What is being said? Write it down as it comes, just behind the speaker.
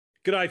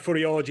G'day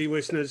Footyology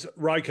listeners,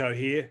 Roko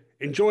here.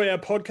 Enjoy our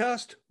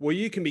podcast where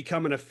you can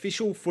become an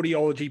official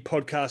Footyology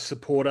podcast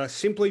supporter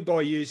simply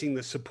by using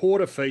the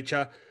supporter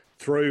feature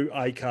through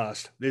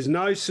Acast. There's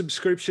no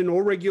subscription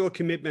or regular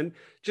commitment,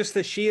 just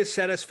the sheer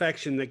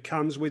satisfaction that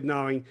comes with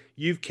knowing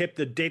you've kept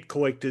the debt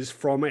collectors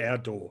from our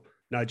door.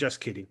 No,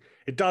 just kidding.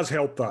 It does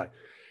help though.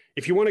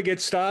 If you want to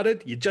get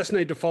started, you just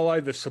need to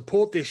follow the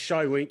support this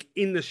show link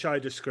in the show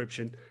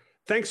description.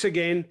 Thanks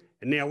again,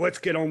 and now let's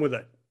get on with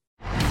it.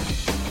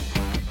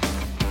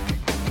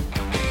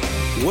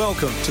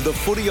 Welcome to the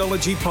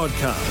Footyology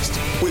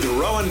Podcast with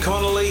Rowan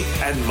Connolly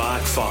and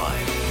Mark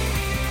Fine.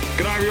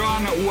 G'day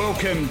everyone,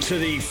 welcome to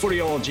the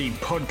Footyology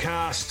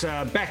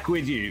Podcast. Back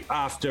with you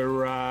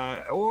after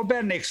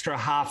about an extra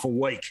half a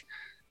week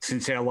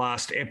since our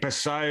last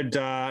episode.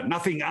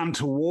 Nothing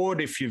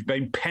untoward if you've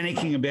been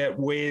panicking about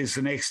where's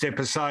the next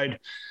episode.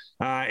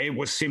 It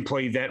was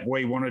simply that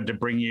we wanted to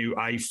bring you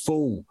a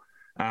full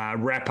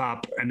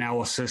wrap-up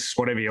analysis,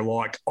 whatever you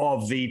like,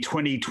 of the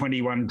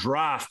 2021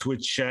 draft,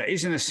 which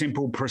isn't a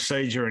simple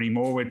procedure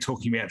anymore. We're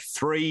talking about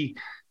 3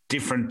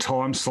 different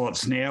time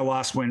slots now.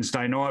 Last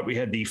Wednesday night, we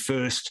had the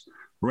first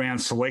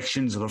round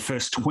selections of the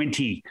first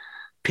 20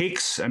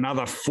 picks,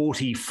 another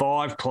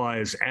 45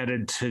 players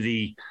added to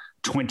the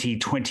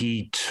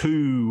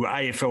 2022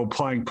 AFL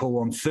playing pool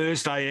on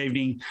Thursday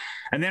evening.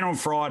 And then on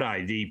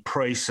Friday, the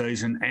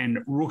pre-season and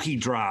rookie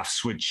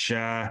drafts, which,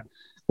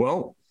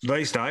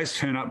 these days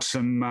turn up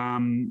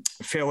some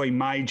fairly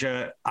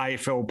major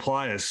AFL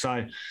players.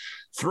 So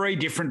 3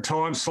 different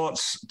time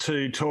slots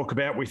to talk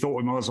about. We thought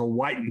we might as well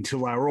wait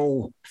until they're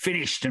all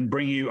finished and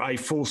bring you a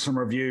fulsome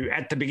review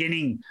at the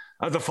beginning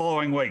of the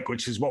following week,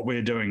 which is what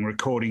we're doing,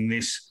 recording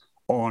this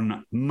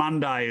on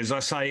Monday. As I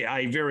say,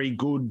 a very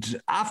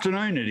good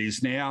afternoon it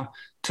is now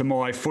to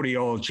my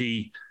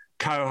Footyology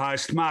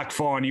co-host, Mark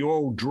Fine. You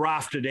all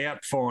drafted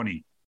out,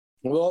 Finey.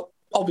 Well,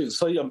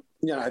 obviously,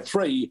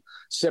 3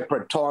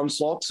 separate time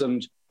slots,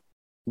 and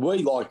we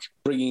like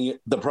bringing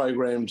the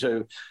program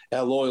to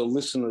our loyal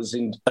listeners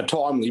in a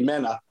timely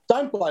manner.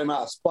 Don't blame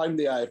us, blame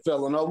the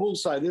AFL. And I will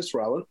say this,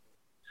 Rowan,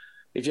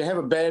 if you have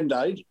a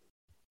Band-Aid,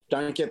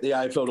 don't get the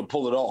AFL to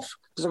pull it off,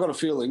 because I've got a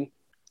feeling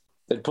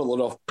they'd pull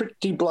it off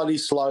pretty bloody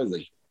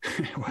slowly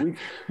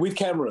with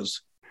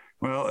cameras.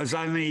 Well, there's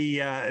only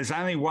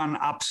one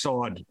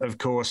upside, of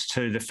course,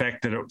 to the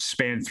fact that it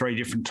spanned 3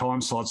 different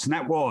time slots, and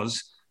that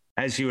was,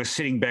 as you were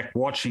sitting back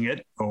watching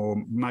it,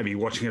 or maybe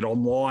watching it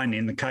online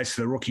in the case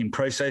of the rookie and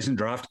pre-season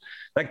draft,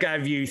 that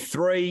gave you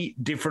 3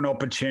 different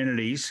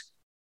opportunities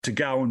to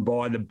go and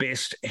buy the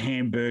best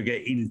hamburger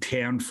in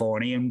town,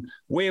 Finey. And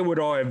where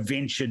would I have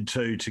ventured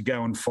to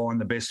go and find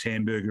the best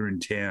hamburger in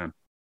town?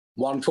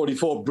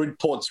 144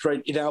 Bridport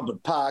Street in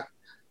Albert Park.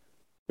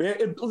 Yeah,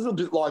 a little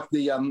bit like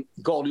the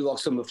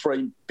Goldilocks and the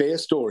 3 Bear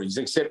stories,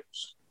 except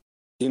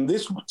in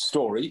this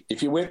story,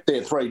 if you went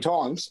there 3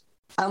 times,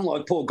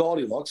 unlike poor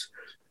Goldilocks,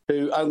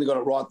 who only got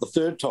it right the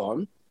 3rd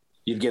time,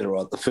 you'd get it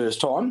right the 1st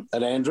time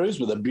at Andrews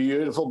with a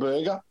beautiful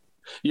burger.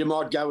 You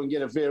might go and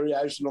get a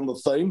variation on the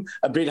theme,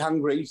 a bit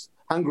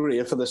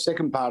hungrier for the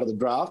second part of the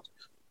draft,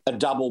 a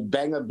double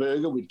banger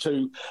burger with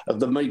 2 of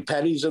the meat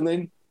patties, and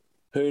then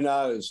who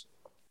knows?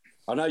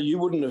 I know you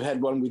wouldn't have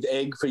had one with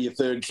egg for your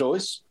 3rd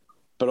choice,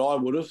 but I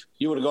would have.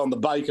 You would have gone the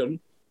bacon,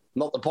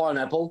 not the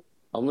pineapple.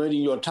 I'm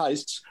learning your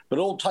tastes, but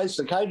all tastes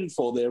are catered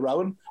for there,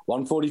 Rowan.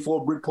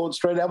 144 Bridport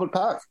Street, Albert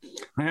Park.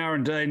 They are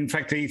indeed. In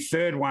fact, the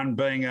 3rd one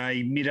being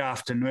a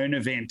mid-afternoon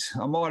event.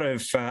 I might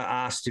have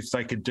asked if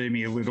they could do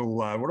me a little,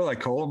 what do they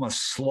call them, a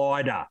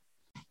slider.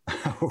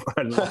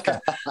 Like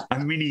a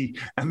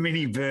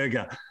mini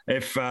burger.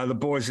 If the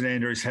boys at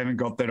Andrews haven't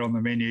got that on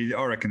the menu,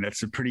 I reckon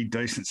that's a pretty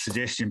decent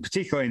suggestion,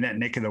 particularly in that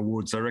neck of the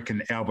woods. I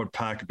reckon Albert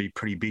Park would be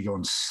pretty big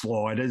on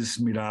sliders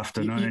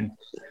mid-afternoon.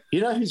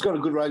 You know who's got a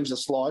good range of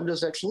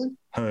sliders, actually?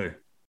 Who?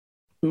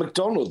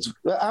 McDonald's.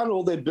 Aren't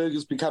all their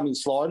burgers becoming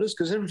sliders?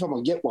 Because every time I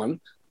get one,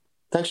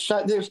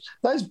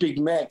 those Big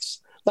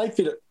Macs, they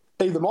fit it.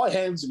 Either my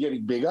hands are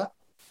getting bigger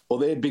or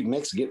their Big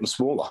Macs are getting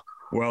smaller.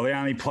 Well, the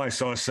only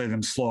place I see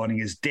them sliding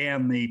is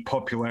down the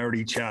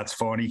popularity charts,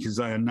 Finey, because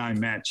they are no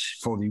match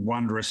for the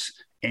wondrous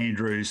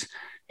Andrews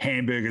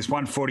hamburgers.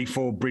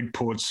 144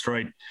 Bridport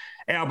Street,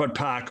 Albert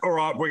Park. All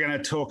right, we're going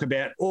to talk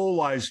about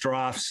all those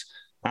drafts.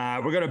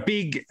 We've got a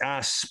big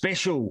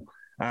special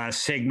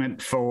segment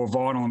for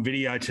vinyl and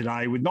video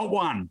today with not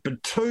 1,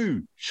 but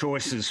 2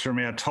 choices from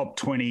our top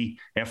 20,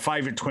 our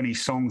favourite 20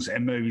 songs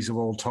and movies of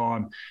all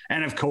time.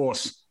 And, of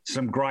course,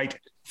 some great,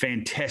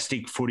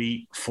 fantastic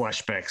footy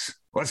flashbacks.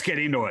 Let's get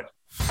into it.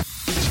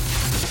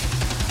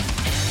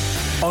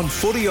 On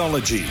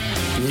Footyology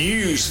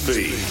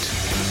Newsfeed.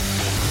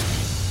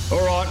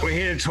 All right, we're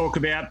here to talk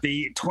about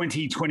the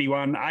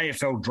 2021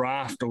 AFL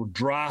draft, or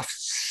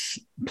drafts.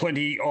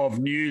 Plenty of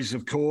news,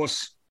 of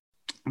course.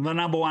 The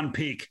number 1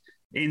 pick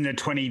in the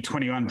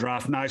 2021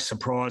 draft, no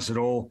surprise at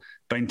all,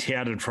 been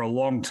touted for a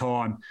long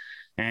time.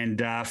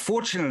 And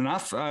fortunate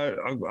enough,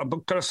 I've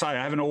got to say,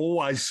 I haven't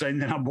always seen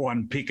the number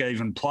 1 pick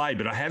even play,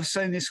 but I have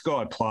seen this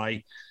guy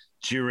play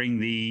during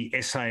the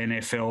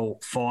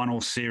SANFL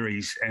final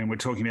series. And we're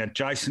talking about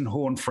Jason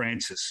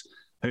Horne-Francis,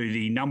 who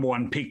the number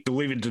one pick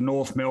delivered to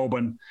North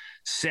Melbourne,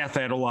 South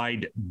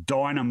Adelaide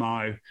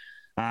Dynamo.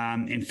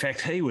 In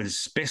fact, he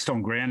was best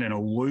on ground in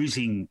a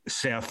losing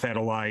South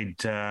Adelaide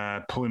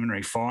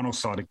preliminary final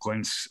side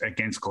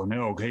against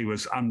Glenelg. He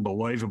was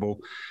unbelievable.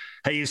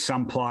 He is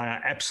some player,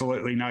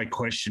 absolutely no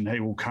question. He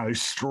will go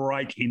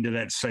straight into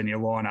that senior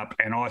lineup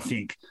and I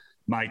think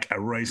make a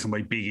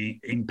reasonably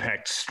big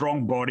impact.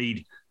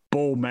 Strong-bodied,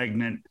 ball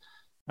magnet,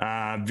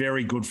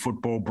 very good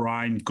football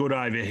brain, good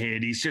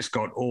overhead. He's just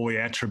got all the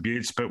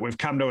attributes, but we've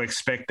come to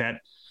expect that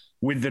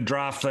with the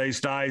draft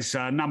these days.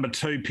 Number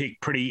 2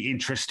 pick, pretty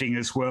interesting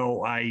as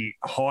well, a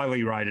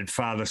highly rated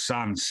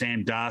father-son,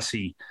 Sam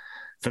Darcy,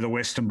 for the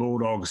Western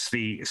Bulldogs,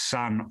 the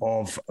son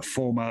of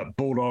former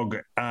Bulldog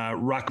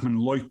ruckman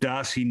Luke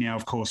Darcy, now,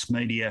 of course,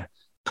 media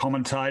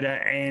commentator.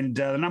 And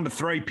the number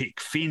 3 pick,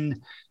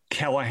 Finn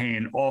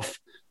Callaghan, off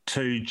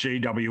to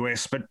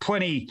GWS. But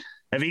plenty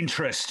of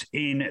interest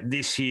in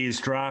this year's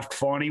draft,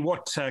 Finey.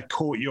 What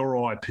caught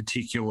your eye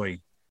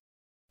particularly?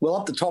 Well,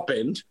 at the top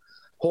end,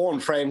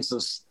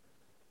 Horne-Francis,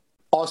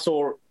 I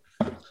saw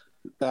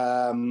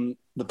the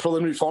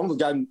preliminary final,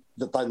 the game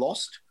that they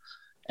lost,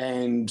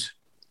 and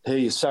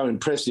he is so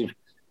impressive.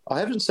 I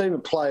haven't seen a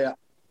player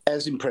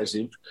as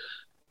impressive.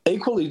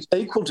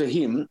 Equal to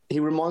him, he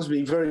reminds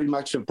me very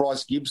much of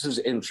Bryce Gibbs's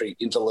entry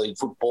into league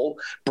football.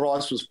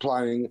 Bryce was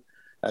playing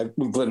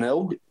with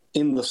Glenelg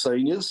in the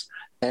seniors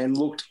and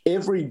looked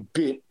every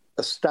bit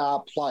a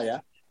star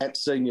player at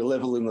senior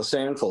level in the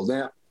SANFL.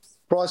 Now,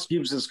 Bryce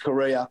Gibbs's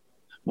career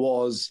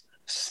was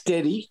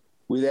steady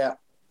without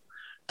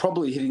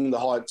probably hitting the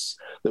heights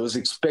that was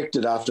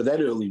expected after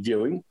that early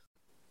viewing.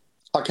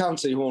 I can't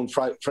see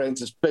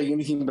Horne-Francis being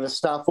anything but a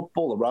star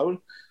footballer, Rowan.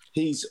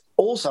 He's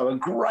also a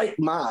great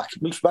mark,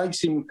 which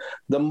makes him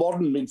the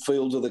modern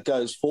midfielder that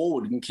goes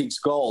forward and kicks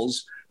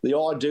goals, the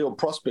ideal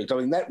prospect. I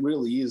mean, that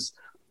really is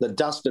the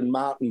Dustin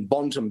Martin,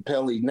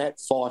 Bontempelli, Nat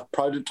Fyfe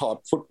prototype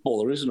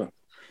footballer, isn't it?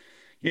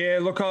 Yeah,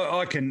 look,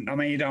 I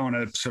mean, you don't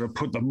want to sort of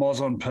put the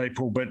moz on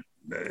people, but,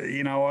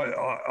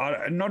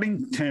 I not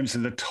in terms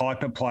of the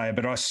type of player,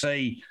 but I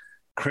see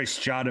Chris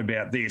Judd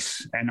about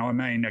this, and I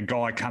mean a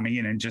guy coming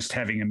in and just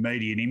having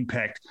immediate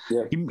impact.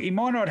 Yeah. He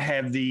might not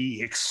have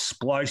the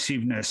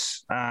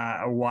explosiveness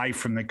away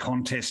from the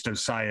contest of,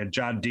 say, a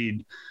Judd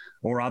did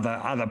or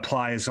other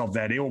players of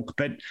that ilk,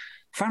 but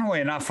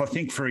funnily enough, I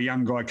think for a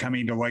young guy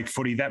coming into league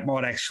footy, that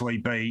might actually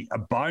be a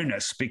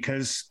bonus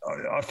because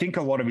I think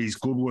a lot of his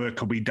good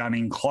work will be done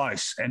in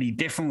close, and he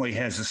definitely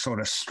has a sort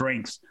of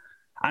strength,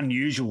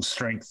 unusual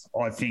strength,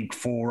 I think,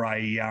 for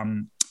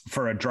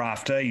a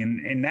draftee.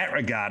 And in that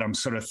regard, I'm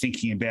sort of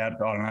thinking about,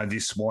 I don't know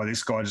why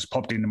this guy just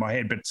popped into my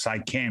head, but say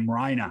Cam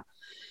Rayner.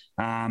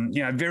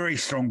 Very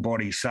strong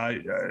body. So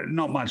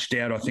not much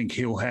doubt I think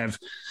he'll have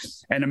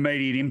an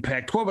immediate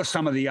impact. What were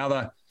some of the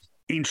other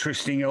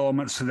interesting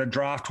elements of the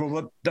draft?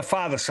 Well, the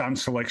father-son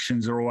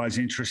selections are always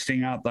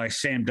interesting, aren't they?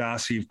 Sam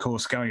Darcy, of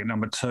course, going at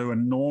number 2,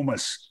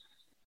 enormous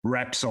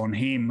raps on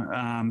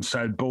him.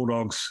 So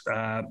Bulldogs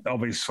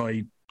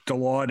obviously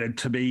delighted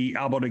to be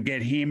able to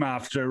get him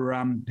after,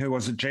 who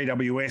was it,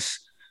 GWS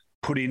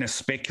put in a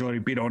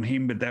speculative bid on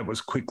him, but that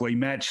was quickly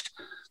matched.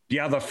 The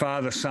other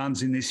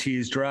father-sons in this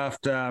year's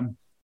draft,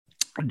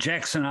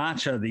 Jackson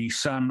Archer, the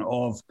son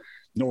of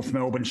North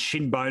Melbourne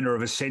shin-boner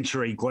of a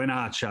century, Glenn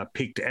Archer,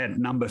 picked at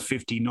number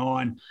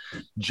 59.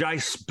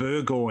 Jace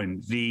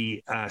Burgoyne,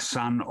 the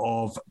son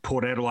of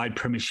Port Adelaide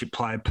premiership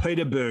player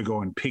Peter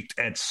Burgoyne, picked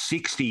at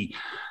 60.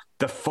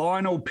 The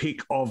final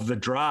pick of the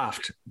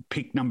draft,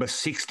 pick number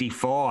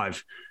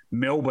 65,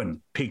 Melbourne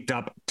picked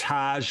up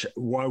Taj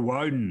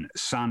Wowoden,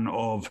 son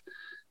of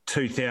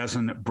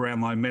 2000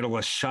 Brownlow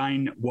medalist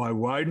Shane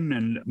Wowoden,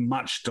 and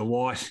much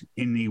delight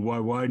in the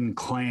Wowoden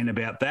clan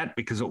about that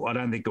because I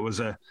don't think it was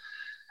a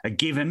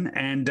given.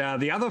 And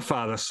the other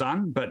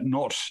father-son, but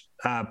not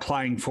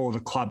playing for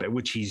the club at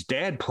which his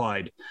dad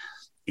played,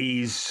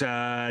 is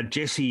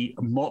Jesse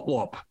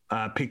Motlop,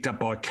 picked up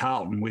by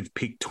Carlton with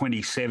pick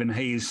 27.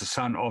 He is the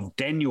son of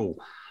Daniel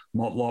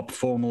Motlop,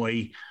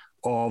 formerly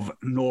of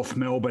North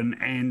Melbourne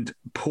and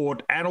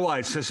Port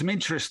Adelaide. So some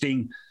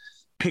interesting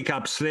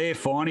pickups there,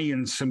 Finey,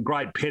 and some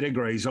great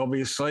pedigrees,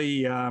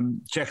 obviously.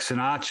 Jackson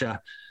Archer,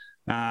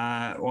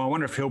 I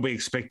wonder if he'll be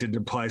expected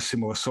to play a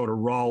similar sort of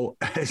role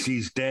as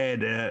his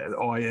dad,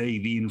 i.e.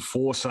 the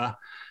enforcer.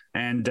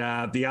 And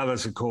the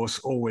others, of course,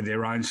 all with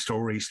their own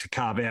stories to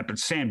carve out. But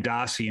Sam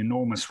Darcy,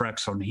 enormous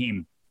raps on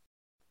him.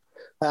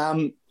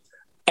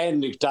 And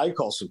Nick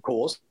Dacos, of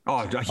course.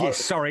 Oh, yes,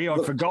 sorry, I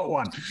forgot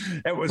one.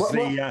 That was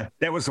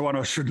that was the one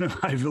I shouldn't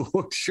have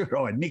overlooked, should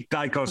I? Nick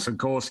Dacos, of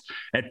course,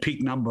 at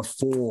pick number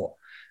 4.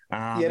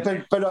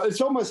 But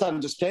it's almost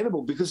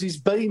understandable because he's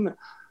been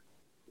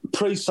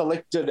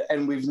pre-selected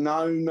and we've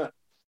known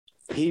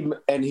him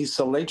and his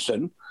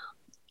selection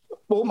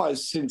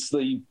almost since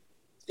the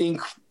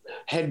ink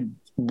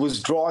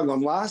was drying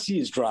on last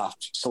year's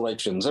draft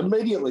selections.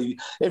 Immediately,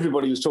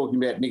 everybody was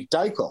talking about Nick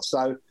Dacos.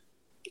 So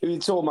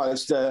it's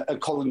almost a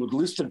Collingwood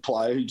listed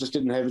player who just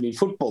didn't have any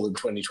football in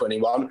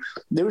 2021.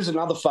 There is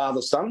another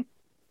father-son,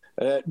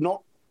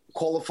 not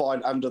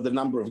qualified under the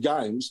number of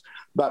games,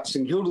 but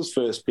St Kilda's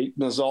first pick,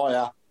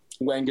 Nasiah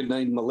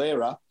Wanganeen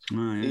Malera,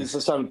 is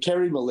the son of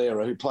Terry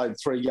Malera, who played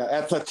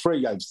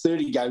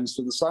 30 games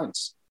for the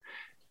Saints.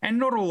 And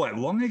not all that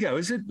long ago.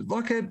 Is it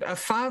like a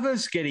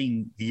father's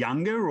getting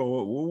younger,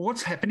 or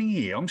what's happening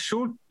here? I'm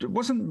sure it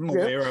wasn't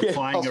Malera playing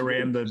possibly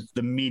around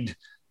the mid.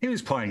 He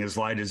was playing as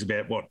late as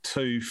about,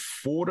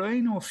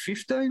 214 or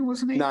 15,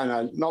 wasn't he?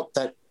 No, not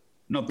that.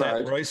 Not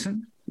that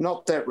recent?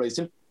 Not that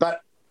recent.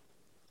 But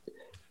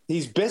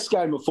his best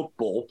game of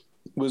football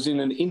was in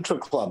an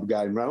intra-club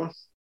game, Rowan.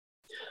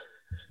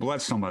 Well,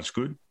 that's not much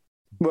good.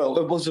 Well,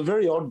 it was a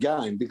very odd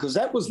game because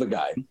that was the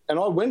game, and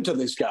I went to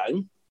this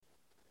game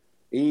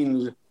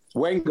in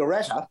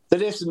Wangaratta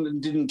that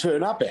Essendon didn't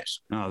turn up at.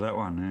 Oh, that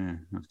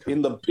one, yeah. Okay.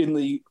 In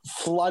the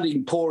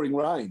flooding, pouring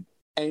rain.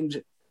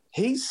 And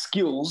his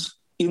skills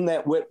in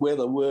that wet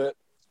weather were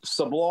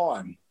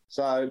sublime.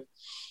 So,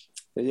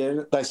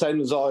 yeah, they say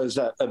Nasiah is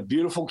a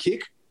beautiful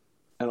kick,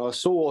 and I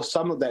saw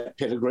some of that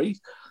pedigree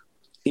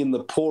in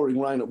the pouring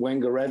rain at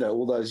Wangaratta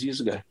all those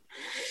years ago.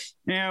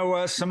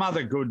 Now, some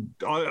other good,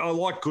 I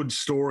like good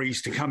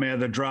stories to come out of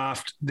the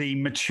draft.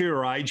 The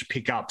mature age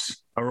pickups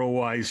are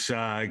always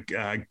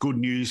good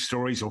news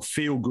stories or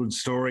feel-good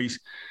stories.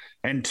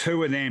 And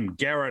two of them,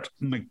 Garrett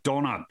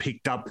McDonough,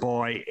 picked up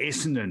by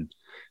Essendon.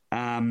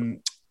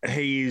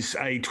 He is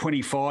a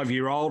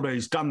 25-year-old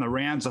who's done the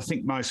rounds. I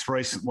think most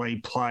recently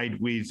played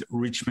with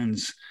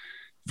Richmond's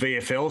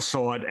VFL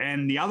side.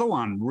 And the other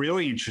one,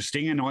 really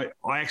interesting, and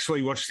I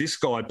actually watched this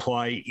guy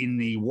play in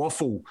the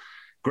Waffle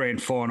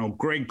Grand Final,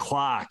 Greg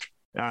Clark,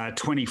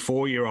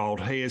 24-year-old.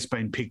 He has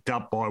been picked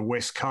up by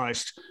West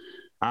Coast.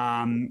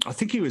 I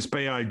think he was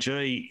BOG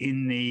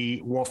in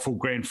the Waffle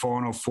Grand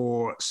Final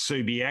for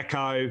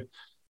Subiaco.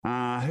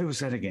 Who was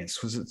that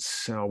against? Was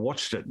it? I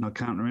watched it and I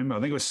can't remember. I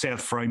think it was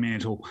South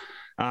Fremantle.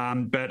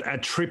 But a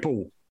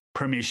triple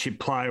premiership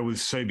player with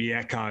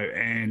Subiaco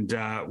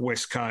and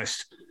West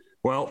Coast.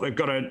 Well, they've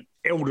got an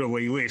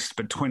elderly list,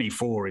 but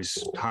 24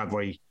 is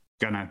hardly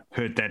going to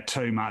hurt that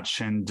too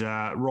much, and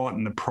right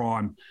in the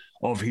prime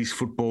of his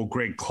football,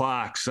 Greg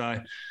Clark. So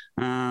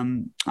I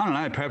don't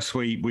know, perhaps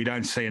we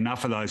don't see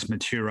enough of those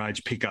mature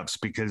age pickups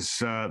because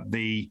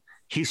the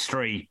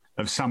history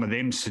of some of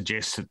them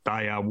suggests that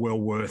they are well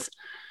worth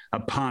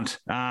a punt.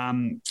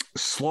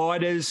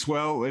 Sliders,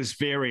 well, there's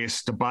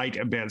various debate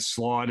about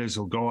sliders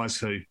or guys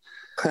who...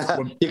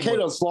 You're keen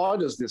on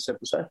sliders this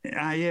episode.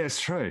 Yeah, it's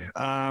true.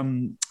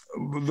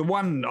 The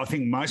one I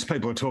think most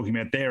people are talking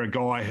about there, a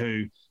guy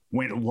who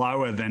went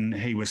lower than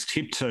he was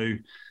tipped to,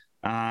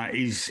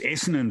 is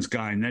Essendon's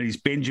game. That is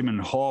Benjamin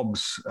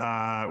Hobbs.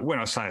 When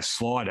I say a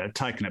slider,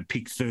 taken at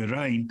pick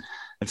 13,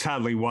 it's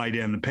hardly way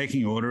down the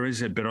pecking order,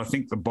 is it? But I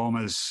think the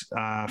Bombers,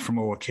 from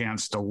all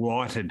accounts,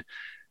 delighted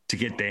to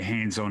get their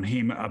hands on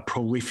him, a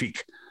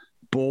prolific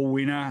ball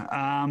winner.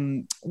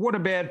 What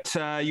about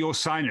your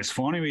Saints,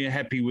 Finey? Were you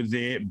happy with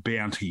their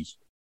bounty?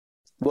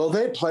 Well,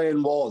 their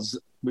plan was,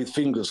 with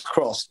fingers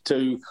crossed,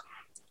 to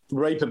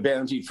reap a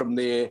bounty from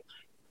their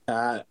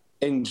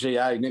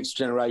NGA, Next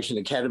Generation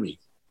Academy,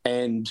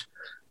 and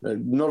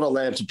not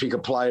allowed to pick a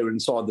player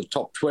inside the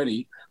top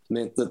 20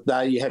 meant that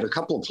they had a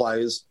couple of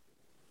players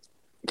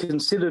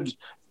considered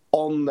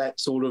on that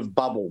sort of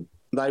bubble.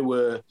 They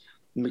were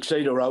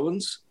McSheeda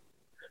Owens,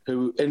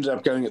 who ended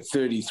up going at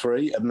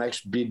 33, a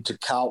max bid to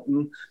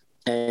Carlton,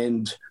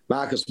 and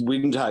Marcus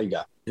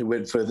Windhager, who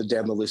went further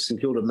down the list,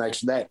 and Kilda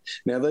matched that.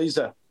 Now, these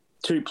are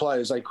two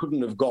players they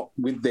couldn't have got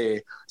with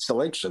their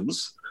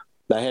selections.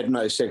 They had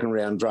no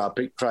second-round draft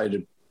pick,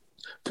 traded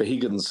for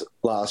Higgins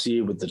last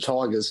year with the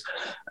Tigers.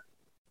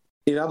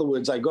 In other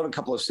words, they got a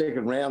couple of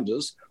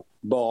second-rounders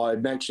by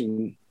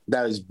matching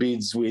those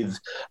bids with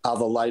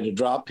other later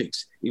draft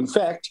picks. In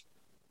fact,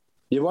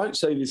 you won't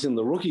see this in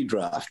the rookie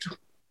draft,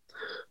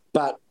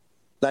 but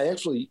they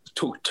actually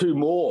took two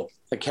more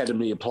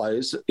Academy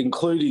players,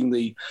 including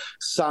the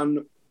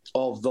son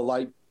of the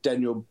late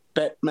Daniel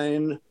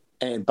Bateman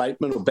and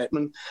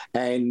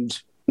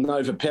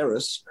Nova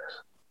Peris,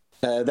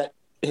 that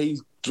he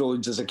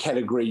joins as a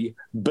Category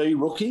B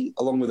rookie,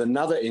 along with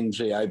another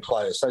NGA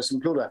player. So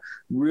St Kilda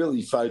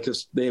really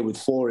focused there with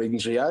four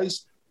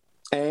NGAs.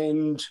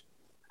 And,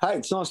 hey,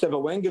 it's nice to have a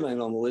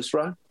Wanganeen on the list,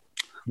 Ray.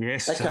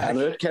 Yes. That can't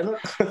hurt, can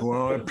it?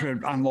 Well,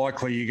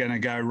 unlikely you're going to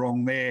go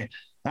wrong there.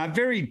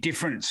 Very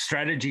different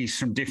strategies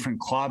from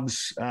different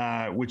clubs,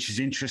 which is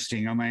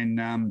interesting. I mean,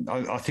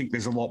 I think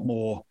there's a lot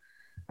more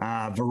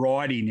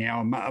variety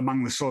now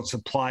among the sorts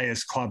of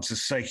players clubs are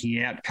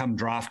seeking out come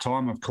draft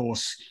time. Of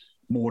course,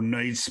 more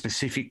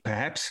needs-specific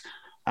perhaps.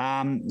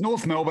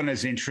 North Melbourne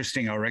is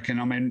interesting, I reckon.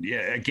 I mean,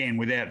 yeah, again,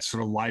 without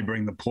sort of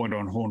labouring the point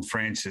on Horn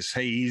Francis,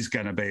 he is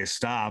going to be a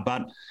star.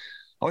 But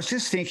I was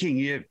just thinking,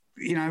 you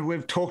know,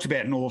 we've talked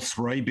about North's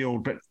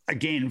rebuild, but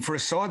again, for a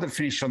side that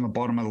finished on the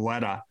bottom of the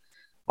ladder,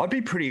 I'd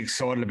be pretty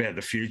excited about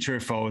the future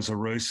if I was a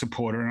Roos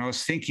supporter. And I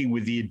was thinking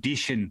with the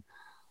addition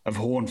of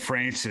Horn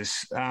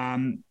Francis.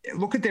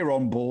 Look at their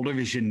on-ball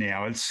division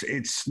now.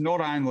 It's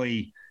not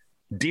only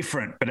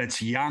different, but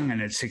it's young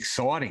and it's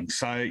exciting.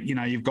 So,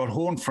 you've got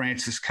Horn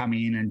Francis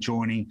coming in and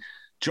joining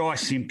Jai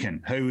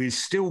Simpkin, who is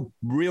still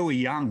really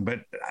young,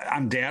 but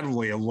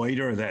undoubtedly a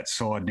leader of that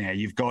side now.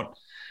 You've got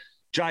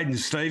Jaden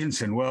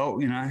Stevenson,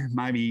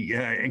 maybe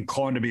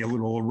inclined to be a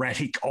little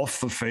erratic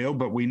off the field,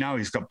 but we know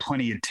he's got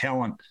plenty of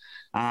talent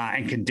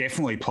and can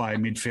definitely play a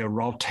midfield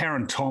role.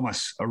 Taron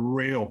Thomas, a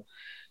real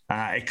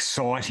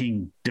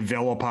exciting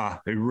developer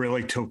who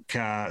really took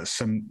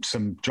some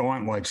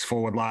giant leaps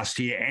forward last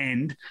year,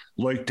 and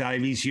Luke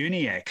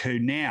Davies-Uniacke, who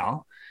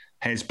now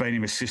has been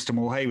in the system.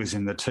 Well, he was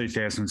in the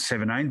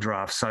 2017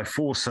 draft, so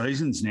 4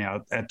 seasons now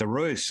at the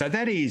Roos. So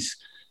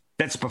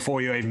that's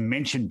before you even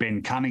mention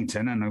Ben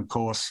Cunnington, and of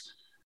course,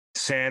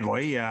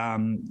 sadly,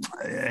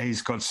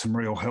 he's got some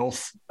real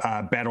health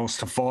battles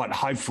to fight.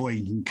 Hopefully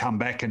he can come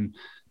back and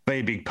be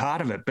a big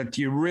part of it. But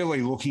you're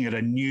really looking at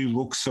a new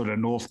look sort of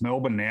North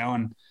Melbourne now,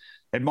 and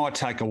it might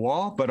take a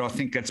while, but I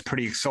think that's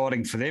pretty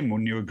exciting for them.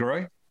 Wouldn't you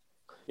agree?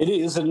 It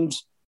is, and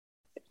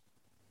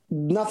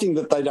nothing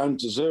that they don't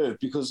deserve,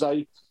 because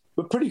they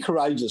were pretty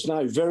courageous,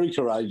 very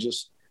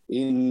courageous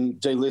in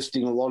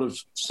delisting a lot of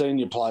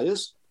senior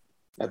players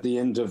at the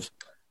end of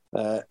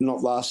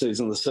not last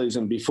season, the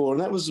season before.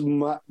 And that was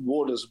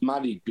waters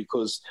muddied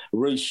because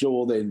Reece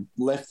Shaw then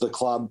left the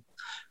club.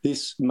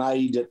 This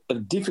made it a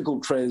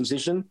difficult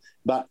transition,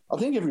 but I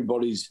think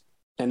everybody's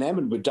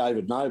enamoured with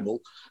David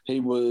Noble. He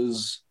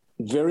was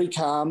very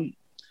calm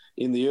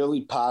in the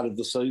early part of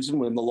the season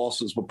when the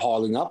losses were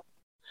piling up,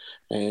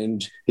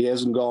 and he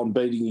hasn't gone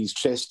beating his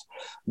chest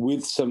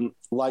with some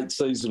late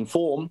season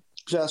form,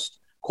 just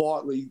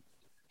quietly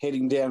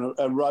heading down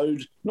a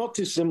road not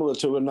dissimilar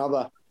to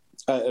another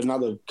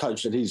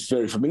coach that he's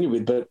very familiar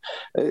with, but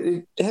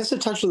it has a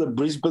touch of the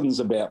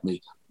Brisbane's about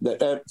me,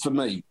 for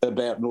me,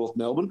 about North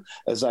Melbourne,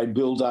 as they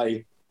build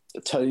a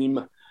team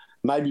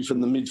maybe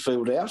from the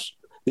midfield out.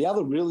 The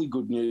other really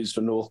good news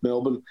for North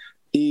Melbourne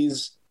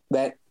is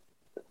that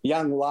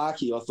young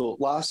Larkey, I thought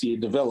last year,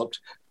 developed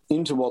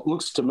into what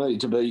looks to me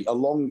to be a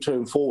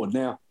long-term forward.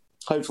 Now,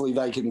 hopefully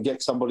they can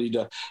get somebody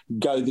to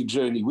go the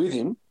journey with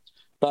him,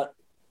 but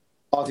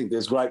I think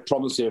there's great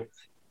promise there.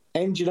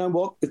 And you know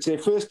what? It's their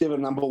first ever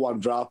number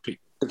 1 draft pick.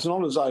 It's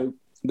not as though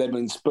they've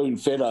been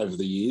spoon-fed over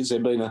the years.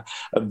 They've been a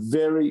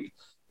very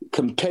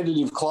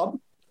competitive club,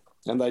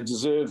 and they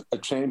deserve a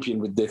champion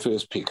with their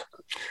first pick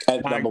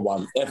at number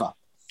 1 ever.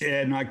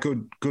 Yeah, no,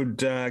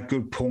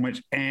 good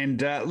point.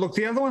 And look,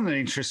 the other one that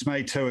interests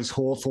me too is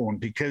Hawthorn,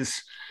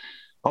 because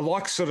I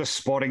like sort of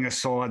spotting a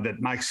side that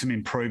makes some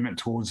improvement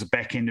towards the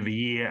back end of the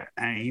year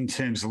in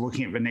terms of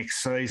looking at the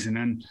next season.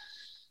 And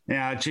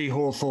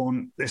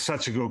Hawthorn, they're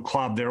such a good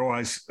club. They're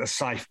always a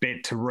safe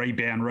bet to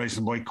rebound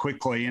reasonably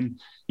quickly. And,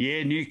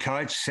 new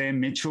coach,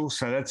 Sam Mitchell,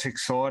 so that's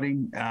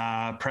exciting.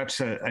 Perhaps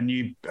a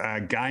new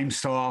game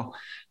style.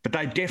 But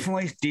they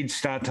definitely did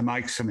start to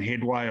make some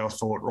headway, I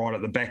thought, right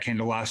at the back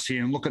end of last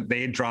year. And look at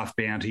their draft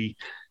bounty.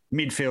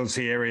 Midfield's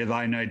the area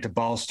they need to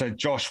bolster.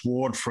 Josh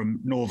Ward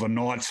from Northern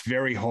Knights,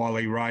 very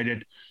highly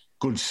rated.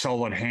 Good,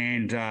 solid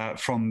hand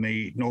from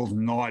the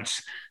Northern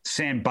Knights.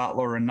 Sam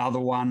Butler, another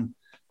one.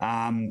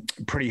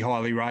 Pretty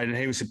highly rated.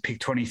 He was at pick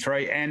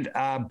 23, and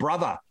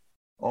brother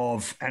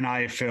of an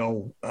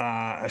AFL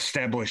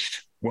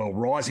established,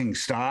 rising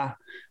star,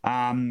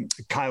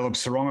 Caleb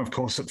Sarong, of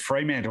course, at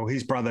Fremantle.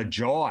 His brother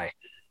Jai,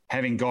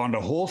 having gone to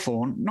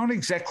Hawthorn, not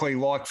exactly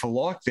like for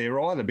like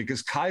there either,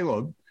 because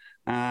Caleb,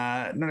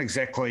 not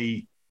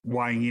exactly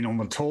measuring in on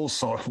the tall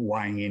side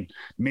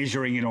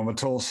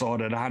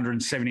at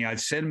 178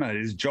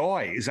 centimetres.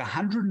 Jai is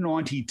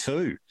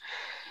 192.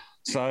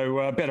 So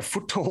about a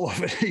foot taller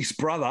than his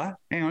brother.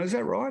 Hang on, is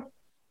that right?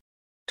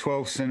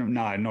 12 centimetres.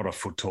 No, not a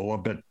foot taller,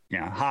 but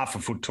half a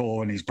foot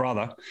taller than his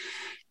brother.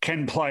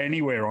 Can play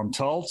anywhere, I'm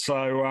told.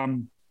 So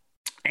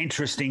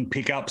interesting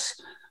pickups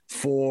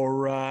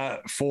for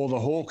the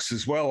Hawks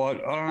as well. I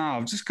don't know.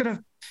 I've just got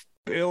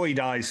early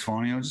days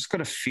finally. I've just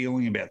got a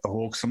feeling about the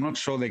Hawks. I'm not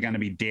sure they're going to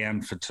be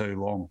down for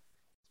too long.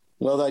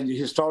 Well, they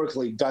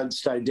historically don't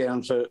stay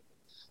down for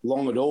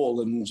long at all,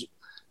 and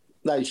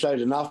they showed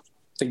enough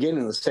again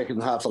in the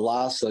second half of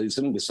last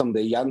season with some of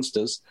their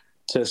youngsters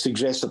to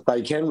suggest that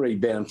they can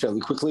rebound fairly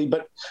quickly.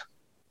 But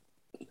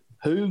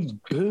who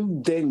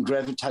then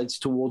gravitates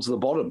towards the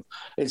bottom?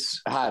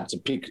 It's hard to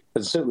pick,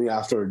 and certainly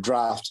after a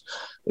draft,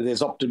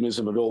 there's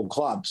optimism at all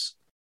clubs.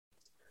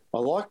 I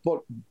like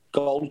what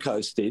Gold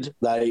Coast did.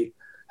 They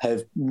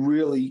have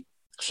really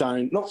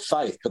shown, not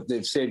faith, but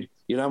they've said,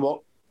 you know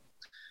what,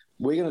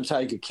 we're going to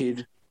take a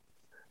kid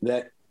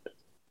that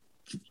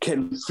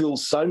can fill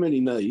so many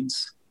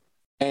needs,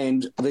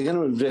 and they're going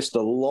to invest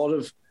a lot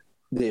of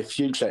their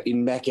future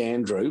in Mac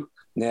Andrew.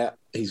 Now,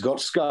 he's got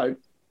scope,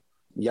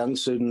 young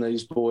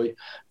Sudanese boy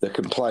that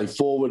can play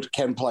forward,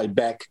 can play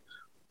back.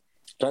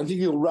 Don't think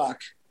he'll ruck,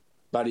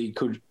 but he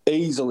could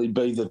easily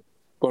be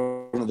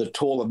one of the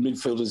taller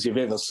midfielders you've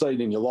ever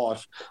seen in your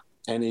life.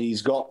 And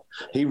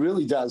he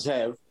really does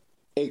have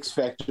X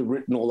Factor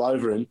written all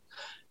over him.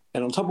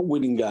 And on top of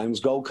winning games,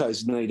 Gold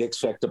Coast need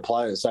X-factor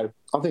players. So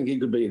I think he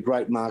could be a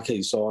great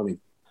marquee signing.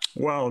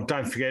 Well,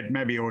 don't forget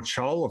Mabi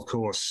Orchol, of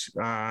course,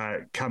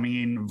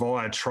 coming in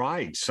via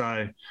trade.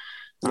 So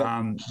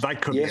they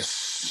could be a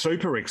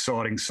super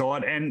exciting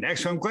side. And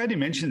actually, I'm glad you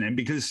mentioned them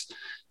because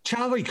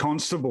Charlie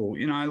Constable,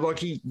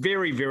 he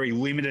very, very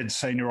limited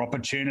senior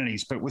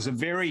opportunities, but was a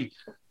very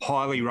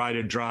highly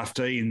rated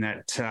draftee in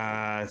that,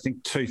 I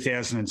think,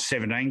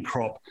 2017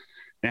 crop.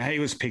 Now, he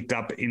was picked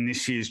up in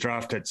this year's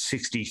draft at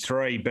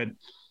 63, but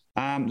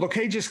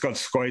he just got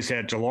squeezed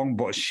out Geelong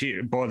by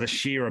the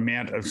sheer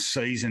amount of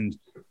seasoned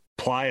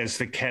players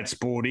the Cats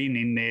brought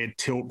in their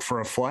tilt for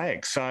a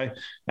flag. So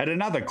at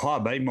another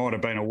club, he might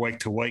have been a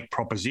week-to-week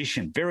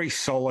proposition. Very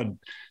solid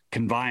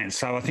conveyance.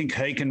 So I think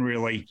he can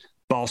really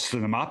bolster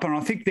them up. And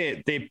I think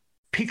their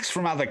picks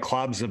from other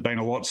clubs have been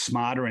a lot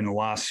smarter in the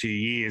last few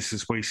years,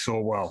 as we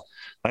saw. Well,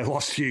 they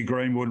lost Hugh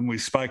Greenwood, and we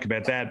spoke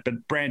about that,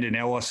 but Brandon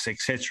Ellis, et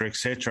cetera,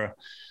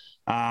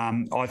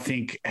 I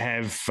think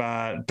have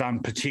done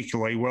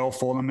particularly well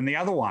for them. And the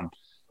other one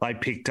they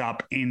picked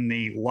up in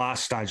the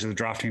last stage of the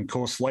drafting, of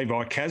course,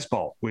 Levi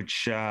Casbolt,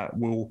 which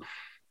will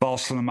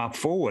bolster them up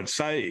forward.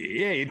 So,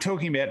 you're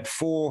talking about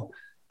 4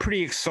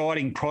 pretty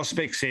exciting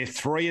prospects there,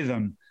 3 of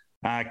them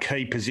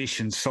key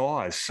position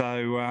size.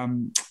 So,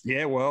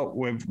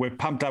 we've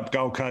pumped up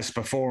Gold Coast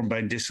before and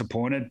been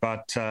disappointed,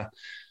 but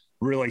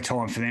really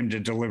time for them to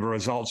deliver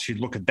results. You'd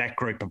look at that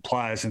group of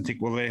players and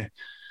think, well,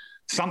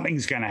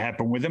 something's going to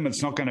happen with them.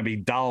 It's not going to be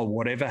dull,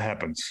 whatever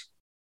happens.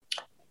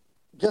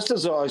 Just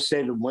as I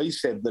said and we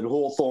said that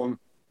Hawthorn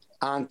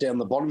aren't down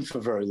the bottom for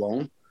very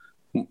long,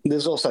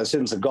 there's also a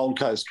sense that Gold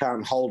Coast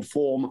can't hold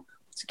form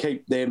to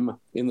keep them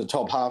in the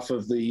top half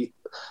of the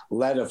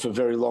ladder for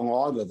very long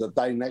either, that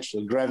they can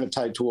actually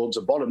gravitate towards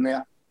the bottom.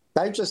 Now,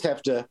 they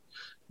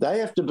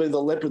have to be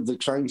the leopard that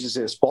changes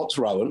their spots,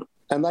 Rowan,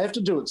 and they have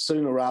to do it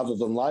sooner rather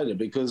than later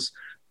because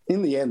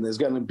in the end there's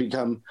going to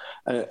become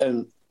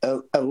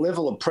a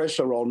level of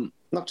pressure on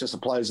not just the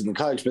players and the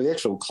coach, but the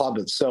actual club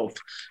itself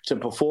to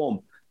perform.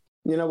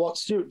 You know what?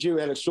 Stuart Dew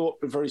had a short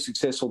but very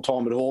successful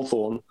time at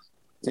Hawthorn.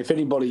 If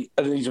anybody,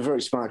 and he's a very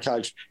smart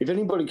coach, if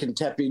anybody can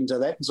tap into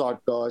that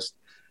zeitgeist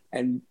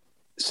and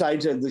say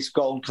to this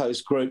Gold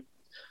Coast group,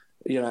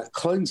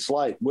 clean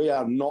slate, we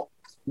are not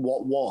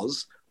what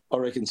was, I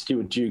reckon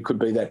Stuart Dew could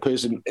be that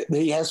person.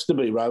 He has to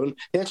be, Rowan.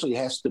 He actually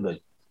has to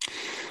be.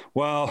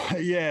 Well,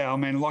 yeah, I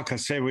mean, like I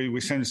said,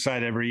 we seem to say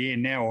it every year,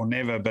 now or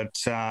never, but,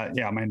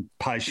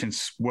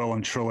 patience well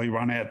and truly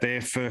run out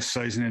there. First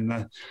season in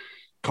the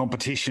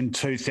competition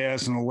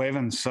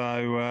 2011,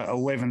 so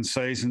 11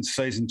 seasons,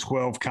 season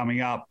 12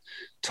 coming up,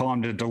 time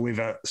to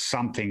deliver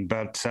something,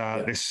 but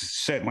they're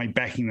certainly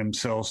backing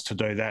themselves to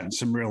do that, and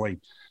some really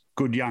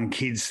good young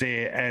kids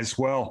there as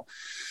well.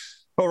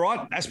 All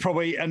right, that's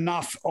probably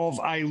enough of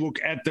a look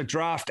at the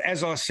draft.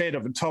 As I said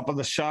at the top of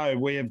the show,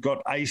 we have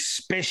got a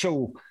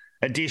special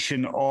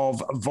edition of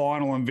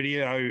Vinyl and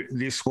Video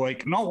this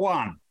week. Not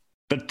one,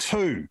 but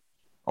 2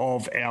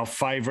 of our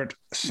favourite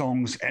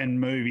songs and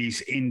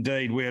movies.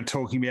 Indeed, we are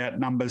talking about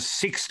numbers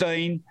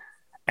 16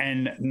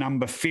 and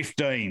number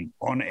 15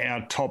 on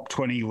our top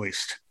 20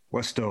 list.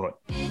 Let's do it.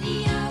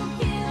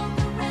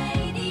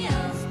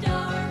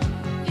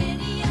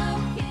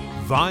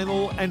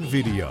 Vinyl and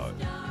Video.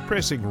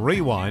 Pressing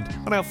rewind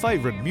on our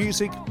favourite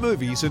music,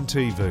 movies and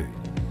TV.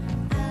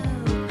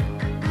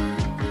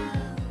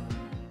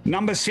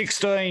 Number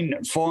 16,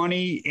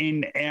 Finey,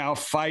 in our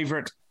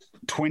favourite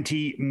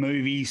 20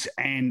 movies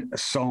and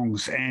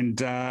songs.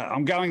 And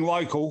I'm going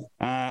local.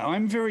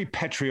 I'm very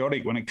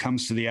patriotic when it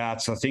comes to the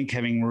arts, I think,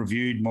 having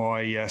reviewed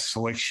my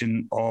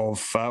selection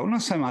of,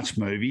 not so much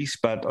movies,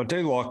 but I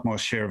do like my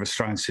share of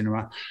Australian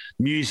cinema.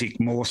 Music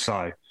more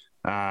so.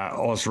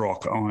 Oz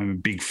rock. I'm a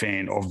big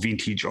fan of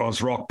vintage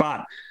Oz rock.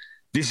 But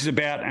this is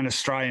about an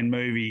Australian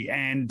movie,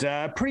 and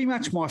pretty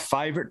much my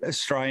favourite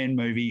Australian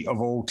movie of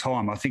all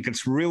time. I think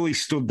it's really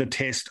stood the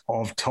test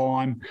of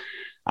time.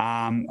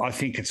 I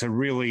think it's a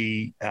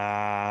really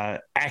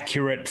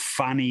accurate,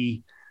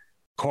 funny,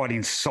 quite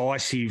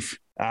incisive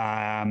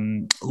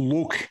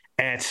look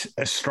at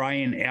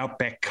Australian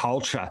outback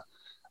culture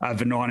of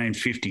the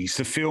 1950s.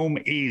 The film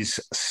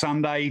is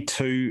Sunday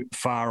Too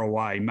Far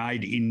Away,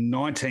 made in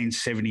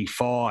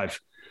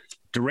 1975,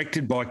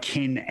 directed by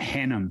Ken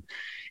Hannum.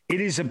 It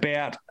is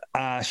about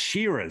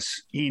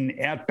shearers in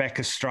outback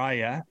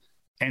Australia,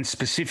 and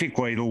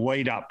specifically the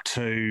lead up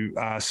to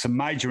some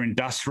major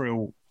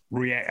industrial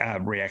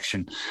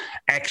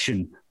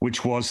action,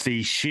 which was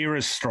the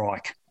shearers'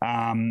 strike,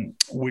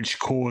 which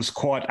caused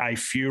quite a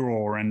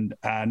furore, and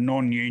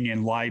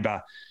non-union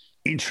labour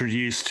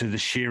introduced to the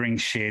shearing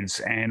sheds,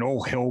 and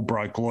all hell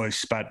broke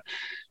loose. But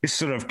this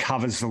sort of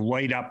covers the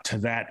lead up to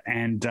that,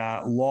 and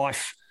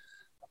life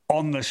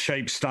on the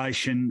sheep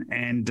station,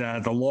 and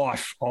the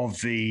life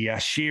of the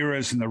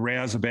shearers and the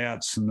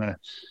rouseabouts and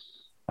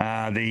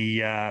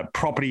the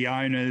property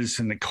owners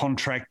and the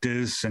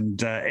contractors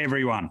and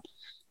everyone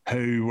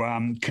who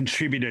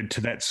contributed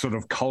to that sort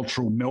of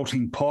cultural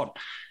melting pot.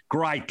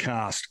 Great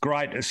cast,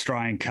 great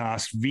Australian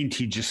cast,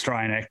 vintage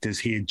Australian actors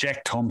here.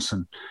 Jack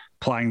Thompson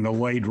playing the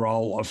lead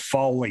role of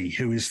Foley,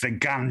 who is the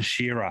gun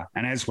shearer.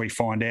 And as we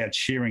find out,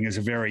 shearing is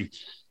a very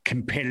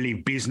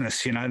competitive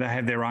business. You know, they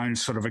have their own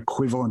sort of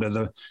equivalent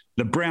of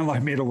the Brownlow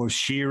medal of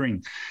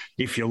shearing,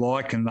 if you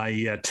like, and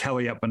they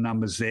tally up the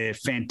numbers there.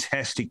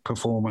 Fantastic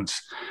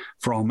performance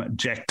from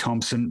Jack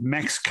Thompson.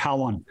 Max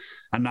Cullen,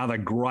 another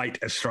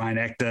great Australian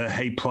actor.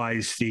 He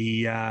plays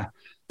the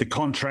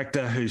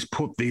contractor who's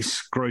put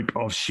this group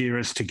of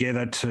shearers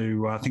together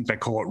to, I think they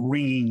call it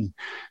ringing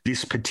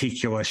this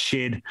particular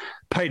shed.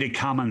 Peter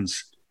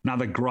Cummins,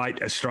 another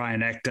great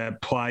Australian actor,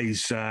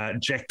 plays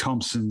Jack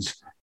Thompson's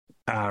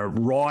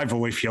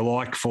rival, if you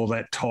like, for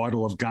that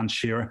title of gun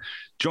shearer.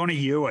 Johnny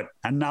Hewitt,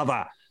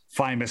 another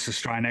famous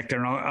Australian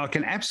actor. And I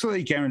can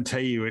absolutely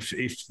guarantee you,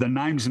 if the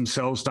names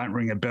themselves don't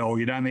ring a bell,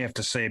 you'd only have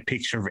to see a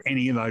picture of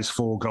any of those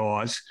four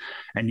guys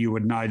and you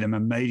would know them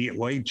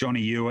immediately.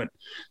 Johnny Hewitt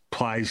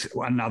plays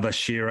another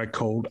shearer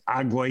called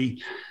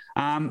Ugly.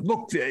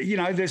 Look, you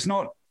know, there's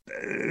no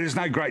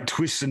great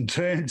twists and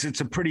turns.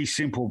 It's a pretty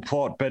simple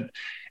plot, but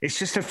it's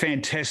just a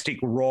fantastic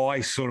wry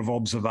sort of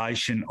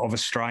observation of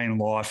Australian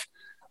life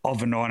of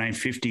the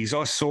 1950s.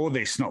 I saw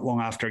this not long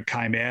after it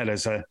came out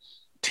as a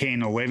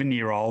 10,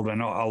 11-year-old,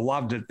 and I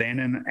loved it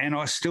then, and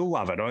I still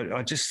love it.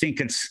 I just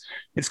think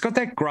it's got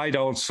that great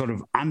old sort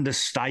of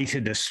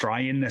understated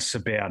Australianness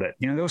about it.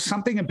 You know, there was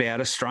something about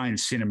Australian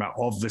cinema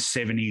of the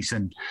 70s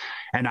and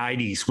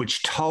 80s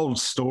which told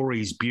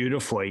stories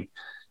beautifully,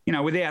 you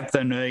know, without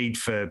the need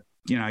for,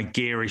 you know,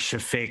 garish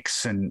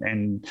effects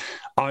and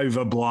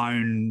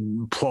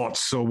overblown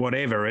plots or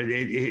whatever.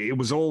 It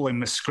was all in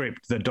the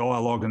script, the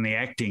dialogue and the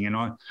acting. And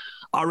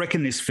I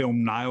reckon this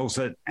film nails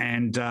it.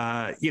 And,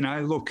 you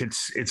know, look,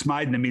 it's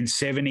made in the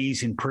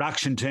mid-70s. In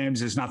production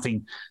terms, there's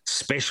nothing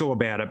special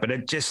about it, but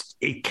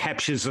it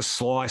captures a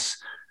slice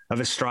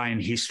of Australian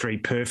history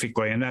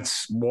perfectly. And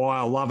that's why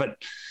I love it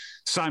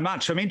so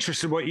much. I'm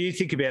interested in what you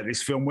think about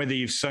this film, whether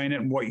you've seen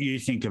it and what you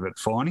think of it,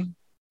 Finey.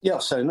 Yeah,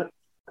 I've seen it.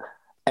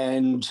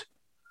 And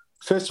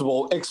first of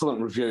all, excellent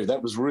review.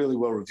 That was really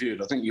well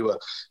reviewed. I think you were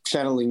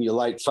channeling your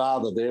late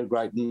father there,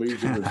 great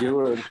movie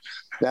reviewer. And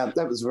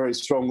that was a very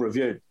strong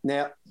review.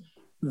 Now,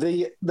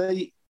 the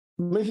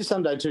movie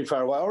Sunday Too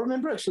Far Away, I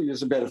remember actually it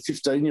was about a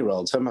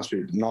 15-year-old, so it must be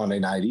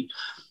 1980.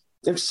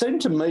 It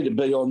seemed to me to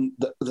be on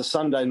the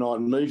Sunday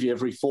night movie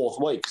every fourth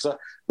week. So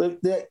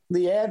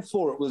the ad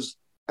for it was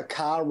a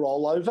car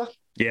rollover.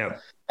 Yeah.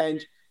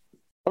 And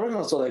I reckon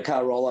I saw that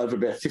car rollover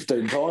about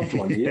 15 times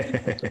one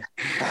year.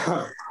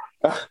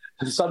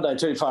 Sunday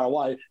Too Far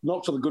Away,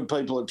 not for the good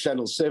people at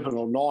Channel 7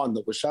 or 9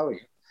 that were showing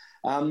it.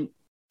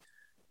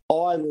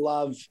 I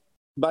love,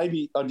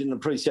 maybe I didn't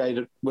appreciate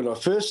it when I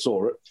first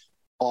saw it.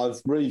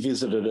 I've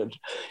revisited it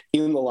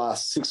in the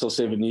last 6 or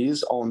 7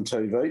 years on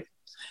TV,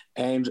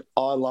 and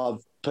I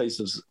love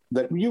pieces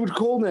that you would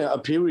call now a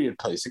period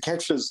piece. It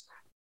captures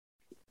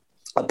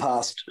a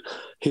past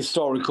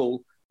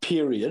historical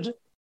period,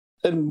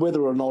 and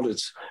whether or not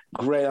it's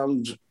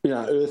ground,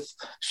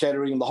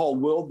 earth-shattering, the whole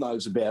world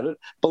knows about it.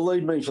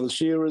 Believe me, for the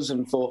shearers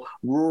and for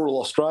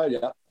rural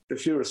Australia, the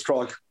shearer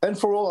strike, and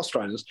for all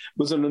Australians,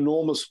 was an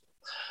enormous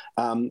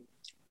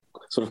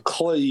sort of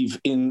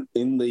cleave in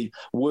the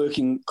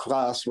working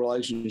class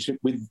relationship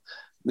with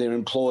their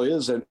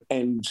employers,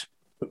 and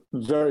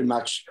very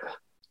much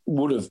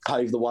would have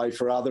paved the way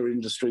for other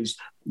industries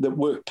that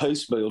work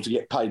piecemeal to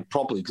get paid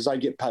properly, because they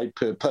get paid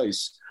per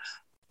piece.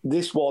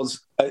 This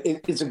was,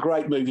 it's a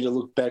great movie to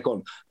look back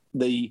on.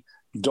 The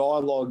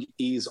dialogue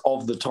is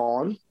of the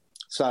time.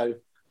 So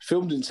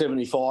filmed in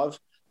 75,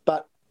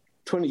 but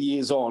 20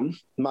 years on,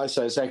 most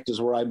of those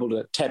actors were able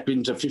to tap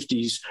into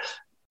 50s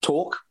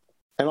talk.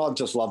 And I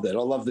just love that. I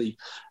love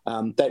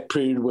that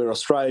period where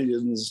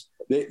Australians,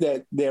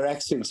 their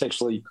accents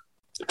actually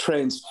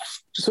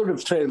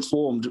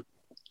transformed,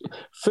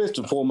 first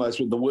and foremost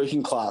with the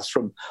working class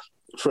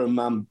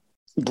from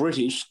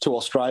British to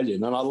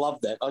Australian, and I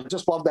love that. I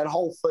just love that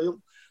whole feel.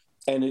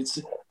 And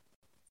it's,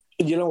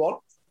 you know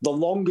what? The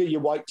longer you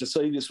wait to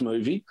see this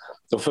movie,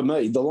 or for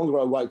me, the longer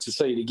I wait to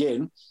see it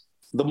again,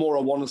 the more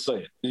I want to see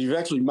it. And you've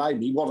actually made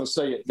me want to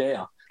see it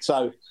now.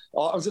 So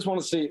I just want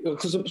to see it,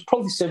 because it was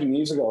probably 7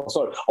 years ago.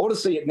 So I want to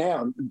see it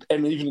now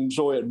and even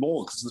enjoy it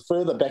more, because the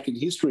further back in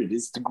history it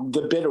is,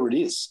 the better it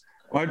is.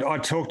 I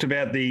talked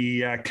about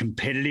the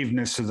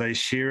competitiveness of these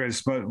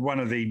shearers, but one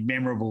of the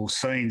memorable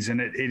scenes, and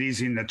it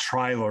is in the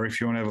trailer if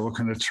you want to have a look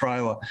in the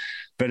trailer,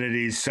 but it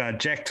is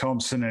Jack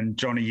Thompson and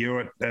Johnny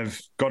Hewitt have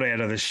got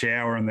out of the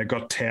shower and they've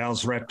got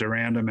towels wrapped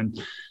around them,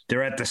 and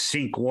they're at the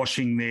sink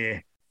washing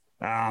their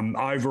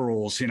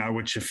overalls,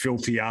 which are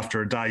filthy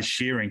after a day's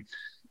shearing.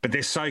 But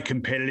they're so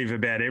competitive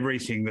about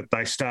everything that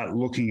they start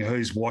looking at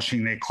who's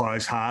washing their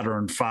clothes harder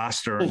and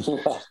faster and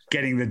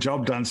getting the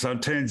job done. So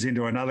it turns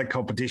into another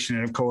competition.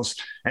 And, of course,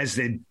 as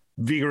they're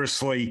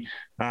vigorously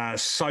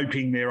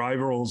soaping their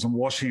overalls and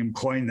washing them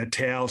clean. The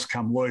towels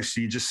come loose.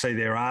 You just see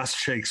their ass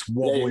cheeks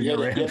wobbling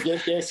around.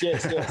 Yes.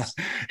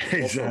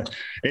 It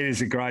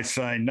is a great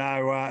scene.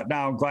 No,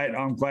 I'm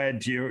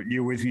glad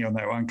you're with me on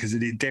that one, because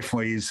it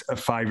definitely is a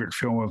favourite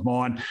film of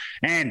mine.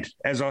 And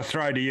as I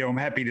throw to you, I'm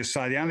happy to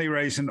say the only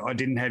reason I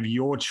didn't have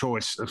your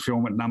choice of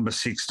film at number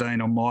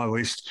 16 on my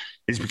list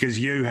is because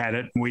you had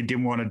it and we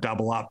didn't want to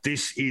double up.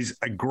 This is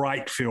a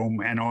great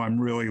film, and I'm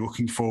really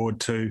looking forward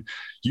to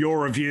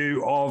your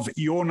review of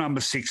your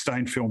number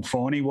 16 film.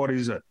 Finey, what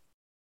is it?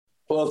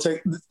 Well,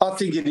 I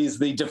think it is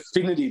the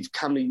definitive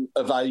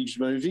coming-of-age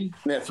movie.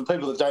 Now, for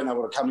people that don't know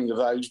what a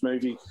coming-of-age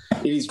movie,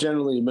 it is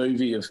generally a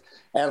movie of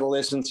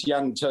adolescents,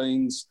 young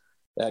teens,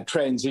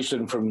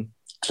 transition from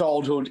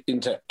childhood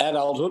into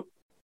adulthood,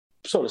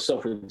 sort of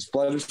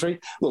self-explanatory.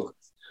 Look,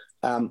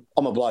 I'm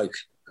a bloke,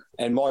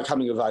 and my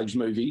coming-of-age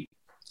movie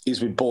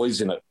is with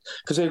boys in it,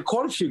 because there are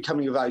quite a few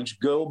coming-of-age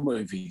girl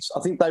movies. I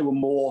think they were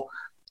more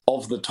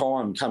of the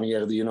time coming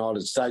out of the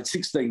United States,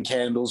 16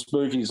 Candles,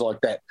 movies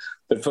like that.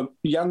 But for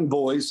young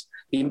boys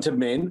into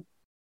men,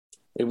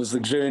 it was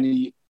the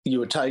journey you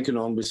were taken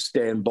on with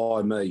Stand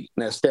By Me.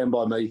 Now, Stand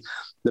By Me,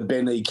 the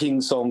Ben E. King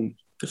song,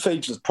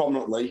 features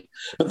prominently,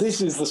 but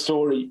this is the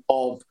story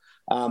of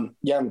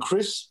young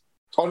Chris.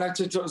 Oh, no,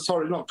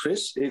 sorry, not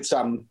Chris. It's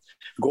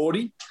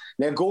Gordy.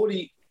 Now,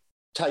 Gordy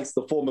takes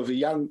the form of a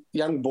young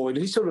boy, and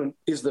he sort of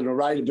is the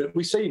narrator, but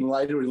we see him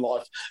later in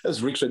life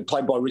as Richard,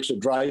 played by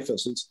Richard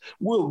Dreyfuss. It's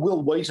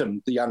Will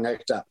Wheaton, the young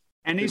actor.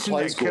 And isn't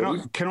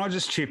that, can I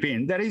just chip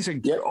in? That is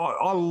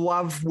I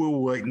love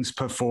Will Wheaton's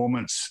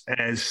performance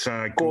as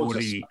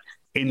Gordy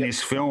in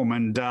this film.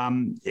 And,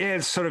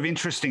 it's sort of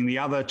interesting. The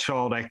other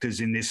child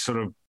actors in this sort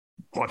of,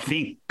 I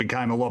think,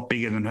 became a lot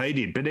bigger than he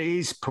did, but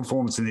his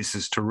performance in this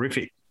is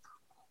terrific.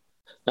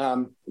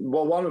 Well,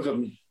 one of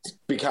them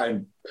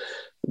became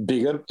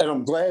bigger, and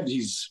I'm glad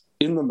he's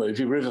in the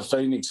movie, River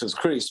Phoenix as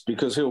Chris,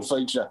 because he'll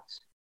feature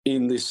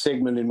in this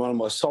segment in one of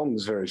my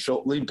songs very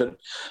shortly, but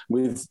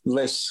with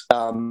less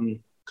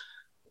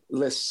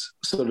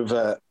sort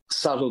of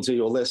subtlety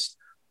or less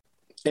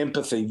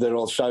empathy that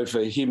I'll show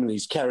for him and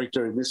his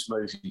character in this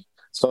movie.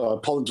 So I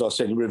apologise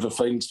to any River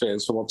Phoenix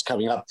fans for what's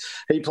coming up.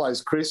 He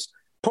plays Chris,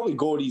 probably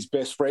Gordy's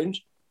best friend,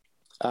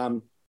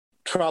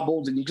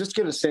 troubled, and you just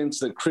get a sense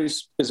that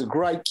Chris is a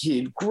great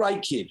kid,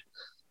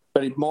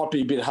 but it might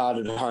be a bit hard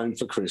at home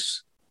for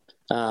Chris.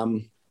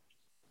 And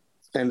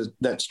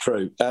that's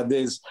true.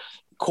 There's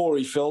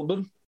Corey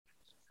Feldman.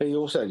 He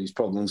also had his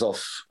problems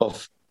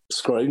off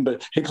screen,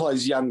 but he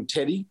plays young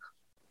Teddy,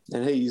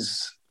 and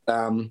he's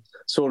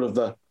sort of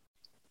the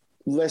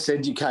less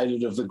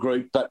educated of the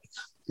group, but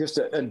just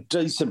a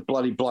decent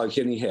bloody bloke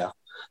anyhow.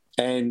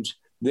 And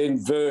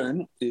then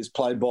Vern is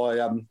played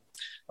by, I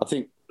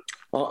think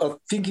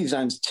his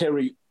name's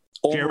Jerry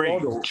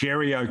O'Connell.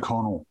 Jerry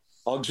O'Connell.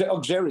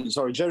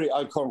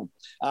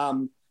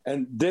 And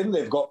then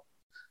they've got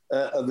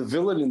the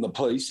villain in the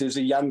piece. There's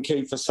a young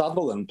Kiefer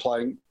Sutherland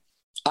playing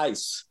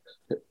Ace,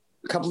 a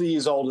couple of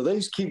years older.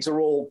 These kids are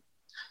all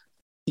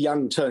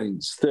young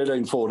teens,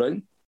 13,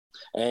 14.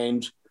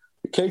 And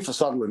Kiefer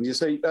Sutherland, you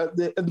see,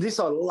 and this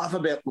I love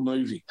about the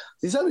movie.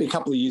 He's only a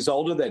couple of years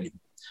older than him,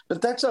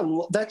 but that's a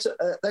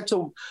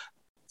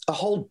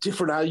whole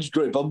different age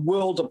group, a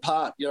world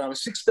apart. You know, a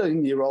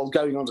 16-year-old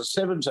going on to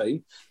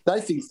 17, they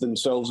think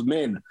themselves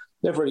men.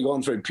 They've already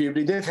gone through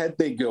puberty. They've had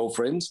their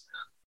girlfriends.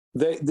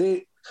 They're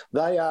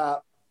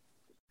not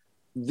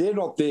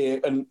there,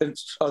 and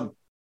it's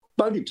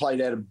maybe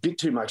played out a bit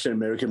too much in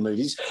American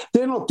movies.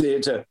 They're not there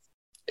to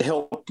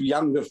help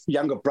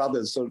younger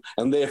brothers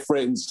and their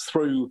friends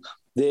through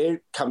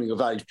their coming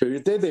of age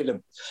period. They're there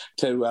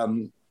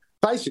to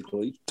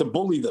basically to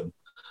bully them.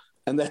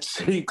 And that's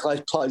he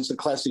plays the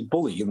classic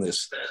bully in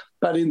this.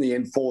 But in the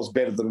end, four's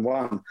better than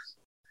one.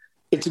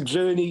 It's a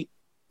journey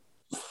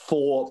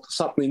for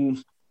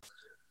something,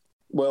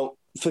 well,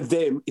 for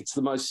them, it's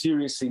the most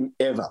serious thing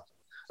ever.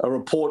 A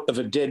report of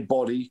a dead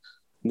body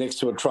next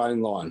to a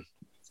train line.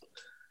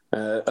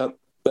 A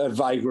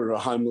vagrant, a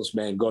homeless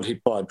man got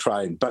hit by a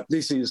train. But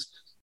this is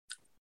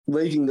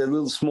leaving the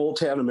little small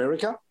town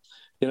America,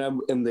 you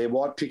know, and their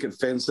white picket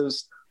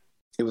fences.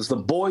 It was the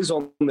boys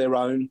on their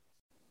own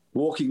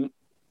walking,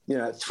 you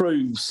know,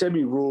 through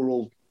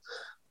semi-rural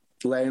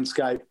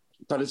landscape,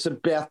 but it's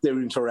about their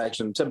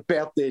interaction. It's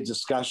about their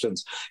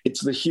discussions.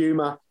 It's the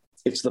humour,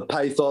 it's the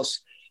pathos,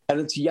 and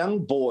it's young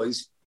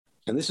boys,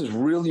 and this is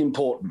really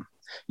important,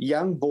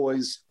 young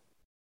boys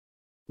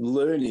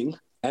learning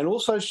and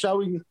also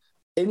showing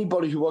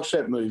anybody who watched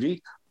that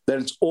movie that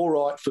it's all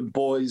right for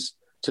boys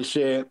to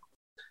share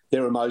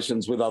their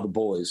emotions with other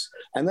boys.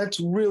 And that's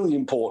really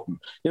important.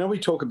 You know, we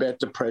talk about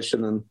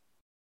depression and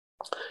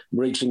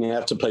reaching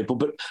out to people,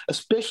 but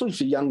especially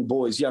for young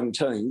boys, young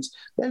teens,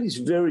 that is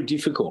very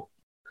difficult.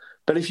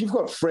 But if you've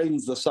got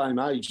friends the same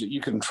age that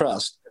you can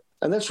trust,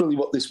 and that's really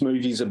what this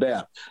movie is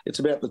about. It's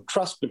about the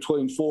trust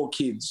between four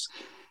kids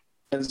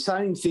and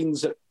saying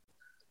things that,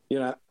 you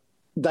know,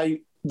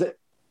 that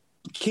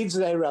kids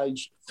their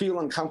age feel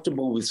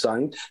uncomfortable with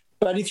saying.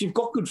 But if you've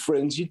got good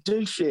friends, you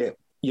do share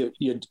your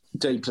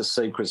deepest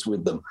secrets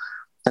with them.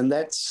 And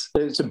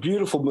it's a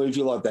beautiful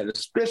movie like that,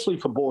 especially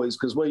for boys,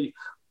 because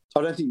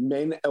I don't think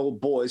men or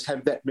boys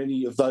have that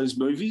many of those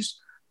movies.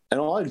 And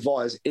I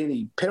advise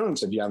any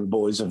parents of young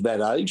boys of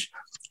that age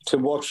to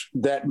watch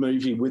that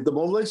movie with them,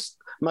 or at least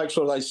make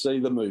sure they see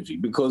the movie,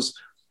 because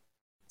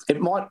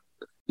it might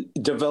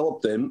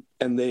develop them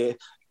and their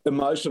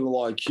emotional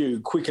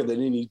IQ quicker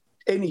than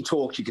any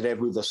talk you could have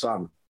with a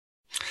son.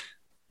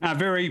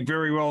 Very,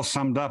 very well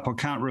summed up. I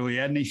can't really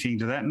add anything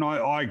to that. And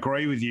I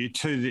agree with you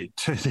to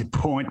the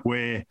point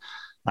where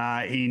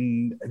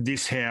in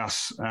this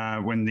house,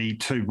 when the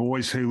two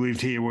boys who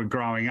lived here were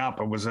growing up,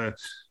 it was a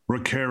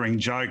recurring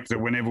joke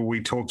that whenever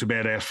we talked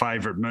about our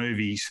favourite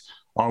movies,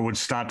 I would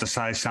start to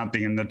say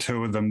something and the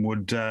two of them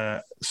would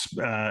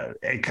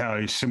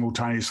echo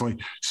simultaneously,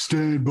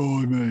 "Stand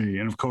by me."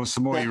 And, of course,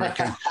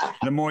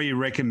 the more you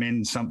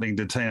recommend something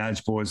to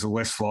teenage boys, the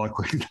less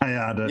likely they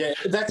are to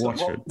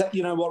watch it.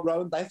 You know what,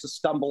 Rowan? They have to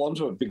stumble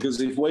onto it, because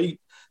if we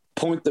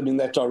point them in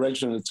that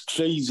direction, it's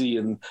cheesy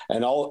and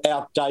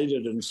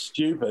outdated and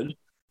stupid.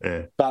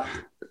 Yeah. But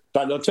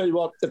I'll tell you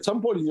what, at some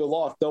point in your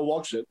life, they'll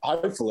watch it,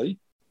 hopefully,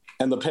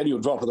 and the penny will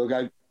drop and they'll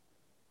go,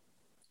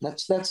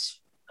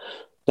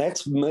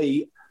 that's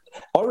me.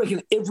 I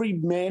reckon every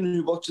man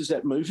who watches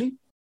that movie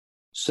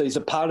sees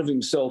a part of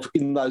himself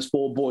in those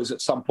four boys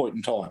at some point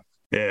in time.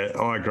 Yeah,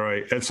 I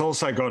agree. It's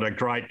also got a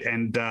great,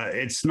 and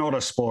it's not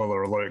a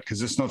spoiler alert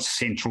because it's not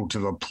central to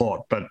the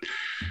plot, but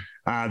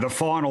the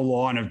final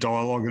line of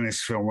dialogue in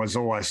this film has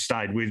always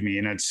stayed with me,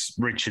 and it's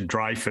Richard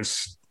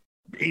Dreyfuss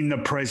in the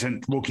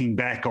present looking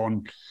back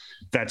on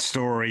that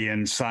story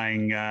and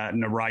saying,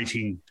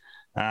 narrating,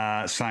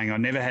 saying, "I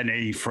never had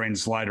any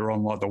friends later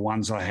on like the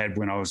ones I had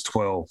when I was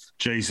 12.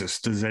 Jesus,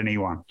 does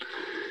anyone?"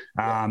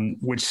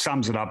 Which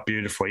sums it up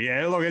beautifully.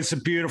 Yeah, look, it's a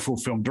beautiful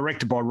film,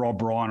 directed by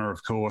Rob Reiner,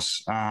 of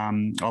course.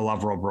 I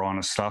love Rob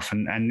Reiner's stuff,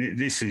 and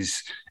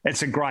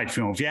it's a great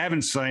film. If you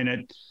haven't seen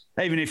it,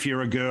 even if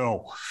you're a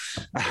girl,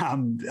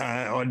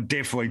 I'd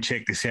definitely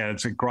check this out.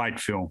 It's a great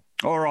film.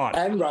 All right.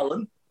 And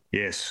Rowan,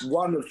 yes,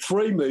 one of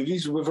three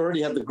movies. We've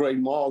already had The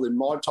Green Mile in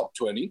my top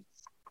 20.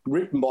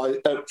 Written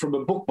from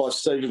a book by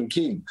Stephen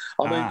King.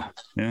 I mean,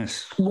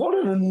 yes, what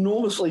an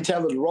enormously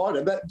talented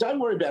writer. But don't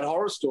worry about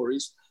horror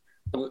stories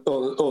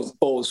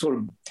or sort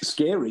of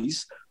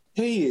scaries.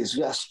 He has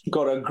just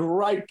got a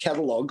great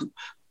catalogue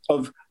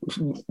of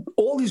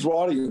all his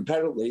writing.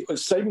 Apparently,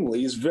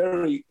 seemingly, is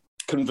very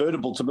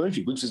convertible to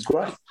movie, which is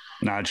great.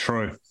 No,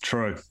 true.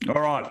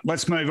 All right,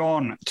 let's move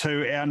on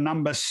to our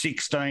number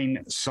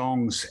 16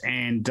 songs.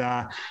 And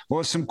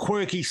some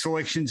quirky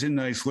selections in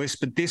these lists,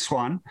 but this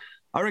one,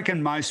 I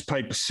reckon most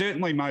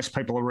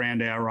people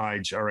around our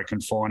age, I reckon,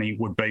 Finey,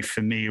 would be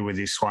familiar with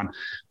this one.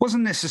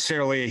 Wasn't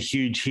necessarily a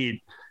huge hit.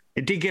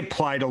 It did get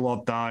played a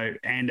lot, though,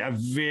 and a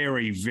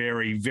very,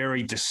 very,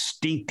 very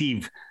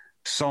distinctive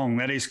song.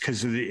 That is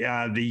because of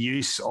the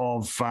use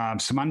of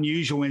some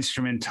unusual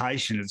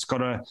instrumentation. It's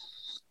got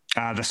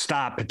the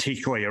start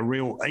particularly, a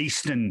real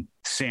Eastern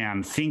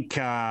sound. Think,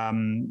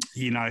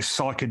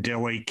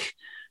 psychedelic,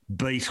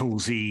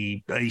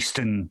 Beatlesy,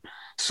 Eastern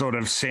sort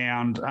of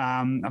sound.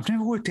 I've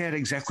never worked out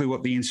exactly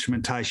what the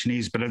instrumentation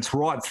is, but it's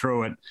right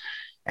through it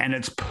and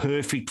it's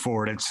perfect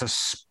for it. It's a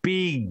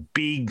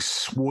big,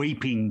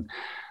 sweeping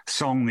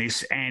song,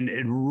 this, and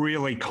it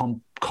really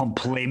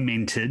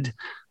complemented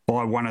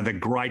by one of the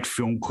great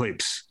film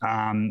clips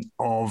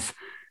of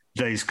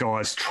these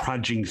guys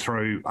trudging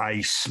through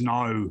a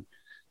snow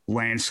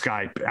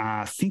landscape,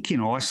 I think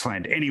in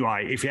Iceland.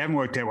 Anyway, if you haven't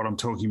worked out what I'm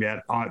talking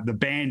about, the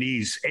band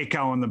is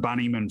Echo and the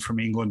Bunnymen from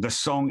England. The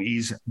song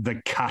is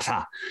The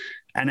Cutter,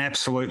 an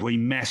absolutely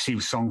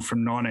massive song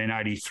from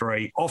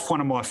 1983, off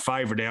one of my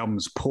favourite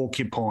albums,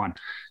 Porcupine.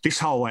 This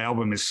whole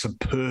album is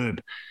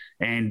superb.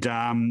 And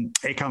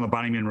Echo and the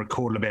Bunnymen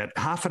recorded about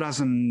half a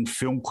dozen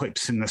film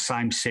clips in the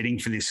same setting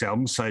for this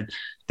album. So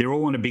they're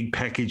all in a big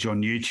package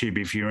on YouTube.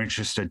 If you're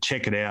interested,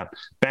 check it out.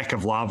 Back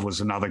of Love was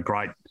another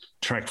great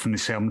track from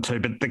this album too.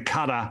 But The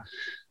Cutter,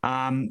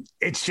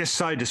 it's just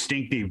so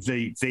distinctive.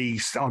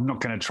 I'm not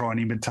going to try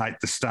and imitate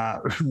the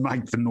start,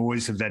 make the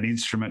noise of that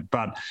instrument.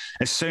 But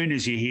as soon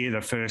as you hear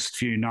the first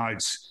few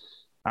notes,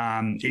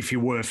 if you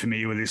were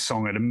familiar with this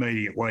song, it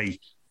immediately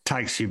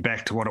takes you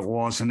back to what it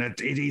was, and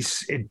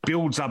it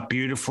builds up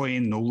beautifully.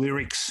 And the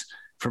lyrics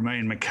from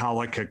Ian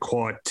McCulloch are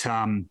quite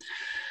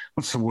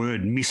what's the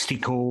word,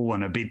 mystical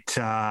and a bit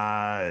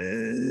I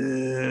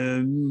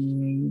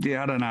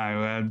don't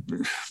know,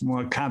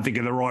 I can't think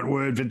of the right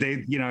word, but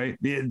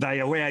they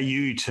allow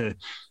you to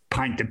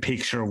paint the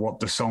picture of what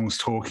the song's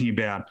talking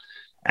about.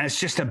 And it's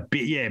just a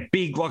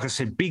big, like I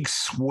said, big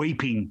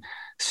sweeping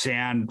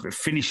sound. It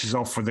finishes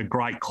off with a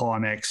great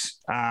climax.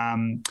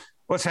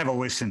 Let's have a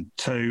listen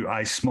to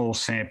a small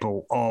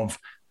sample of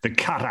The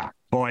Cutter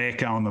by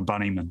Echo and the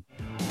Bunnymen.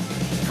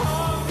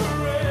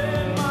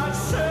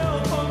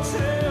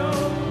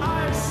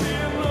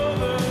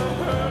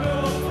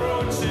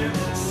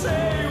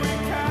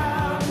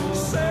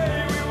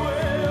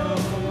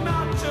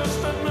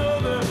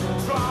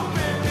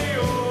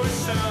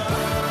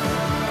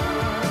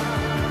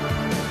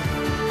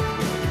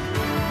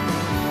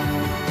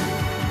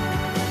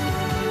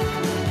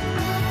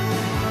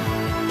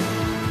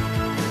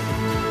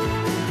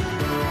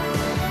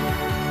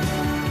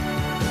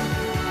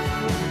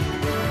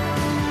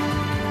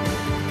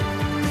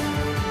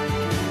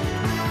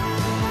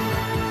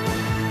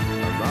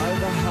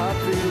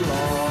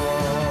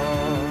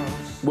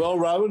 Well,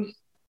 Rowan,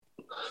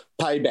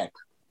 Payback.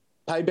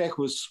 Payback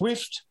was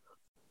swift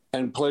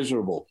and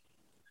pleasurable,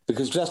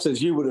 because just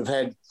as you would have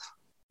had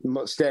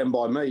Stand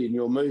By Me in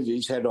your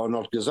movies had I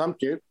not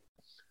gazumped you,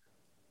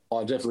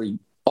 I've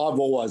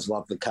always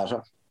loved the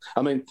Cutter.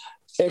 I mean,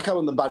 Echo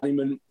and the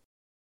Bunnymen,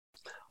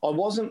 I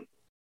wasn't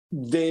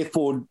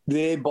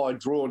thereby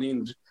drawn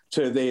into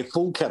their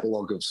full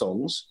catalogue of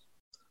songs,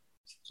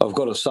 I've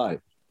got to say.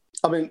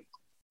 I mean,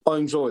 I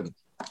enjoyed them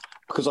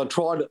because I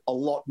tried a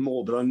lot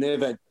more, but I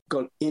never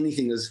got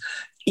anything as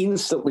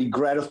instantly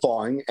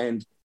gratifying.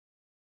 And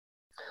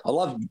I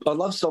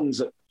love songs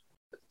that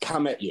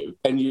come at you,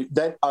 and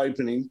that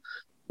opening,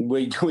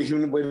 we're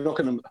not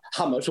going to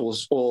hum it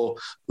or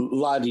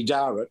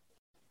la-di-da it,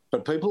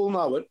 but people will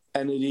know it,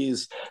 and it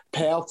is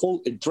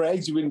powerful. It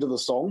drags you into the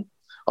song.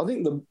 I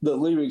think the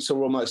lyrics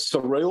are almost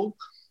surreal.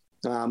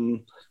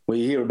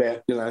 We hear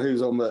about,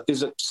 who's on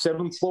is it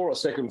 7th floor or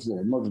 2nd floor?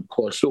 I'm not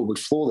quite sure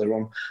which floor they're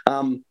on.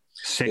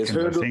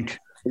 Second, I think.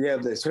 Yeah,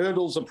 there's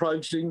hurdles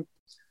approaching.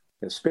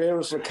 Spare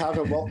us a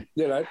cutter. Well,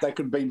 they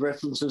could be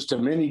references to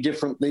many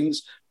different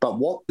things, but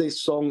what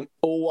this song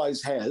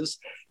always has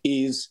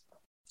is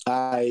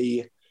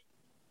a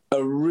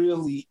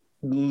really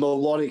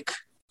melodic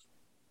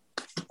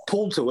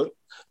pull to it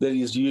that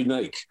is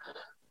unique.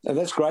 And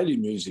that's great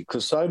in music,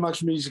 because so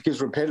much music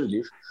is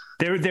repetitive.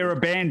 They're a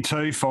band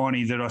too,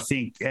 Finey, that I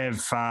think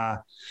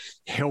have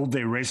held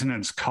their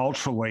resonance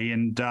culturally.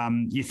 And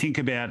you think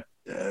about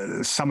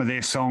some of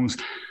their songs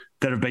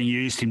that have been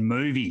used in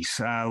movies,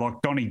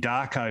 like Donnie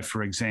Darko,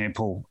 for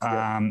example.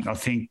 I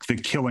think The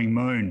Killing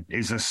Moon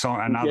is a song,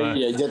 another...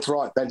 Yeah, that's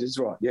right. That is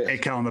right, yeah.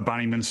 Echo and the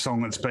Bunnymen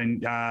song that's been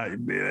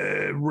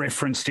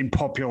referenced in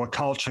popular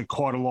culture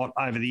quite a lot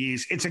over the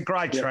years. It's a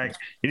great track.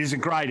 It is a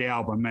great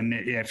album. And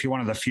if you're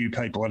one of the few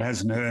people that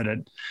hasn't heard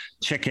it,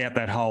 check out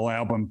that whole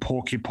album,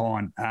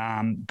 Porcupine,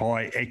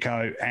 by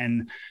Echo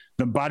and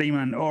the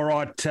Bunnymen. All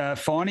right,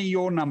 Finey,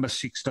 your number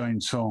 16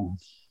 song.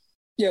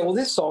 Yeah, well,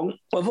 this song,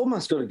 I've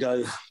almost got to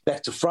go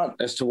back to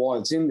front as to why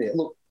it's in there.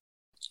 Look,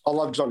 I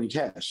love Johnny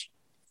Cash,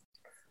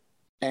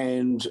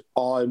 and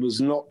I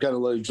was not going to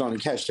leave Johnny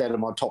Cash out of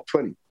my top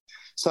 20.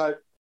 So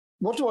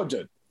what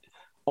do?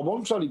 I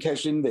want Johnny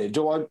Cash in there.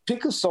 Do I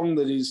pick a song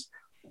that is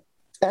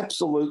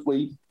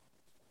absolutely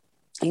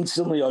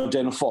instantly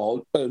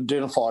identified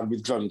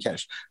with Johnny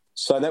Cash?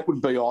 So that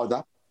would be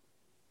either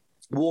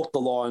Walk the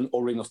Line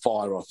or Ring of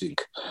Fire, I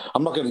think.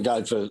 I'm not going to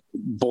go for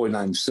Boy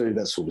Named Sue,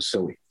 that's sort of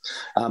silly.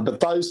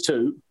 But those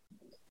two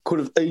could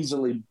have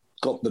easily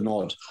got the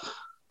nod.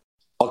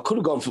 I could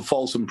have gone for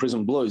Folsom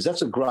Prison Blues.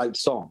 That's a great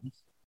song.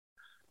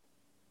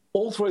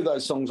 All three of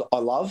those songs I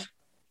love.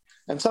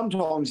 And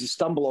sometimes you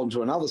stumble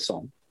onto another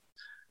song,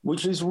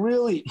 which is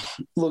really,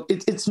 look,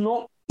 it's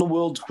not the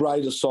world's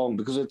greatest song,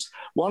 because it's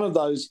one of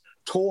those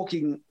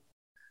talking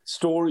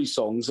story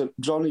songs that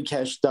Johnny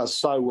Cash does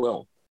so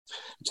well.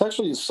 It's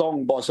actually a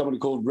song by somebody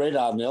called Red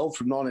Arnell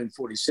from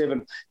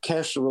 1947.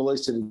 Cash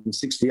released it in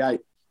 1968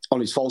 on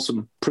his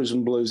Folsom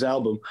Prison Blues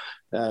album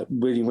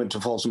when he went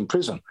to Folsom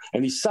Prison.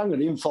 And he sung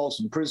it in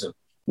Folsom Prison.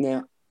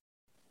 Now,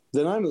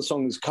 the name of the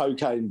song is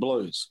Cocaine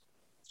Blues.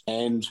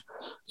 And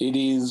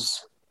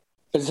it's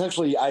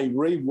actually a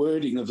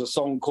rewording of a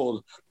song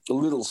called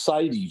Little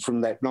Sadie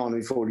from that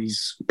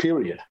 1940s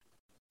period.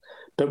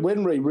 But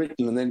when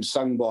rewritten and then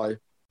sung by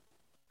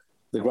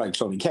the great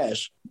Johnny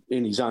Cash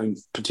in his own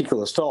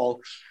particular style,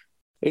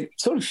 it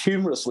sort of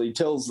humorously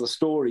tells the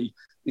story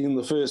in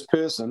the first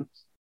person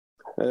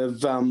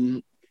of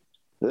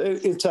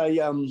it's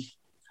a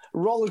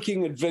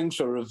rollicking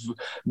adventure of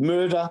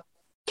murder,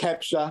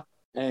 capture,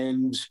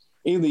 and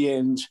in the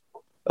end,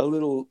 a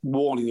little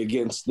warning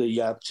against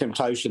the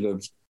temptation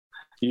of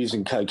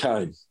using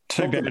cocaine.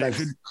 Too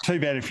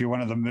bad if you're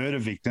one of the murder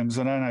victims.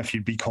 I don't know if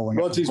you'd be calling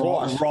it his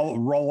wife.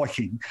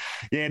 Rollicking.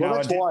 Yeah,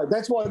 well,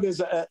 that's why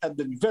there's a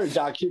very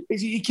dark.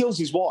 He kills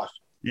his wife.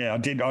 Yeah, I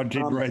did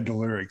read the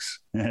lyrics.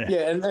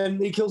 Yeah, and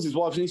he kills his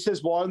wife, and he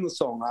says why in the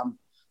song.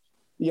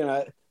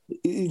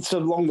 It's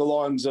along the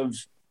lines of,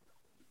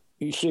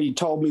 my wife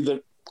told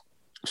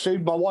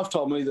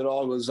me that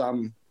I was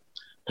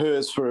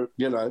hers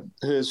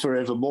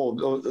forevermore,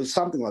 or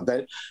something like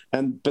that.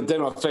 But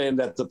then I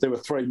found out that there were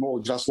three more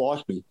just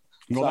like me.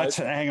 Well,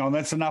 hang on,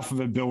 that's enough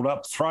of a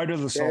build-up. Throw to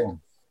the song. Yeah.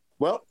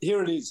 Well,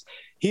 here it is.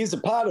 Here's a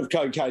part of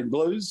Cocaine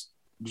Blues,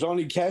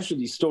 Johnny Cash at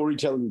his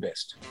storytelling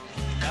best.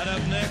 Got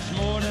up next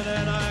morning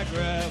and I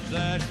grabbed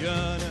that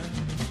gun,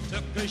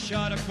 took a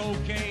shot of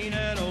cocaine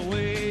and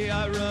away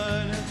I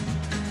run.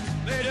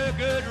 Made a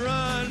good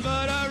run,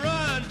 but I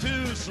run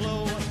too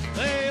slow.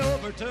 They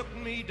overtook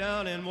me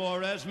down in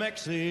Juarez,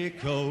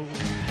 Mexico.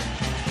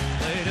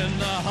 Laid in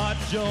the hot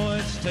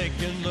joints,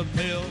 taking the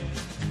pill.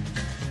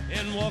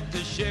 In walked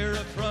the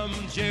sheriff from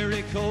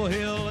Jericho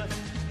Hill.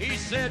 He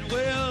said,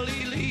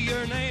 Willie Lee,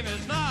 your name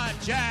is not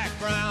Jack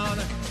Brown.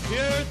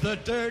 You're the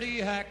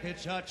dirty hack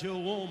that shot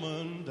your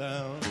woman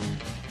down.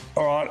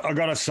 All right, I've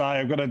got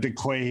to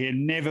declare here,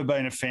 never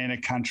been a fan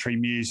of country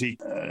music.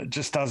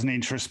 Just doesn't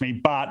interest me.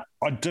 But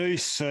I do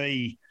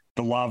see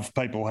the love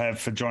people have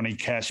for Johnny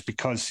Cash,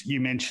 because you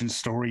mentioned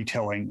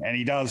storytelling, and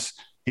he does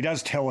he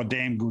does tell a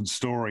damn good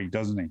story,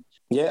 doesn't he?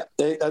 Yeah,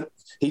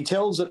 he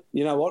tells it,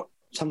 you know what,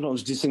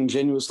 sometimes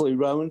disingenuously,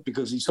 Rowan,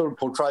 because he sort of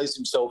portrays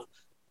himself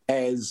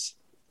as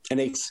an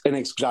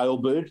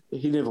ex-jailbird.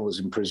 He never was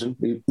in prison.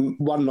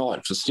 One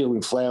night for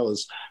stealing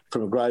flowers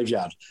from a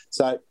graveyard.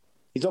 So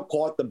he's not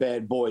quite the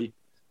bad boy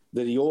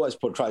that he always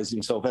portrays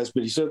himself as,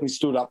 but he certainly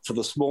stood up for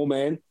the small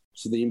man,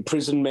 for the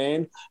imprisoned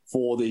man,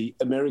 for the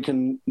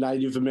American,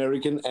 Native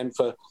American, and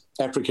for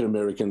African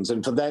Americans.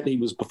 And for that, he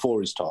was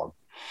before his time.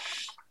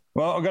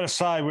 Well, I've got to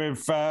say,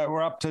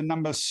 we're up to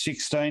number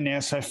 16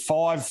 now. So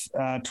 5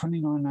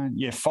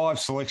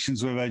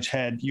 selections we've each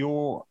had.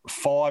 Your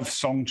 5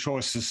 song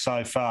choices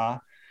so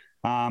far.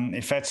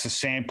 If that's a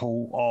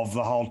sample of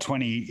the whole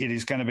 20, it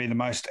is going to be the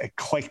most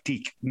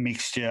eclectic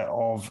mixture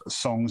of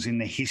songs in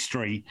the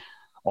history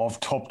of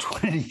top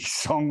 20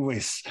 song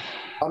lists.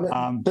 I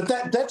mean, but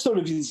that sort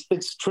of is,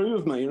 it's true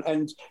of me.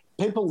 And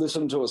people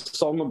listen to a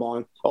song of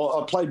mine.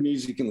 I play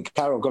music in the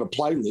car. I've got a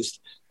playlist,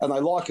 and they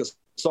like a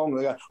song.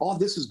 They go, "Oh,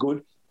 this is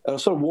good." And I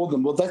sort of warn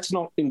them, well, that's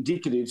not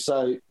indicative,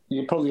 so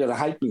you're probably going to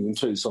hate me in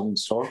 2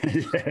 songs' time.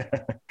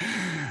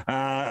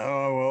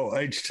 Well,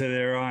 each to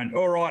their own.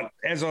 All right,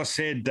 as I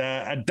said,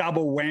 a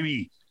double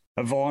whammy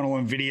of vinyl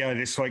and video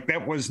this week.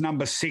 That was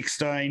number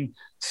 16.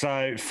 So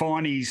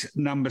Finey's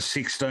number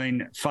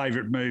 16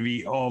 favourite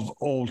movie of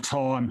all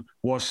time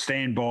was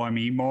Stand By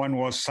Me. Mine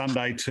was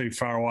Sunday Too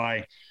Far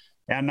Away.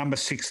 Our number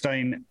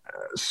 16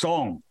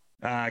 song,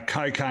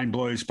 Cocaine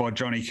Blues by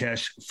Johnny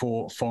Cash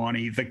for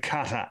Finey. The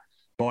Cutter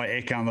by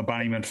Echo and the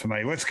Bunnymen for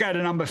me. Let's go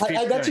to number 15.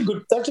 Hey, that's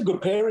a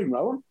good pairing,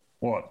 Rowan.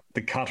 What?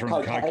 The Cutter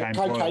and Cocaine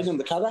Blues? Cocaine and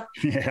the Cutter?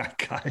 Yeah,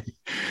 okay.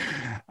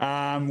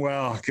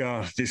 Well,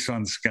 God, this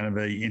one's going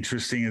to be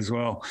interesting as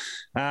well.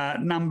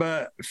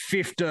 Number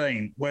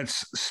 15,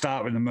 let's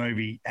start with the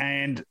movie.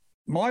 And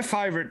my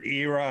favourite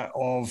era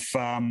of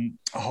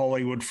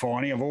Hollywood,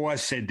 Finey, I've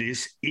always said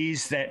this,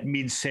 is that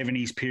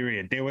mid-70s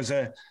period. There was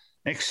an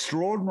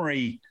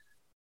extraordinary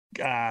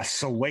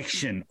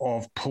selection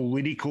of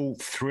political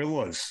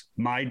thrillers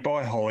made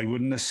by Hollywood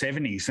in the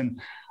 70s.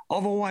 And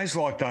I've always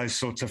liked those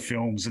sorts of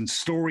films and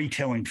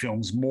storytelling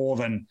films more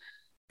than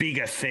big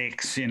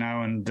effects, you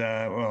know, and,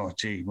 have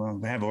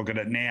a look at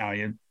it now.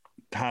 You're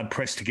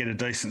hard-pressed to get a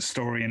decent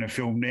story in a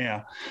film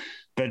now.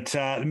 But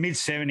the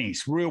mid-70s,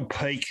 real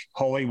peak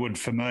Hollywood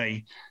for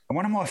me. And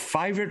one of my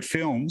favourite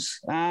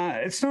films,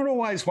 it's not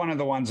always one of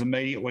the ones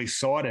immediately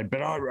cited,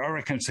 but I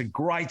reckon it's a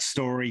great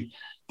story.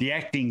 The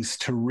acting's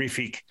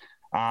terrific.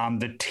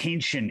 The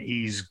tension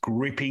is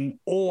gripping.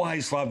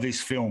 Always love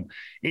this film.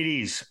 It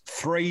is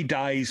 3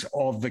 Days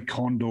of the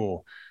Condor,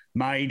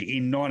 made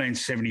in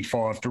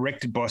 1975,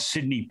 directed by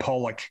Sidney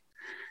Pollack,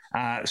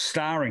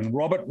 starring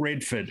Robert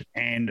Redford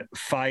and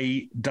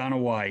Faye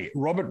Dunaway.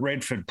 Robert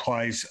Redford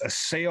plays a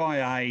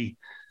CIA,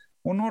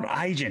 well,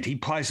 not agent, he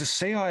plays a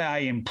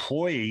CIA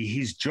employee.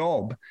 His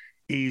job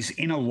is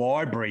in a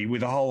library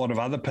with a whole lot of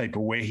other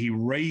people where he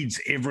reads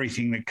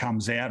everything that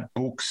comes out,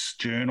 books,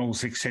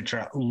 journals,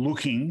 etc.,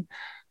 looking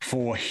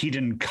for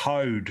hidden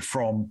code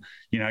from,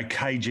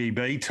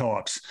 KGB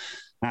types.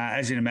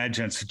 As you can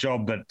imagine, it's a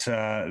job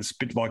that is a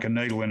bit like a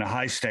needle in a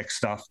haystack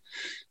stuff.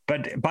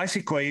 But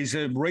basically, he's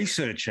a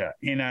researcher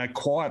in a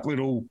quiet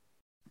little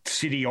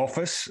city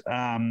office,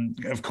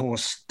 of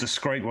course,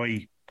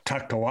 discreetly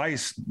tucked away.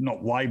 It's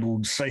not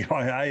labelled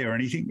CIA or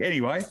anything.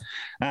 Anyway,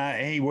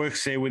 he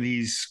works there with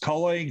his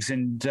colleagues,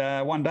 and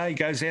one day he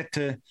goes out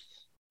to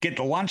get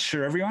the lunch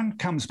for everyone,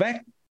 comes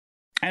back,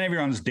 and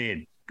everyone's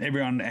dead.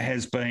 Everyone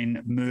has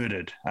been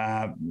murdered.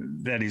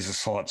 That is a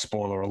slight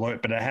spoiler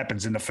alert, but it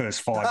happens in the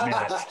first 5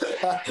 minutes.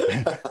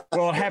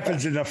 Well, it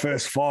happens in the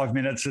first 5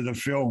 minutes of the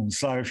film.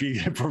 So if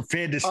you're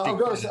prepared to stick... I've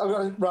got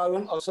to,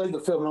 Rowan, I've seen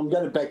the film and I'm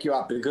going to back you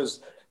up,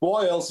 because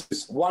why else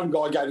is one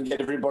guy going to get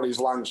everybody's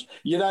lunch?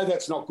 You know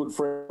that's not good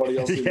for everybody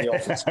else in the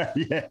office.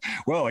 Yeah.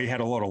 Well, he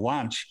had a lot of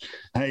lunch.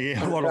 He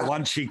had a lot of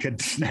lunch he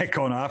could snack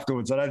on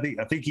afterwards. I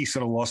think he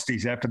sort of lost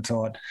his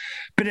appetite.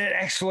 But it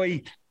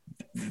actually...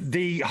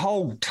 the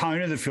whole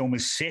tone of the film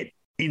is set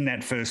in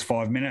that first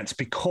 5 minutes,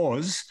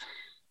 because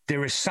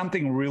there is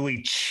something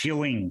really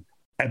chilling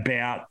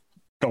about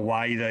the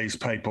way these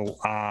people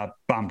are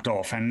bumped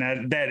off. And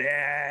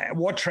that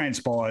what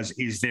transpires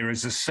is there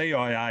is a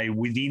CIA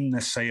within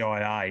the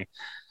CIA,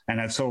 and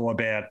it's all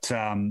about,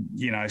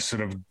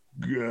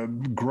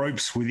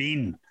 groups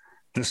within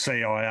the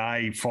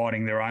CIA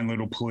fighting their own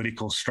little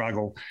political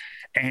struggle.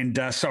 And,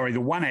 the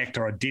one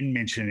actor I didn't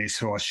mention is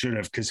who I should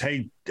have, because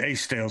he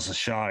steals the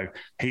show.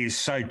 He is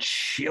so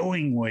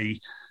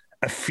chillingly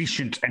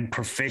efficient and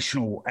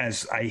professional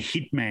as a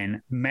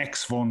hitman,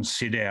 Max von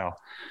Sydow,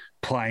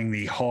 playing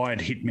the hired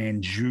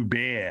hitman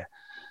Joubert.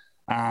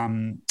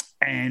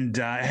 And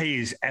he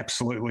is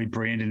absolutely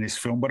brilliant in this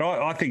film. But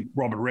I think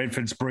Robert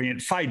Redford's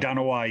brilliant. Faye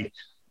Dunaway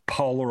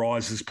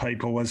polarises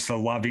people as the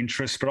love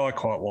interest, but I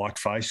quite like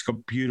Faye. She's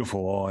got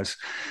beautiful eyes,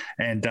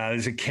 and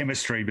there's a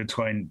chemistry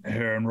between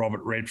her and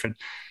Robert Redford.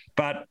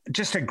 But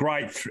just a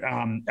great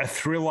a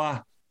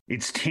thriller.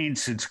 It's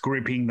tense, it's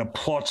gripping, the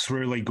plot's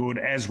really good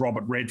as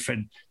Robert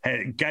Redford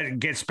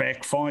gets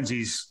back, finds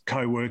his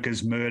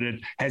co-workers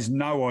murdered, has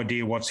no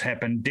idea what's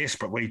happened,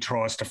 desperately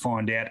tries to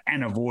find out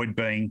and avoid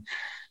being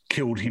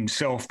killed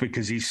himself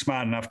because he's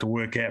smart enough to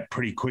work out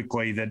pretty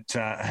quickly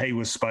that he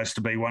was supposed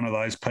to be one of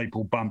those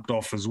people bumped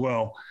off as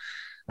well.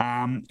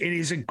 It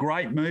is a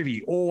great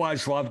movie.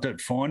 Always loved it,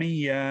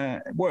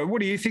 Finey.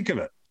 What do you think of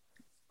it?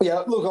 Yeah,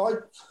 look,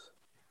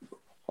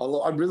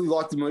 I really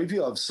like the movie.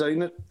 I've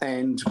seen it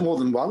and more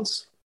than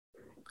once.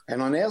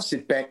 And I now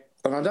sit back,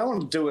 and I don't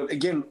want to do it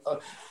again. I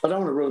don't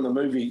want to ruin the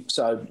movie,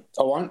 so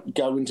I won't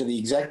go into the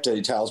exact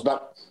details.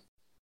 But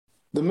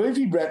the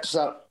movie wraps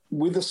up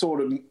with a sort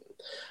of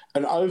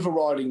an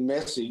overriding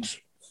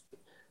message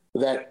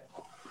that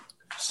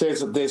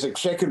says that there's a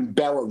check and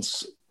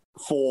balance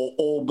for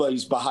all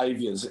these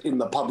behaviours in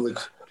the public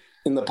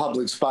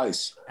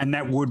space. And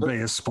that would be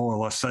a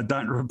spoiler, so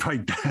don't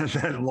repeat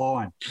that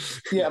line.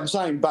 Yeah, I'm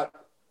saying, but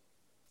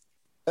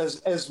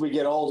as we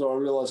get older, I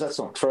realise that's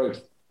not true.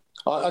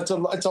 It's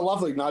a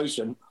lovely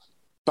notion,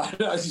 but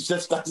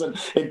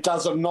it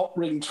does not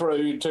ring true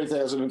in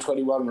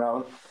 2021,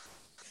 Rowan.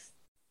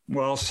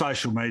 Well,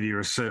 social media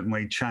has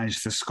certainly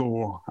changed the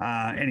score.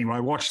 Anyway,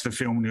 watch the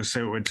film and you'll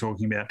see what we're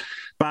talking about.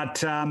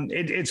 But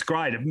it's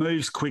great. It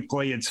moves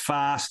quickly. It's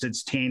fast.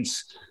 It's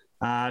tense.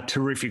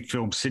 Terrific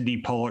film.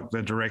 Sidney Pollack,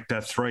 the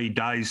director, 3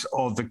 Days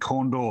of the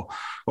Condor.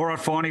 All right,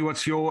 Finey,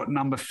 what's your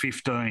number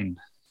 15?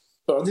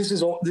 So this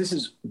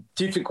is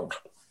difficult.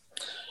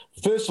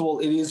 First of all,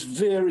 it is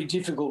very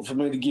difficult for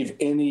me to give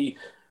any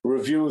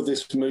review of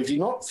this movie,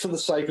 not for the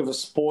sake of a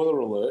spoiler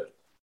alert,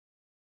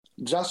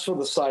 just for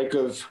the sake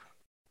of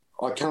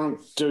I can't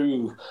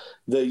do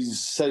these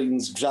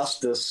scenes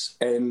justice.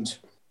 And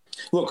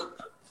look,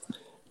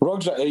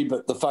 Roger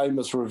Ebert, the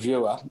famous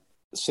reviewer,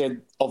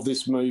 said of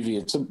this movie,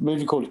 it's a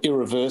movie called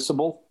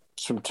Irreversible.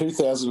 It's from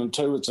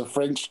 2002. It's a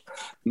French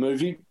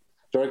movie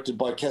directed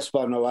by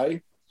Gaspar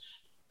Noé.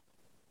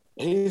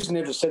 He's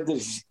never said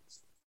this.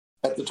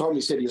 At the time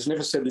he said he has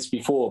never said this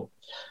before.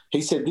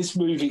 He said this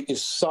movie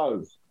is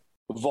so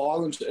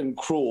violent and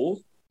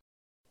cruel,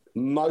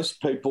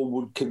 most people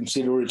would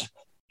consider it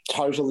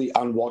totally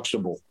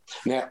unwatchable.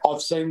 Now,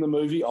 I've seen the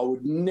movie. I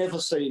would never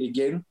see it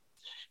again.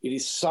 It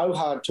is so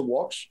hard to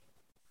watch.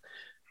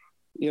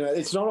 You know,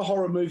 it's not a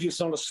horror movie. It's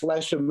not a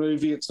slasher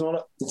movie. It's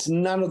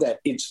none of that.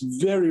 It's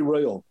very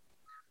real.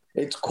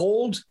 It's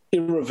called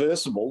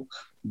Irreversible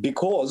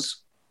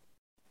because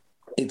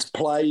it's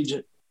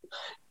played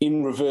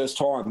in reverse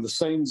time. The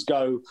scenes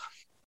go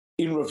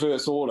in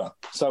reverse order.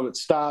 So it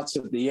starts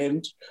at the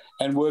end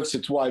and works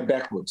its way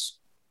backwards.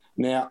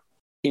 Now,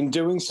 in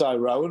doing so,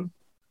 Rowan,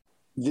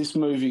 this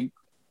movie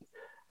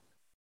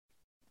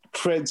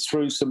treads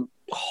through some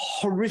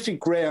horrific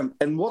ground.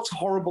 And what's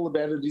horrible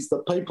about it is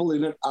the people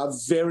in it are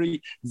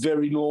very,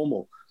 very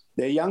normal.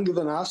 They're younger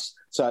than us,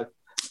 so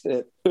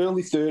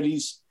early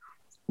 30s,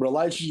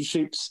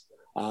 relationships,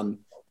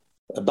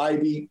 a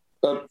baby.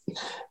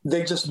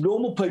 They're just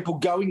normal people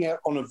going out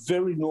on a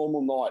very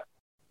normal night,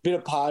 bit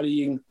of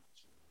partying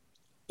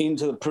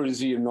into the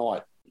Parisian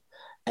night.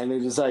 And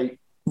it is a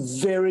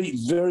very,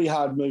 very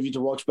hard movie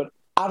to watch, but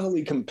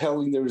utterly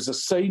compelling. There is a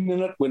scene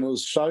in it when it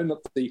was shown at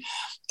the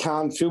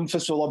Cannes Film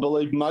Festival, I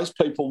believe most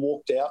people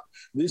walked out.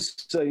 This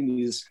scene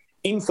is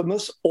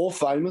infamous or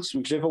famous,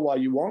 whichever way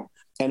you want,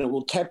 and it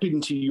will tap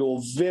into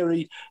your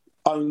very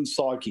own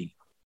psyche.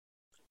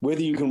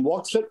 Whether you can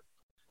watch it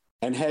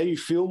and how you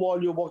feel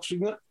while you're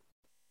watching it,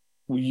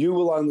 you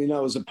will only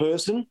know as a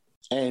person,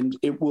 and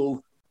it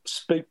will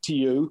speak to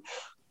you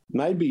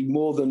maybe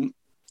more than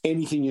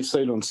anything you've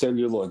seen on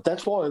celluloid.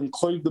 That's why I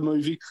include the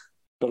movie,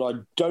 but I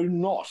do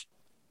not.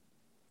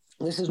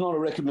 This is not a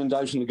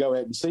recommendation to go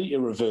out and see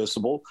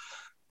Irreversible.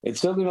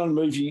 It's certainly not a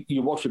movie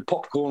you watch with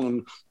popcorn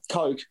and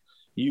Coke.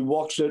 You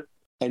watch it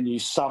and you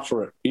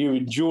suffer it. You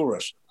endure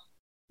it.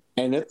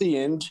 And at the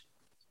end,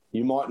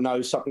 you might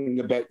know something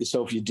about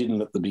yourself you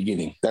didn't at the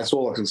beginning. That's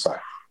all I can say.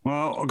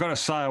 Well, I've got to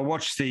say, I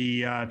watched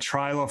the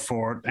trailer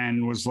for it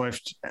and was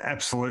left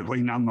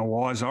absolutely none the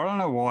wiser. I don't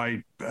know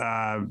why.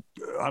 I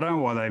don't know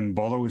why they even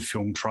bother with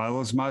film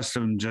trailers. Most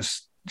of them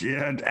just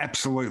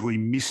absolutely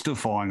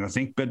mystifying, I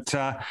think. But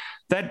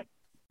that,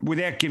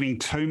 without giving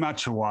too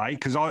much away,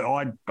 because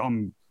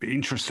I'm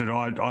interested.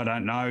 I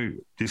don't know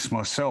this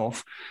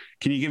myself.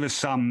 Can you give us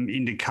some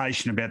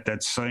indication about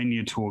that scene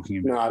you're talking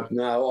about?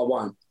 No, I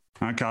won't.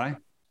 Okay.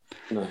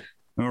 No.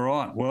 All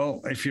right.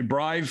 Well, if you're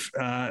brave,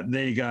 there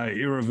you go.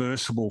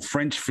 Irreversible.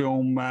 French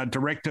film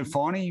director,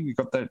 Finey. You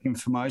got that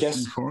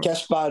information for us?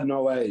 Gaspar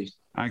Noé.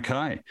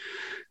 Okay.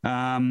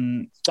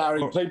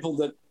 Sorry, people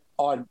that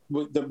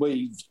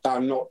we are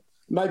not,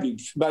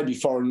 maybe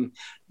foreign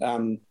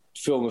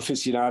film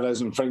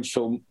aficionados and French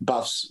film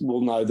buffs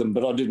will know them,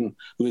 but I didn't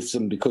list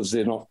them because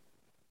they're not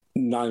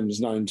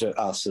names known to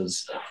us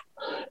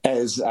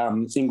as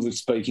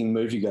English-speaking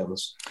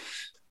moviegoers.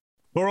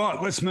 All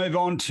right, let's move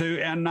on to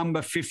our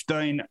number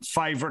 15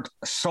 favourite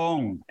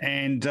song.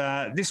 And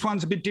this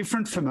one's a bit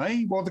different for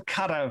me. Well, the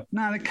Cutter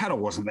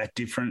wasn't that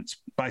different. It's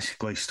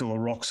basically still a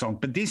rock song.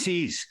 But this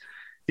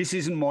this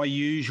isn't my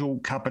usual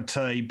cup of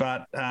tea,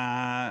 but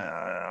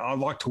I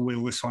like to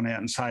wheel this one out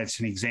and say it's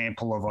an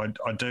example of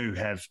I do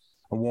have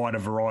a wider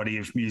variety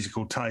of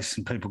musical tastes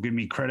than people give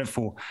me credit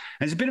for.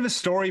 There's a bit of a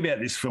story about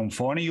this film,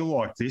 Finey. You'll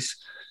like this.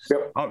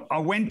 Yep. I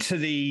went to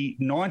the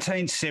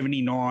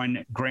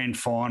 1979 grand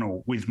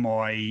final with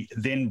my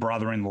then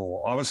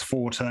brother-in-law. I was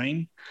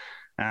 14.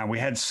 We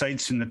had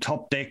seats in the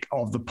top deck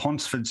of the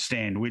Ponsford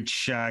stand,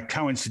 which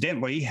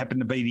coincidentally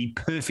happened to be the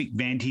perfect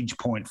vantage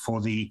point for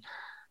the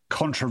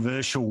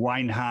controversial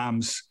Wayne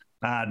Harms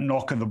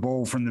knock of the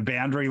ball from the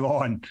boundary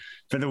line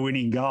for the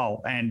winning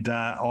goal. And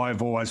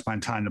I've always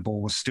maintained the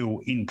ball was still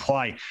in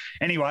play.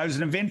 Anyway, it was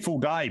an eventful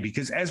day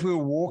because as we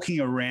were walking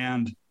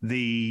around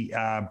the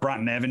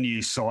Brunton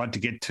Avenue side to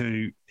get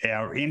to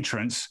our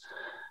entrance,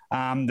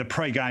 the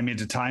pre-game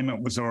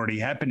entertainment was already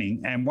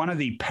happening. And one of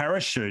the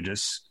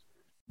parachutists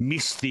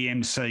missed the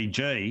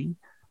MCG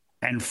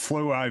and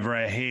flew over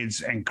our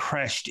heads and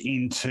crashed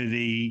into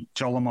the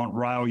Jollimont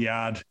rail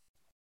yard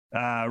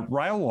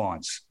rail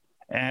lines.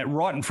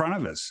 Right in front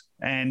of us,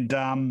 and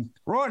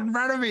right in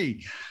front of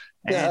me,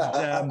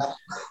 and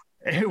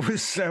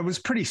it was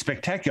pretty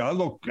spectacular.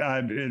 Look,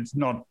 it's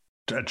not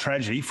a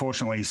tragedy.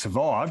 Fortunately, he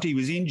survived. He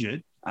was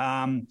injured,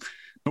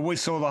 but we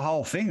saw the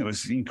whole thing. It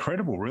was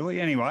incredible, really.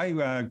 Anyway,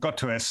 got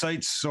to our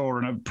seats, saw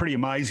a pretty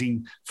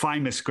amazing,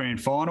 famous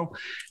grand final,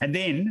 and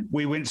then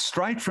we went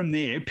straight from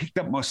there. Picked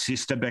up my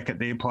sister back at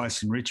their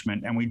place in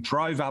Richmond, and we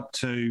drove up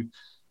to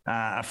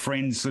a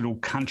friend's little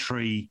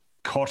country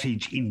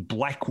cottage in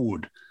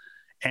Blackwood.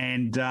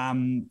 And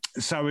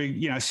so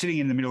we, sitting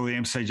in the middle of the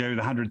MCG with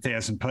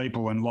 100,000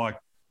 people, and like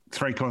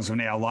 3/4 of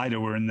an hour later,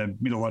 we're in the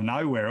middle of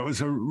nowhere. It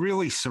was a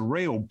really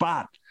surreal.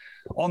 But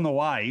on the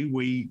way,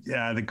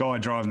 the guy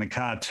driving the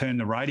car turned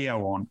the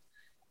radio on,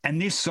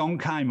 and this song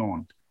came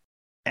on,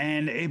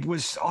 and it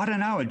was, I don't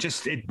know,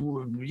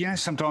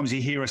 sometimes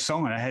you hear a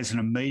song and it has an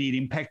immediate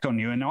impact on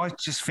you, and I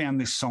just found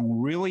this song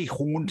really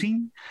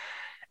haunting.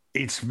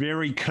 It's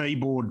very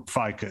keyboard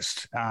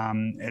focused.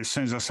 As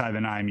soon as I say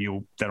the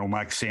name, that'll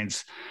make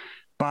sense.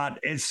 But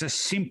it's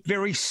a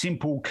very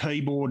simple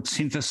keyboard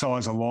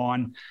synthesizer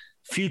line,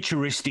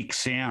 futuristic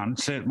sound,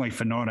 certainly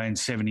for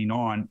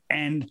 1979.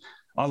 And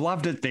I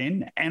loved it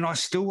then, and I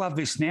still love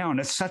this now. And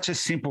it's such a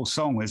simple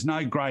song. There's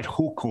no great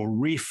hook or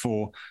riff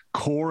or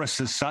chorus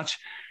as such.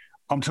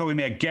 I'm talking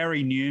about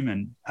Gary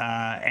Newman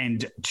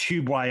and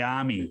Tubeway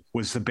Army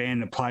was the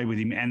band that played with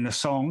him, and the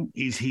song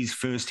is his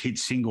first hit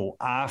single,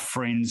 Our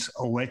Friends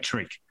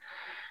Electric.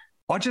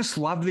 I just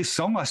love this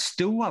song. I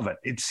still love it.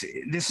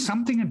 There's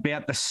something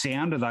about the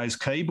sound of those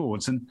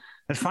keyboards, and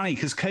it's funny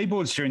because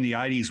keyboards during the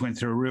 80s went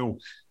through a real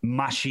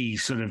mushy,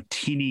 sort of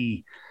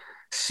tinny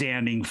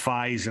sounding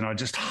phase, and I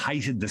just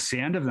hated the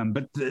sound of them.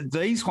 But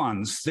these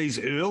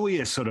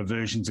earlier sort of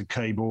versions of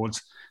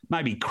keyboards,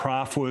 maybe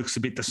Kraftwerk's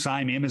a bit the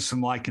same,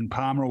 Emerson, Lake and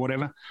Palmer or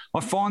whatever, I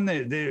find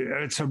that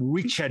it's a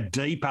richer,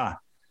 deeper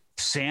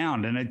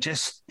sound, and it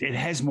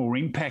has more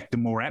impact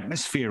and more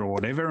atmosphere or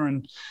whatever.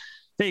 And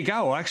there you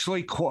go. I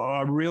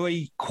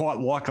really quite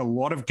like a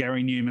lot of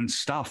Gary Newman's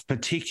stuff,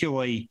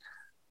 particularly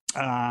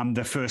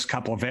the first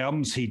couple of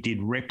albums he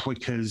did,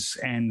 Replicas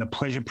and The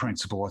Pleasure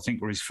Principle, I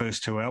think were his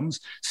first two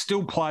albums.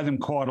 Still play them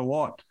quite a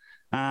lot.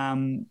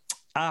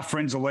 Our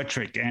Friends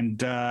Electric,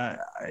 and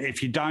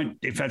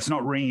if that's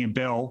not ringing a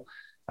bell,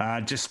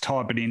 just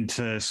type it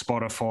into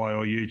Spotify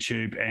or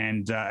YouTube,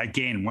 and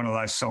again, one of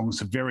those songs,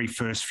 the very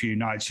first few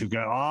notes, you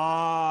go,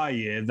 oh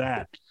yeah,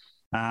 that.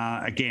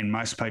 Again,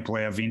 most people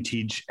our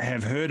vintage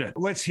have heard it.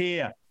 Let's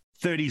hear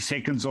 30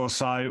 seconds or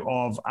so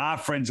of Our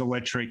Friends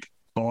Electric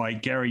by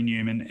Gary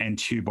Newman and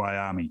Tubeway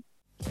Army.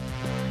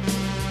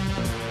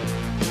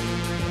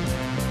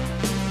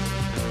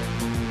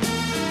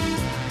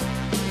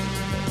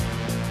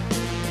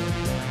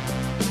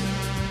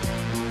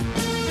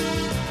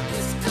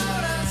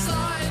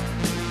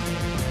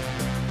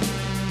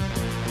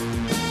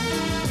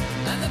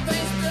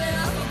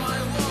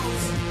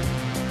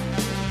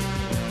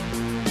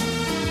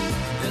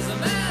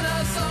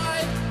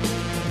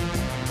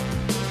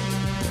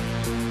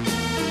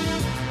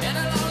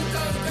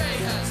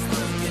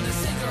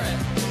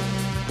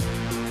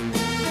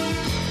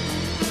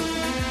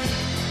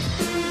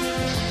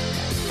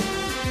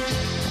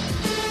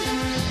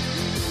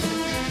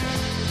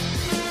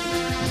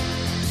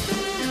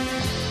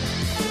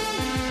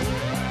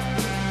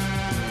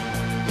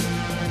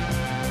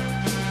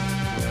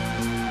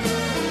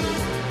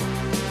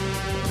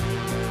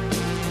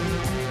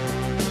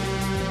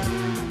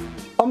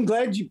 I'm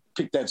glad you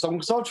picked that song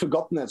because I'd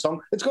forgotten that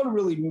song. It's got a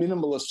really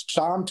minimalist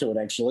charm to it,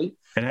 actually.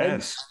 It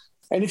has.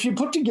 And if you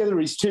put together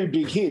his two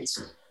big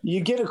hits,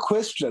 you get a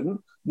question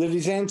that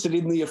is answered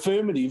in the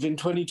affirmative in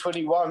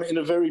 2021 in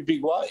a very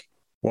big way.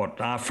 What,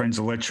 Our Friends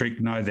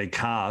Electric? No, they're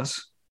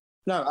cars.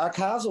 No, our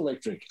car's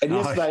electric. And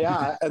yes, they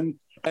are.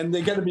 And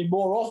they're going to be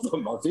more of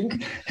them, I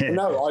think. Yeah.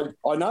 No,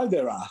 I know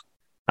there are.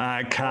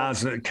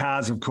 Cars,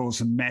 of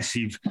course, a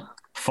massive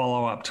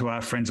follow-up to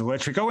our friends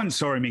Electric. I went and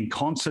saw him in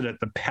concert at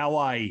the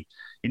Palais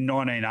in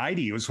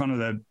 1980. It was one of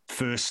the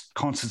first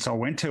concerts I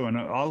went to, and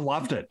I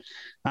loved it.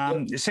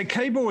 So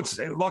keyboards,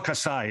 like I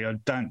say,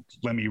 don't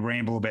let me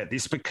ramble about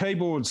this, but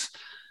keyboards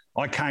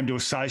I came to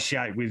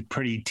associate with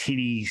pretty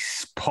tinny,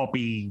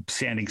 poppy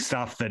sounding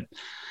stuff that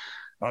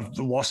I've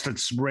lost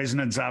its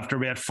resonance after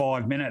about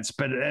 5 minutes,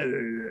 but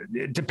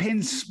it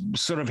depends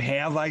sort of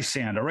how they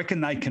sound. I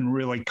reckon they can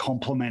really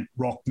complement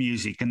rock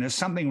music, and there's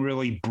something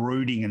really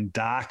brooding and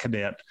dark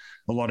about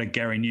a lot of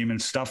Gary Newman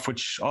stuff,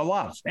 which I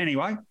love.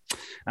 Anyway,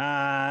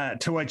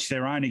 to each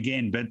their own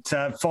again. But,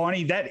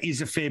 Finey, that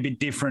is a fair bit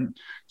different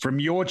from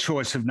your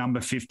choice of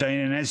number 15,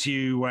 and as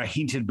you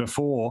hinted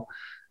before,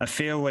 a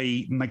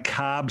fairly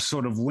macabre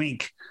sort of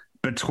link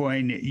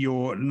between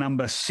your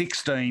number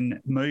 16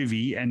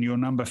 movie and your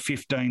number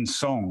 15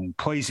 song.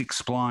 Please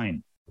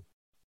explain.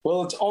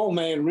 Well, it's Old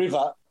Man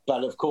River,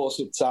 but of course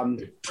it's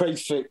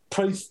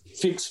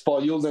prefixed by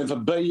You'll Never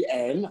Be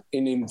Anne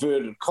in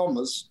inverted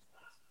commas.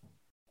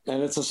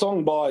 And it's a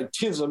song by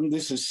Tism.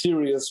 This is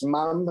Serious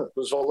Mum. It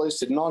was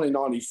released in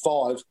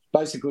 1995.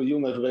 Basically,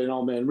 You'll Never Be an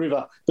Old Man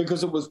River,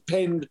 because it was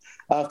penned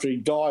after he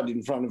died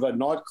in front of a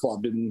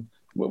nightclub in...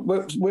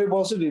 Where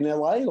was it, in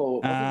LA?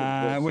 Or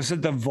was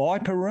it the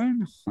Viper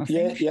Room?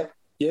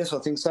 Yes, I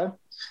think so.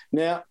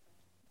 Now,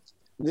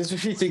 there's a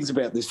few things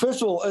about this.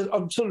 First of all,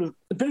 I'm sort of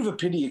a bit of a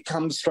pity it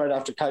comes straight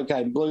after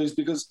Cocaine Blues,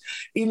 because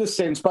in a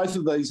sense, both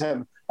of these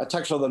have a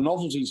touch of the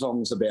novelty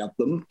songs about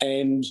them,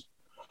 and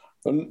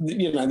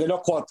you know, they're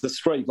not quite the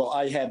Streak or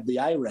Ahab the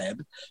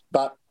Arab,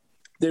 but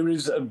there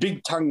is a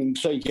big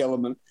tongue-in-cheek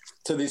element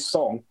to this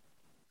song.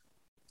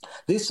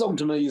 This song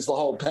to me is the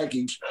whole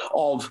package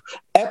of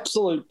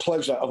absolute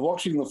pleasure of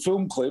watching the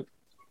film clip.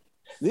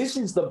 This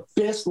is the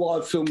best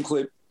live film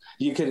clip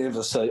you could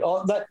ever see.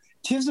 That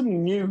Tism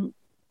knew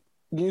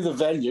the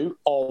value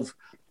of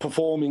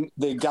performing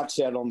their guts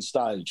out on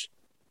stage,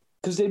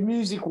 because their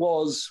music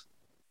was,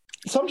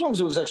 sometimes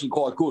it was actually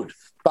quite good,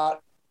 but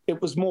it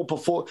was more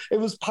it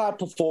was part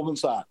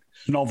performance art.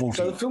 Novelty.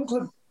 So the film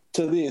clip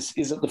to this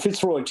is at the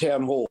Fitzroy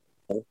Town Hall,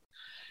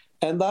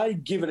 and they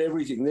give it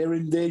everything. They're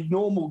in their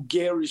normal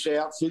garish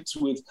outfits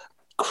with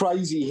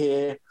crazy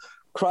hair,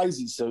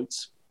 crazy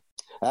suits.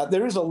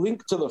 There is a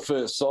link to the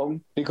first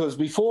song, because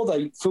before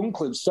the film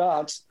clip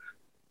starts,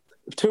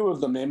 two of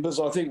the members,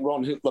 I think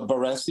Ron Hitler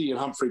Barassi and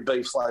Humphrey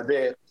B.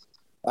 Flaubert,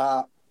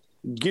 are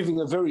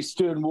giving a very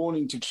stern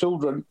warning to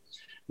children.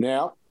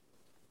 Now,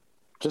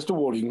 just a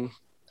warning,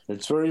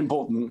 it's very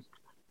important,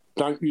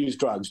 don't use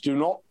drugs. Do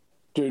not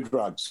do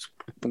drugs.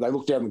 And they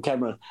look down the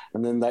camera,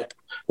 and then they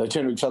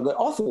turn to each other.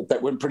 I thought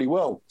that went pretty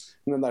well.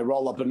 And then they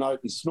roll up a note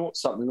and snort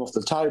something off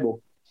the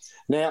table.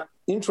 Now,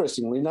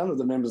 interestingly, none of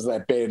the members of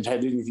that band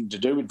had anything to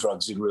do with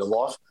drugs in real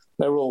life.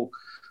 They were all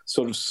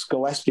sort of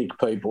scholastic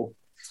people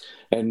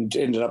and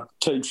ended up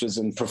teachers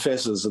and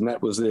professors, and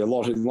that was their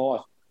lot in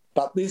life.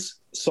 But this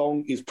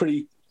song is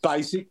pretty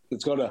basic.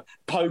 It's got a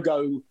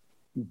pogo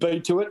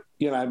beat to it,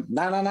 you know,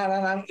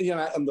 you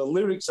know, and the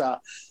lyrics are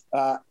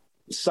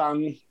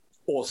sung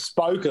or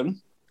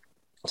spoken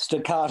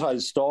staccato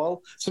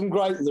style. Some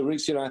great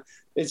lyrics, you know.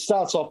 It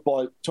starts off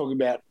by talking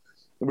about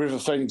River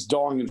Phoenix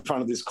dying in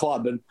front of this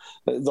club, and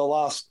the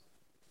last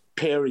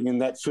pairing in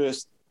that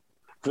first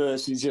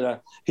verse is, you know,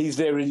 he's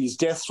there in his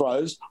death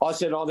throes. I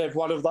said I'd have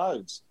one of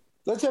those.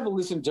 Let's have a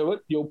listen to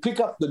it. You'll pick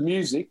up the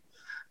music,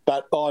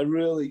 but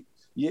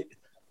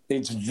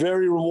it's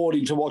very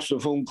rewarding to watch the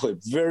film clip.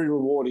 Very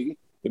rewarding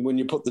when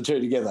you put the two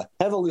together.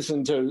 Have a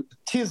listen to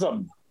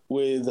Tism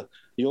with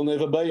You'll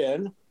Never Be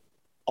an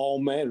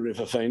Old Man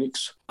River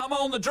Phoenix. I'm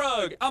on the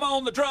drug, I'm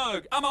on the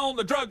drug, I'm on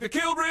the drug that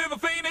killed River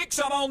Phoenix.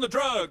 I'm on the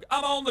drug,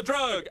 I'm on the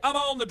drug, I'm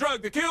on the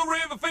drug that killed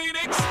River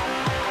Phoenix.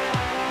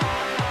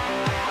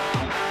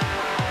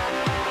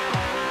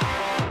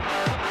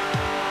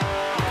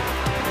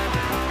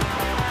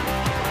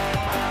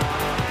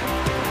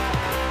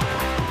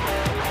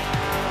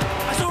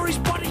 I saw his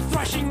body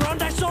thrashing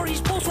round, I saw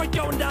his pulse rate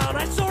going down,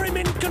 I saw him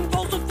in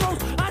convulsive throes.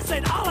 I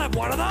said, I'll have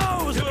one of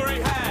those. Hillary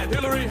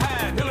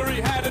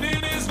had it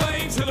in his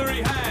veins.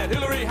 Hillary had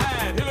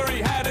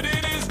it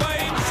in his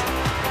veins.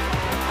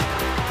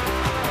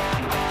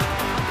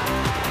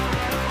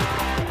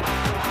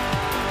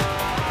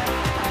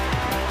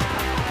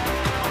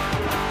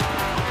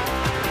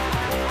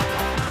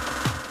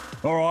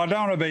 All right, I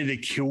don't want to be the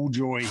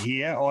killjoy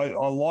here.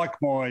 I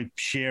like my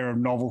share of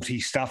novelty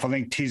stuff. I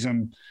think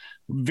Tism,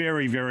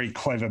 very, very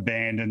clever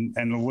band, and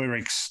the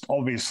lyrics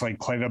obviously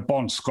clever.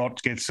 Bon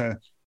Scott gets a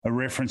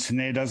reference in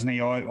there, doesn't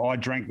he? I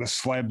drank the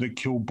slab that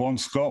killed Bon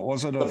Scott,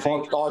 was it? I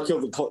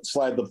killed the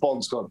slab that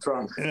Bon Scott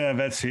drunk. Yeah,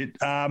 that's it.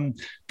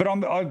 But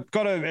I've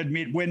got to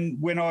admit,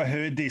 when I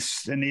heard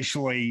this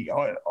initially,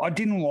 I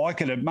didn't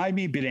like it. It made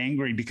me a bit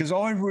angry, because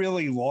I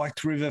really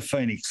liked River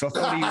Phoenix.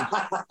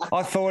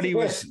 I thought he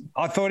was.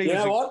 You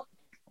know what?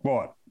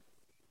 What?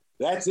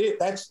 That's it.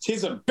 That's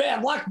Tism.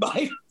 Bad luck,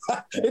 mate.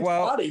 It's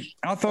funny.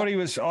 I thought he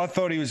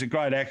was a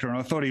great actor, and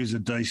I thought he was a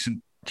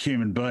decent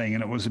human being,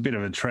 and it was a bit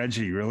of a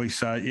tragedy, really.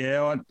 So,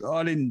 yeah,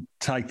 I didn't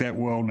take that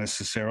well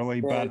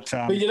necessarily. Yeah.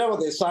 But you know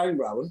what they're saying,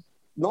 Rowan?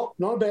 not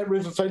about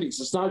River Phoenix.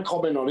 There's no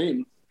comment on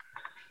him.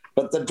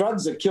 But the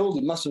drugs that killed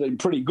him must have been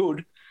pretty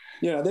good.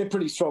 You know, they're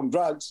pretty strong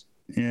drugs.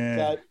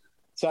 Yeah.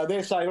 So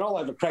they're saying, I'll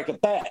have a crack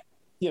at that.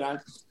 You know,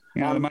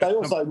 they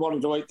also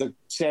wanted to eat the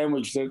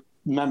sandwich that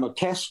Mama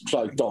Cass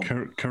choked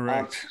on.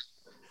 Correct.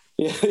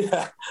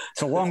 Yeah.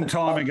 It's a long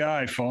time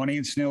ago, Finey.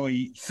 It's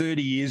nearly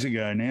 30 years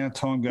ago now.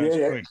 Time goes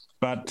quick.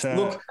 But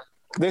look,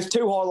 there's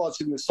two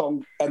highlights in the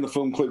song and the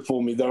film clip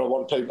for me that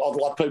I'd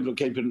like people to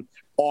keep an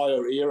eye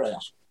or ear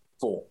out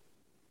for.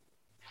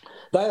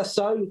 They are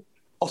so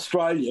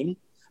Australian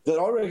that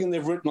I reckon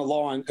they've written a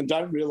line and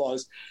don't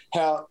realise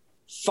how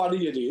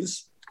funny it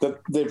is that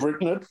they've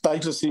written it. They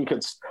just think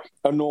it's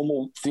a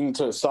normal thing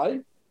to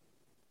say.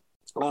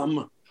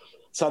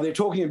 So they're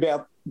talking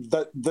about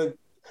that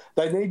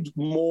they need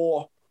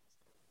more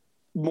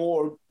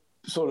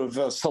sort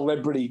of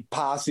celebrity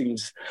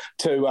passings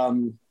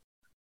to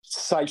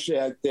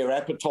satiate their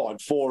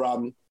appetite for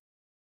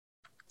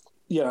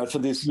for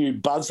this new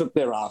buzz that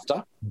they're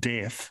after.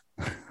 Death.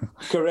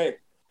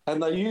 Correct.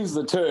 And they use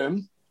the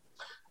term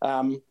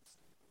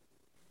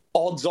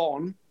odds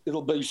on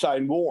it'll be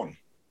Shane Warne.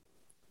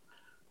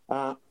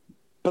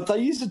 But they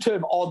use the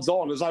term odds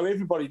on as though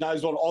everybody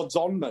knows what odds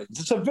on means.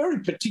 It's a very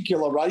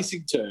particular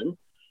racing term,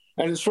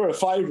 and it's for a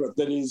favourite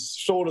that is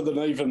shorter than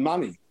even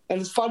money.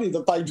 And it's funny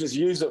that they just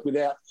use it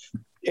without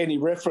any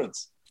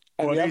reference.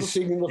 And the other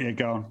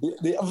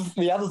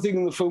thing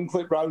in the film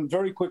clip, Rowan,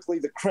 very quickly,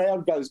 the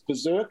crowd goes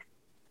berserk.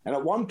 And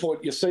at one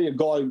point, you see a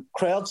guy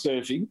crowd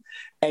surfing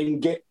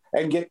and get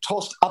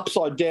tossed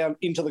upside down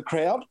into the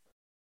crowd.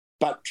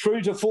 But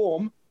true to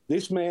form,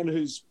 this man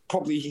who's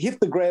probably hit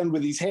the ground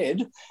with his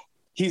head,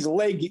 his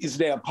leg is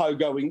now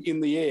pogoing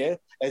in the air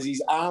as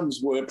his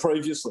arms were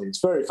previously. It's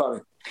very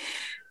funny.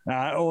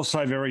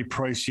 Also very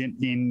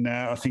prescient in,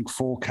 I think,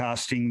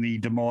 forecasting the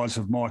demise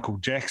of Michael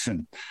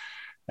Jackson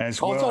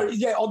as well. Sorry,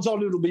 yeah, odds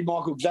on it'll be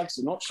Michael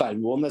Jackson, not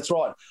Shane Warne. That's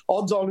right.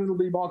 Odds on it'll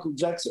be Michael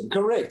Jackson.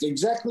 Correct.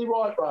 Exactly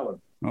right,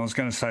 Rowan. I was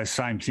going to say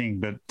same thing,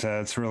 but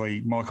it's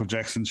really Michael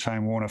Jackson,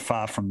 Shane Warne,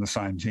 far from the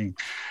same thing.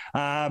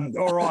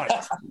 All right.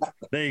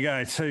 There you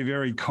go. Two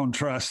very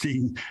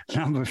contrasting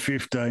number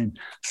 15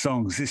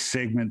 songs. This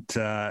segment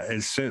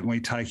is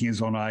certainly taking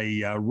us on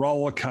a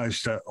roller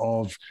coaster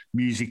of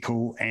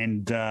musical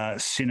and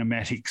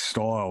cinematic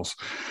styles.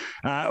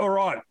 All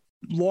right.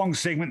 Long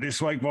segment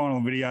this week,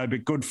 vinyl video,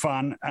 but good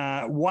fun.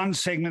 One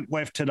segment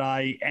left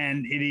today,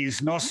 and it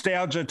is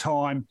nostalgia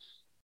time,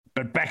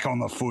 but back on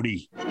the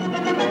footy.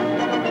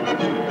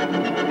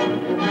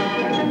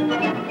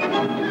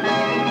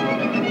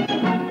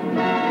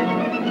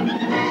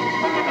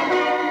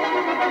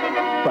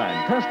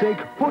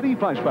 Fantastic footy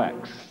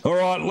flashbacks. All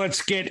right,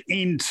 let's get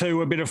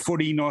into a bit of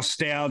footy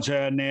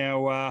nostalgia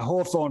now.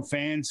 Hawthorn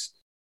fans,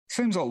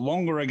 seems a lot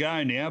longer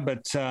ago now,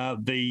 but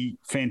the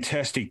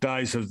fantastic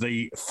days of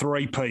the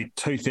three-peat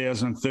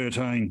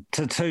 2013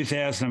 to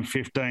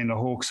 2015, the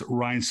Hawks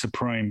reigned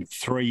supreme,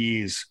 3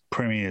 years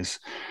premiers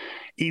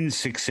in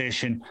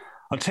succession.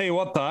 I'll tell you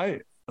what, though,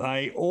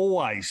 they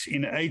always,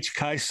 in each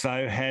case,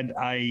 though, had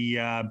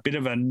a bit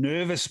of a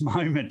nervous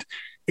moment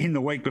in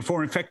the week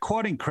before. In fact,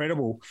 quite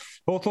incredible.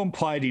 Hawthorn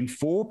played in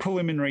 4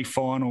 preliminary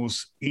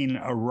finals in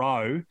a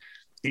row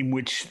in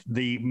which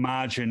the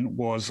margin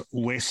was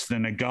less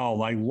than a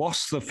goal. They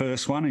lost the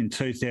first one in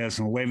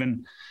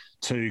 2011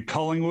 to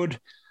Collingwood,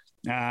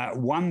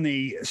 won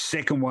the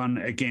second one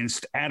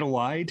against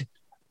Adelaide,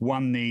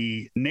 won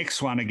the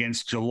next one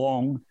against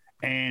Geelong,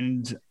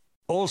 and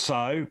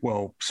also,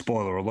 well,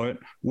 spoiler alert,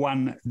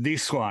 won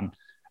this one,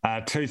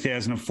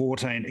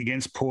 2014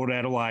 against Port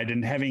Adelaide,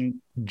 and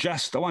having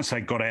just, I won't say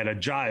got out of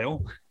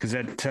jail, because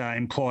that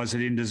implies they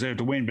didn't deserve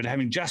to win, but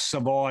having just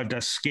survived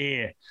a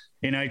scare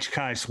in each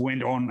case,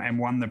 went on and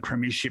won the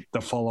premiership the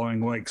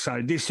following week.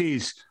 So this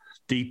is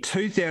the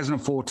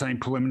 2014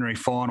 preliminary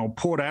final.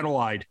 Port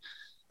Adelaide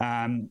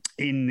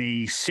in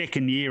the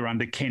second year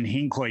under Ken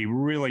Hinkley,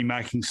 really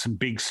making some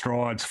big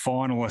strides.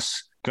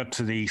 Finalists got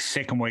to the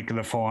second week of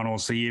the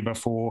finals the year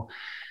before,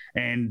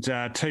 and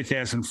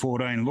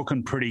 2014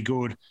 looking pretty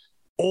good.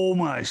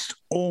 Almost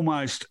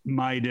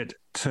made it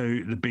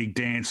to the big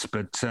dance,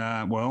 but,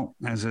 well,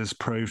 as has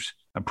proved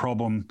a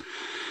problem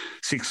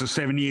 6 or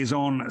 7 years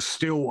on,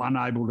 still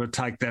unable to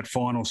take that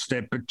final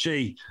step. But,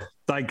 gee,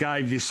 they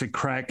gave this a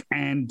crack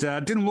and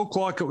didn't look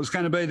like it was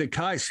going to be the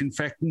case. In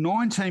fact,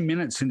 19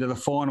 minutes into the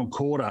final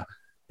quarter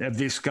of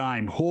this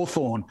game,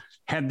 Hawthorn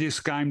had this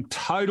game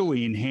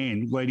totally in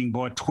hand, leading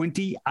by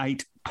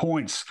 28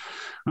 points.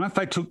 I don't know if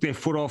they took their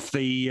foot off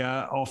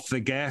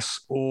the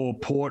gas or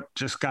Port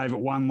just gave it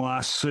one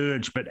last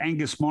surge, but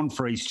Angus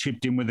Monfries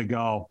chipped in with a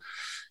goal.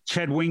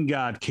 Chad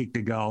Wingard kicked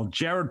a goal.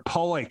 Jared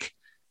Pollock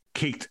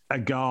kicked a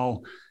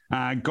goal,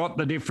 got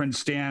the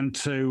difference down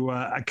to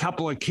a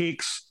couple of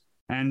kicks,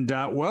 and,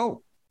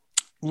 well,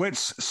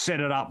 let's set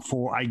it up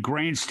for a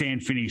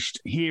grandstand finish.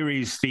 Here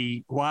is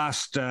the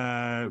last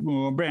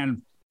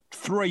around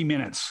 3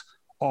 minutes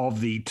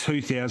of the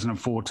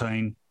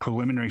 2014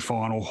 preliminary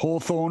final,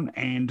 Hawthorn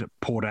and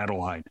Port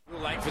Adelaide.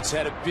 Langford's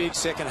had a big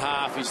second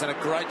half. He's done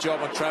a great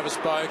job on Travis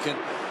Boak and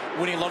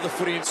winning a lot of the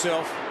footy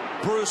himself.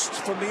 Bruce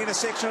from the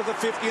intersection of the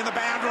 50 and the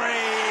boundary.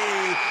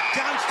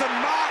 Gunston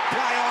Mark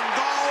play on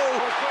goal.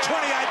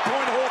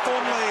 28-point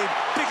Hawthorn lead.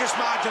 Biggest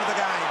margin of the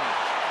game.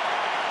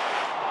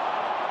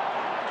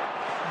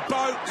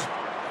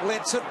 Boak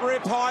lets it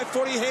rip high.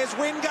 Footy has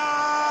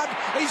Wingard.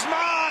 He's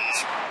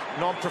marked.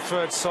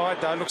 Non-preferred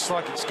side though. Looks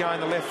like it's going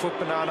the left foot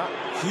banana.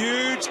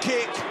 Huge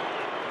kick.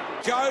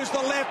 Goes the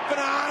left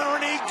banana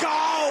and he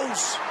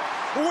goals.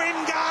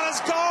 Wingard has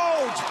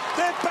gold.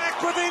 They're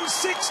back within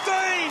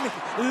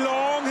 16.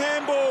 Long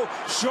handball.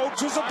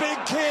 Schultz was a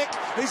big kick.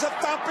 He's a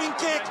thumping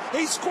kick.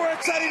 He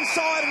squirts that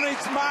inside and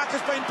his mark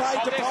has been paid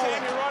to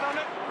Pollock.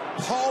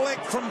 Pollock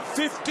from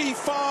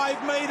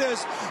 55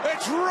 metres.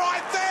 It's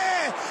right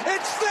there.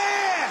 It's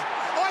there.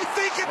 I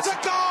think it's a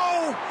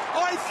goal.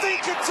 I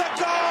think it's a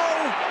goal.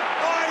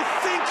 I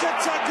think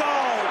it's a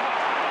goal.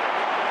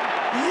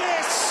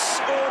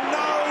 Yes or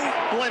no?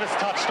 I believe it's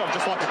touched. I'd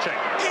just like to check.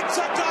 It's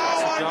a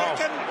goal, I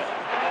reckon.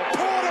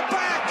 Porter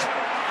back.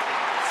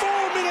 4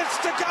 minutes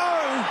to go.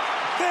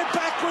 They're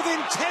back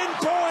within 10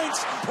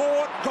 points.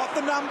 Port got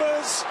the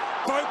numbers.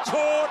 Boat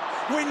caught.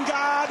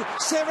 Wingard,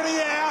 70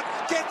 out.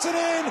 Gets it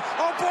in.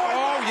 Oh, boy.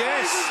 Oh,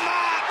 yes. This is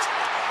marked.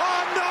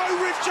 Oh, no,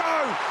 Richo.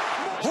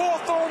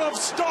 Hawthorn have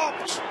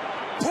stopped.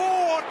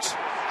 Port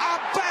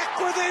are back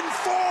within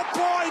 4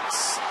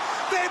 points.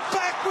 They're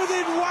back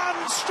within one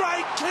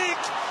straight kick.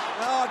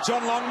 Oh,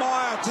 John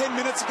Longmire, 10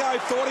 minutes ago,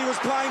 thought he was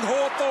playing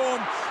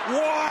Hawthorn.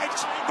 White,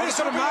 this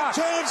will be a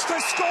chance to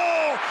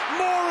score.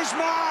 Moore is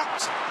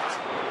marked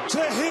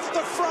to hit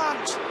the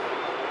front.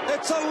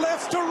 It's a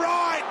left to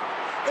right.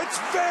 It's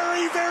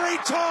very,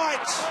 very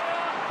tight.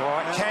 All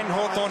right, can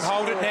Hawthorn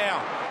hold it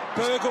now?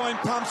 Burgoyne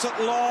pumps it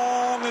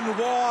long and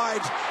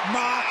wide.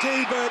 Mark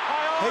Ebert,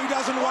 he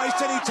doesn't waste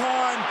any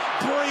time.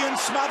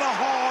 Brilliant smother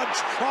Hodge.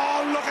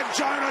 Oh, look at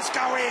Jonas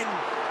go in.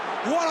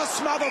 What a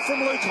smother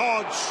from Luke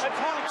Hodge.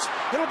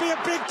 It'll be a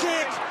big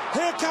kick.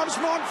 Here comes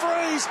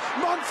Monfries.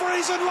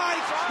 Monfries and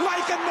Lake.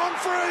 Lake and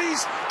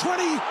Monfries.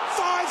 25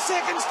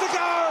 seconds to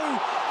go.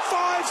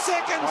 5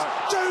 seconds.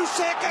 2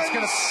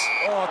 seconds.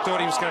 I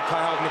thought he was going to play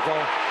holding the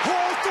ball.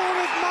 Hawthorn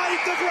have made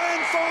the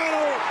grand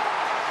final.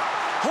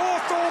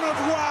 Hawthorn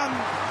have won.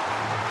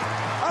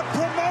 A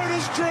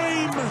promoter's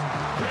dream.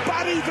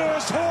 Buddy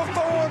versus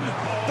Hawthorn.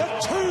 The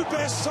two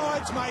best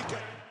sides make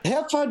it.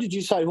 How far did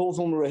you say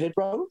Hawthorn were ahead,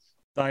 brother?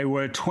 They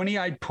were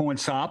 28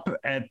 points up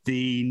at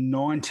the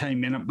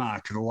 19-minute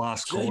mark of the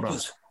last quarter.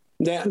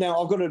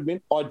 Now, I've got to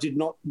admit, I did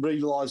not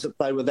realise that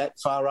they were that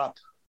far up.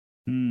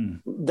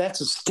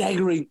 That's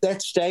staggering,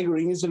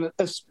 isn't it?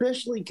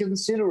 Especially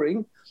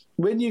considering,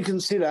 when you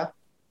consider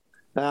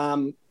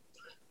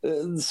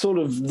sort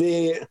of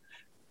their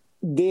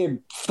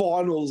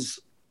finals,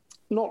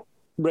 not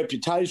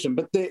reputation,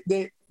 but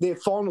their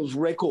finals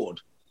record,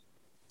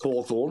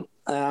 Hawthorn.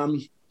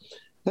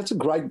 That's a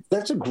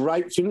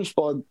great finish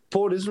by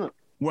Port, isn't it?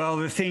 Well,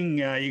 the thing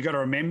you got to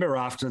remember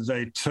after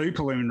the two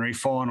preliminary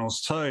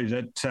finals too,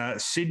 that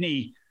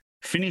Sydney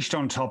finished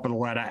on top of the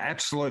ladder,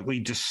 absolutely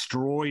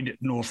destroyed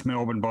North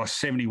Melbourne by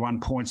 71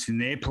 points in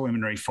their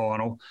preliminary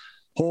final.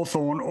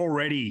 Hawthorn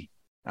already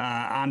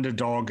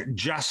underdog,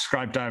 just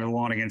scraped over the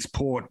line against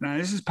Port. Now,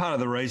 this is part of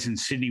the reason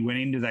Sydney went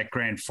into that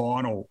grand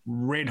final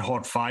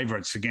red-hot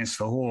favourites against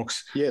the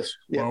Hawks. Yes.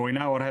 Yep. Well, we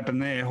know what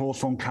happened there.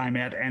 Hawthorn came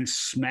out and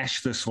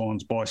smashed the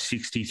Swans by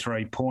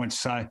 63 points.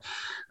 So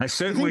they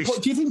certainly...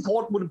 Do you think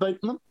Port would have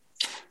beaten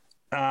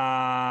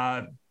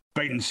them?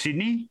 Beaten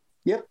Sydney?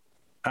 Yep.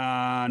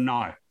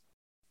 No.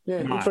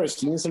 Yeah, no.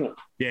 Interesting, isn't it?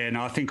 Yeah,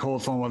 no, I think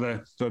Hawthorn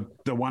were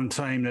the one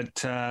team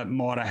that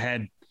might have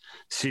had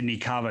Sydney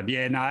covered.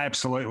 Yeah, no,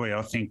 absolutely.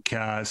 I think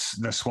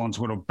the Swans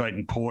would have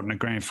beaten Port in the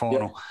grand final.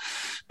 Yeah.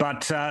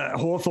 But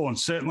Hawthorn,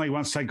 certainly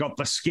once they got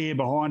the scare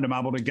behind them,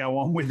 able to go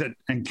on with it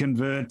and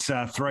convert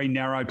 3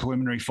 narrow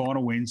preliminary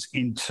final wins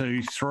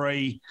into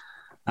 3,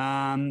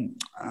 I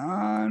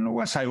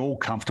won't say all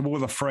comfortable,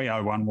 the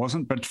Freo one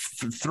wasn't, but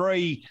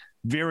 3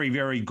 very,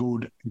 very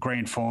good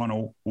grand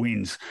final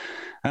wins.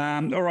 All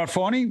right,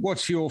 Finey,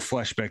 what's your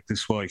flashback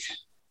this week?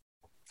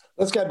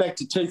 Let's go back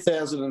to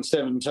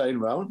 2017,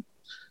 Rowan.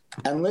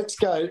 And let's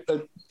go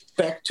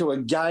back to a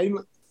game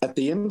at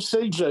the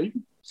MCG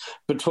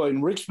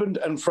between Richmond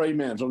and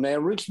Fremantle. Now,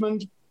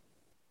 Richmond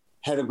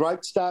had a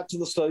great start to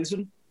the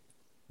season,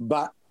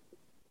 but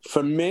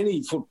for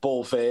many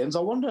football fans,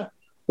 I wonder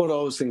what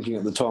I was thinking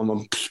at the time.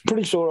 I'm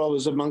pretty sure I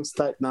was amongst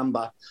that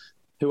number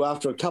who,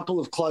 after a couple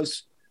of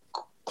close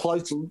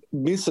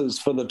misses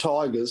for the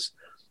Tigers,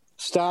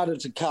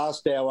 started to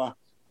cast our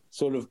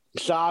sort of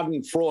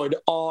schadenfreude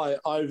eye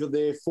over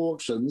their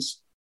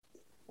fortunes.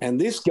 And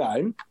this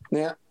game,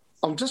 now,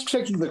 I'm just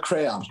checking the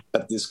crowd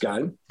at this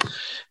game.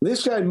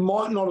 This game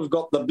might not have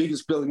got the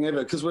biggest billing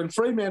ever, because when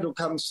Fremantle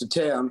comes to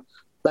town,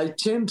 they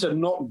tend to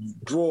not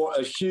draw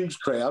a huge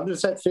crowd.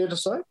 Is that fair to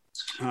say?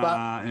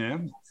 Yeah.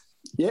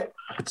 Yeah.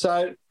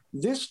 So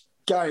this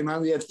game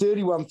only had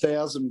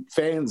 31,000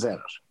 fans at it.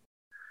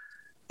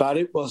 But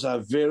it was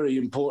a very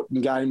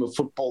important game of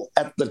football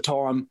at the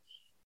time,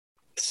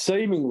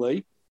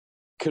 seemingly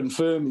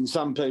confirming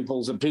some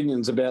people's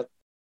opinions about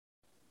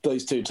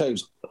these two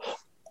teams.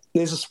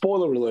 there's a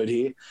spoiler alert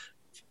here.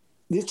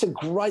 It's a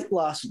great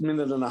last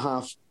minute and a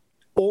half,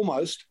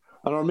 almost.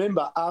 And I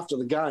remember after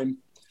the game,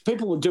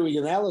 people were doing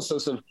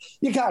analysis of,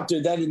 you can't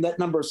do that in that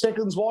number of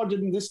seconds. Why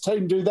didn't this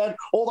team do that?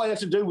 All they had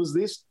to do was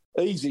this.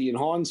 Easy in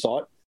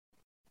hindsight.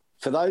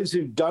 For those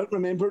who don't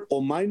remember it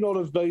or may not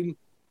have been,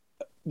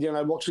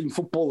 watching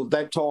football at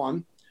that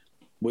time,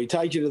 we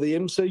take you to the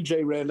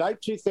MCG Round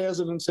 8,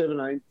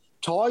 2017,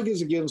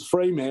 Tigers against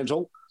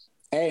Fremantle,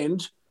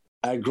 and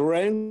a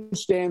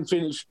grandstand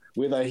finish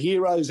with a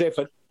hero's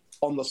effort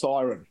on the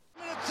siren.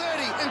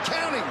 30 and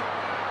counting.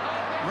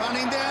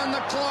 Running down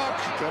the clock.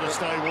 Got to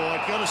stay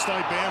wide. Got to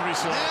stay boundary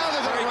side. Now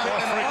they've got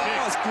a free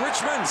kick. It's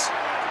Richmond's.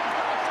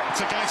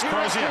 It's against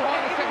Crozier.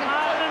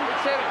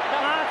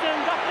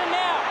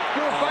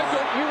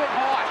 You went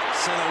high.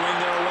 Centre wing,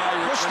 they're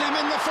away. Pushed him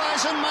in the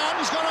face, and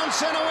Martin's got on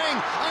centre wing.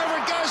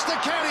 Over it goes to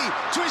Caddy,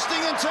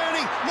 twisting and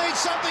turning. Needs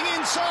something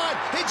inside.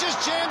 He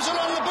just jams it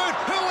on the boot.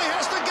 Hooley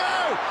has to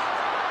go.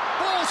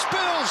 Ball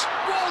spills.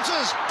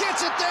 Walters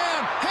gets it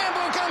down.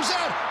 Handball comes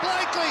out.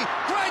 Blakely,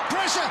 great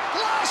pressure.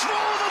 Last roll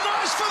of the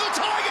dice for the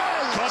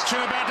Tigers.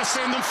 Cochin about to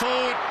send them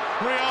forward.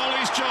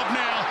 Rioli's job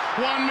now.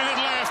 1 minute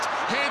left.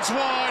 Heads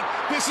wide.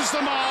 This is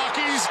the mark.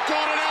 He's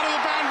got it out of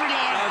the boundary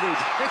line.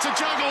 It's a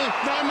juggle.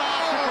 No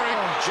mark for Brick.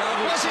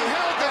 Was he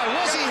held though?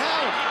 Was he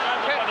held?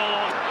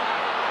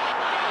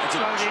 It's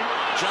a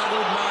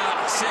juggled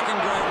mark. Second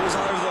grab was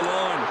over the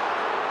line.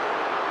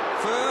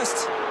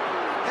 First.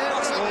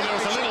 Well, there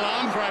was a little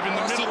arm grab in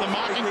the middle of the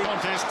marking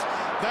contest.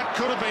 That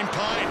could have been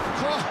paid.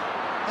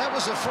 That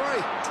was a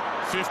free.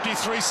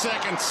 53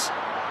 seconds.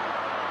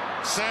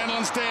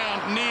 Sandlin's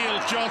down.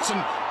 Neil, Johnson,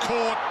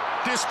 caught,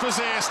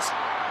 dispossessed.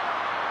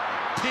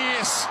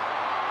 Pearce,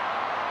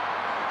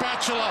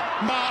 Batchelor,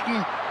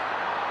 Martin,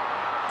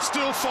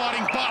 still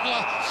fighting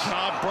Butler.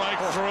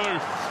 Breakthrough.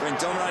 When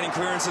dominating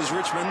clearances,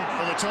 Richmond.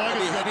 Well, the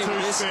Tigers got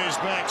two spares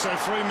back, so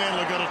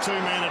Fremantle got a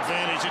two-man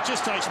advantage. It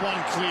just takes one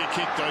clear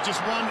kick, though,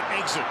 just one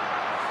exit.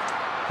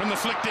 From the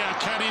flick down,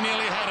 Caddy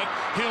nearly had it.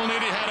 Hill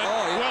nearly had it.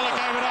 Weller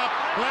gave it up.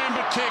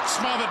 Lambert kick,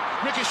 smothered.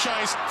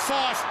 Ricochets,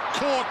 Fife,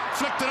 caught,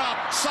 flicked it up.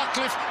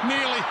 Sutcliffe,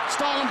 nearly,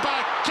 stolen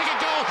back. Kick a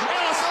goal.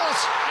 Ellis.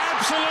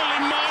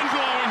 Absolutely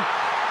mind-blowing.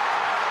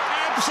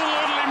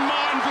 Absolutely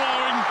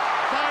mind-blowing.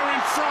 They were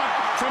in front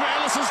from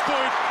Ellis's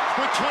boot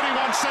with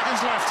 21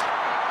 seconds left.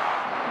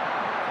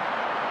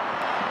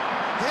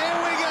 Here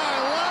we go.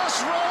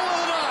 Last roll of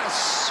the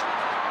dice.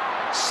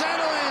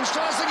 Satterlands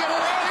tries to get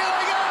it out. Here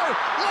they go.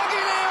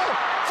 Lockie Neal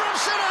from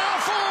centre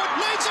half forward.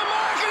 Needs a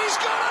mark and he's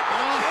got it.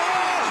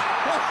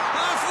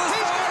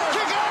 He's got a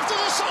kick after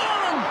the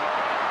siren.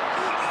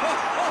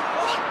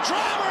 What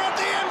drama at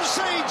the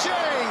MCG.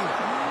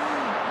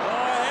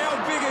 How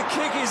big a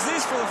kick is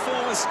this for the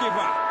former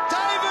skipper?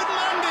 David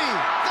Mundy.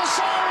 The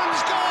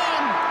siren's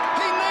gone.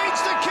 He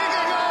needs to kick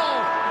a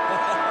goal.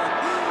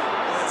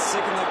 That's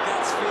sick in the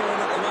guts feeling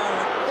at the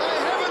moment. They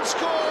haven't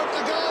scored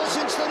a goal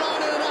since the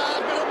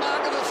 9.5-minute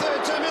mark of the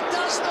third term. It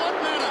does not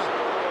matter.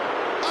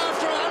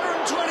 After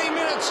 120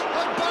 minutes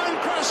of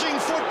bone-crushing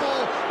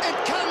football, it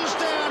comes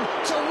down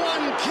to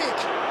one kick.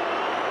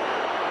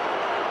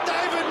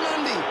 David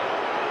Mundy,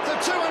 the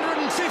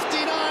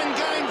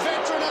 259-game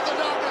veteran of the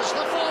Dockers,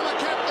 the former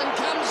captain,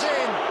 comes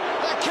in.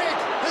 The kick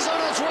is on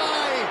its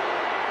way.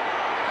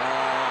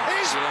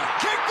 He's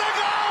kicked the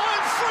goal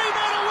and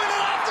Fremantle win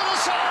it after the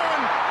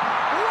siren.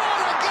 What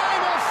a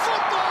game of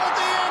football at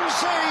the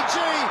MCG.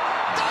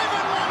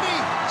 David Mundy,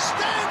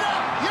 stand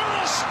up, you're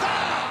a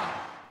star.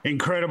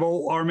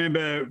 Incredible. I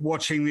remember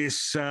watching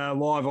this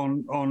live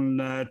on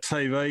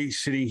TV,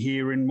 sitting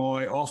here in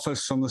my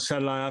office on the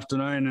Saturday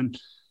afternoon, and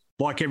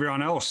like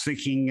everyone else,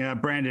 thinking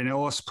Brandon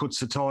Ellis puts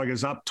the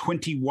Tigers up,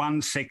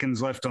 21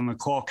 seconds left on the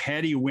clock.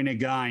 How do you win a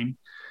game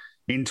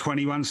in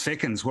 21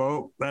 seconds?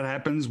 Well, that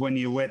happens when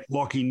you let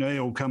Lockie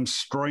Neal come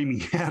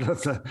streaming out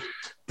of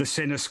the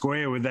centre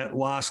square with that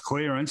last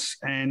clearance,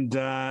 and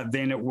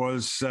then it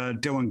was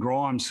Dylan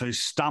Grimes who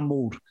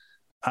stumbled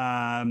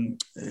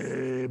behind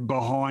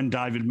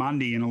David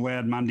Mundy and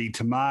allowed Mundy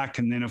to mark,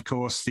 and then, of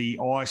course, the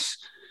ice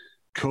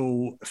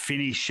cool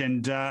finish.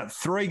 And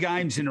 3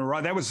 games in a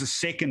row, that was the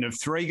second of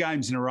 3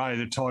 games in a row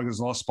the Tigers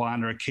lost by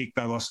under a kick.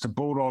 They lost to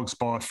Bulldogs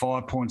by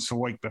 5 points the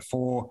week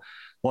before,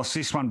 lost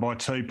this one by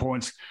 2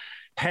 points,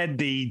 had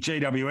the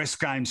GWS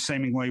game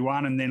seemingly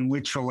won, and then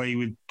literally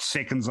with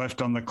seconds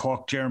left on the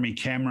clock, Jeremy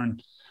Cameron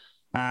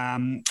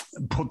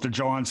put the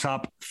Giants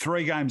up.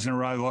 3 games in a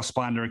row lost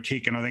by under a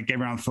kick, and I think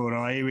everyone thought,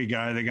 oh, here we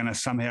go, they're going to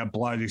somehow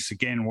blow this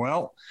again.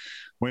 Well,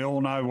 we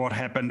all know what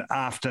happened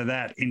after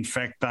that. In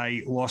fact,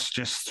 they lost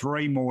just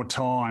 3 more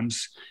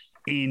times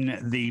in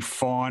the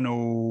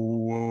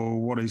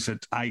final,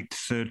 8,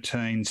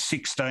 13,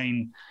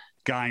 16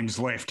 games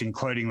left,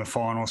 including the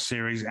final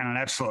series, and an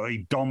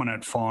absolutely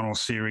dominant final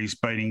series,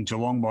 beating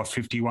Geelong by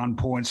 51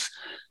 points,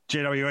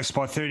 GWS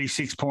by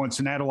 36 points,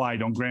 and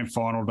Adelaide on grand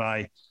final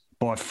day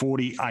by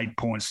 48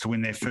 points to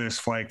win their first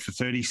flag for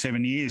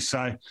 37 years.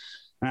 So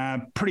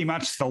pretty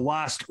much the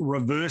last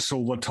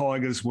reversal the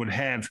Tigers would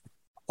have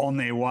on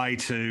their way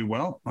to,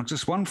 well, not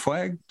just one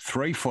flag,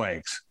 3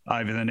 flags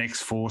over the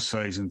next 4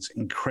 seasons.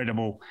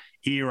 Incredible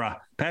era,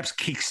 perhaps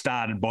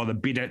kick-started by the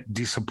bitter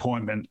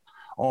disappointment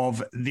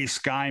of this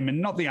game,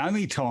 and not the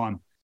only time.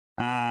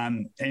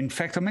 In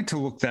fact, I meant to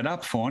look that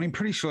up, Fine. I'm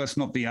pretty sure it's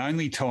not the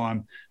only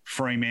time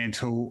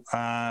Fremantle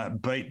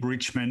beat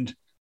Richmond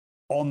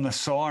on the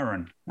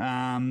siren.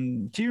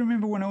 Do you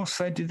remember when else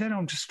they did that?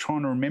 I'm just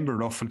trying to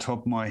remember it off the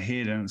top of my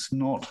head, and it's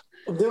not.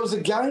 There was a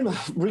game,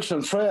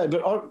 Richmond-Freo,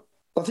 but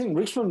I think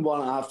Richmond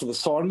won after the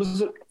siren. Was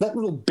it that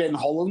little Ben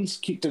Hollands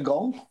kicked a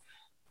goal?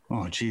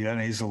 Oh, gee, that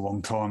is a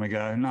long time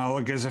ago. No,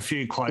 look, there's a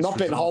few close Not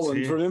Ben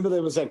Hollands. Here. Remember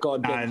there was that guy,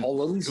 Ben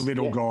Hollands?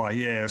 Little guy,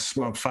 yeah,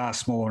 far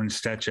smaller in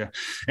stature.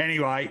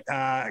 Anyway,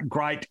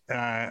 great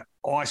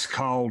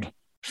ice-cold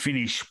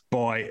finish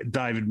by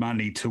David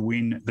Mundy to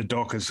win the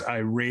Dockers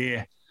a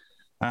rare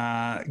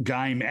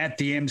game at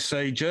the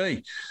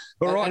MCG.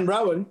 All right. And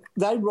Rowan,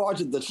 they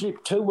righted the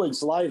ship 2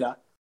 weeks later,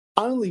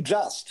 only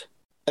just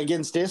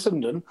against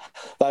Essendon.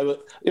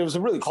 It was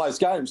a really close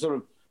game, sort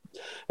of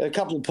a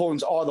couple of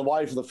points either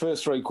way for the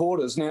first 3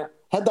 quarters. Now,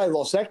 had they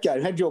lost that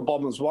game, had your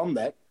Bombers won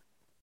that,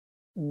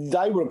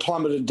 they would have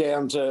plummeted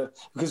down to,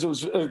 because it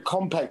was a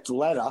compact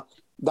ladder,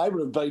 they would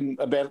have been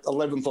about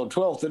 11th or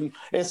 12th, and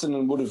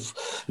Essendon would have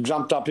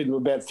jumped up into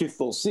about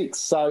 5th or 6th.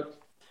 So,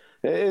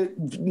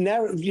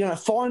 now,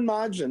 fine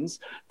margins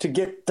to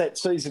get that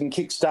season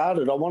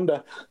kick-started. I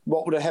wonder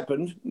what would have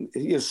happened.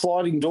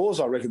 Sliding doors,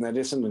 I reckon, that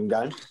Essendon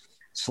game.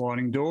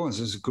 Sliding doors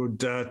is a good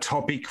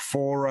topic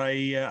for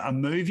a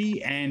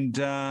movie and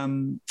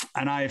an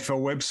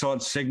AFL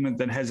website segment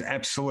that has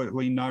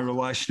absolutely no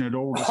relation at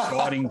all to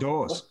sliding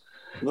doors.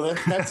 Well,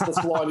 that's the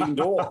sliding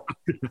door.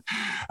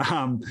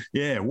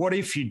 What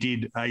if you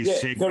did a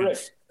segment?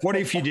 Correct. What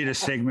if you did a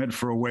segment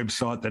for a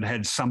website that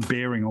had some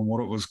bearing on what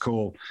it was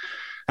called?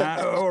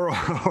 All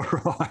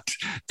right.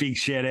 Big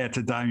shout out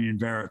to Damien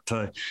Barrett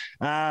too.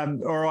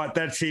 All right,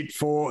 that's it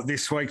for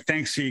this week.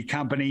 Thanks for your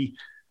company.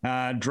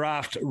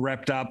 Draft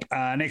wrapped up,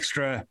 an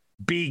extra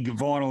big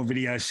vinyl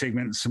video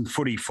segment, some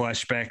footy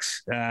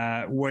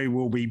flashbacks. We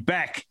will be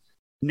back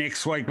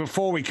next week.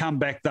 Before we come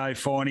back, though,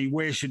 Finey,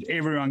 where should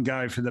everyone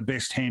go for the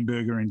best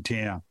hamburger in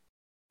town?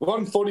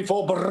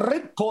 144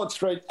 Bridport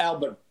Street,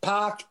 Albert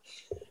Park.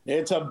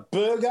 It's a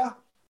burger,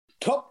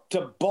 top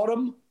to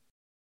bottom,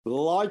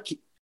 like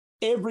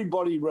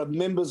everybody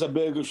remembers a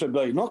burger should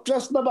be. Not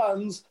just the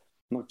buns,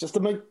 not just the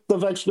meat, the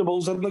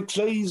vegetables and the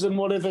cheese and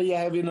whatever you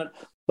have in it.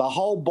 The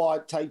whole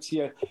bite takes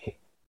you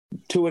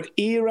to an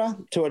era,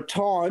 to a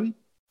time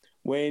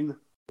when,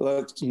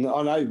 I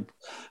know,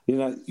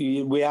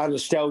 we are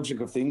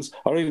nostalgic of things.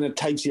 I reckon it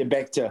takes you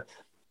back to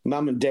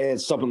mum and dad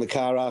stopping the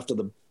car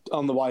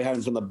on the way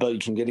home from the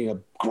beach and getting a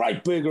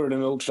great burger and a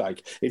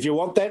milkshake. If you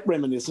want that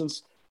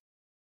reminiscence,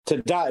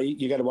 today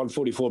you go to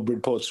 144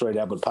 Bridport Street,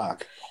 Albert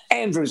Park.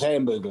 Andrew's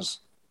Hamburgers.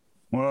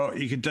 Well,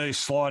 you could do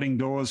sliding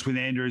doors with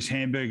Andrew's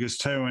Hamburgers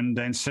too, and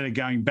instead of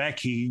going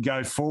back, you could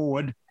go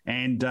forward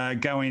and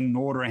go in and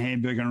order a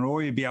hamburger, and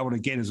all you'd be able to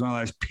get is one of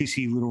those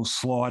pissy little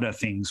slider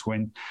things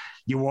when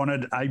you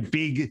wanted a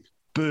big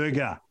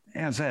burger.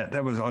 How's that?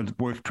 I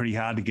worked pretty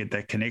hard to get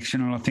that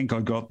connection, and I think I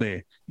got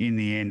there in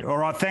the end. All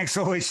right, thanks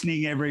for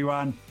listening,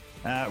 everyone.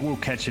 We'll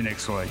catch you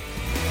next week.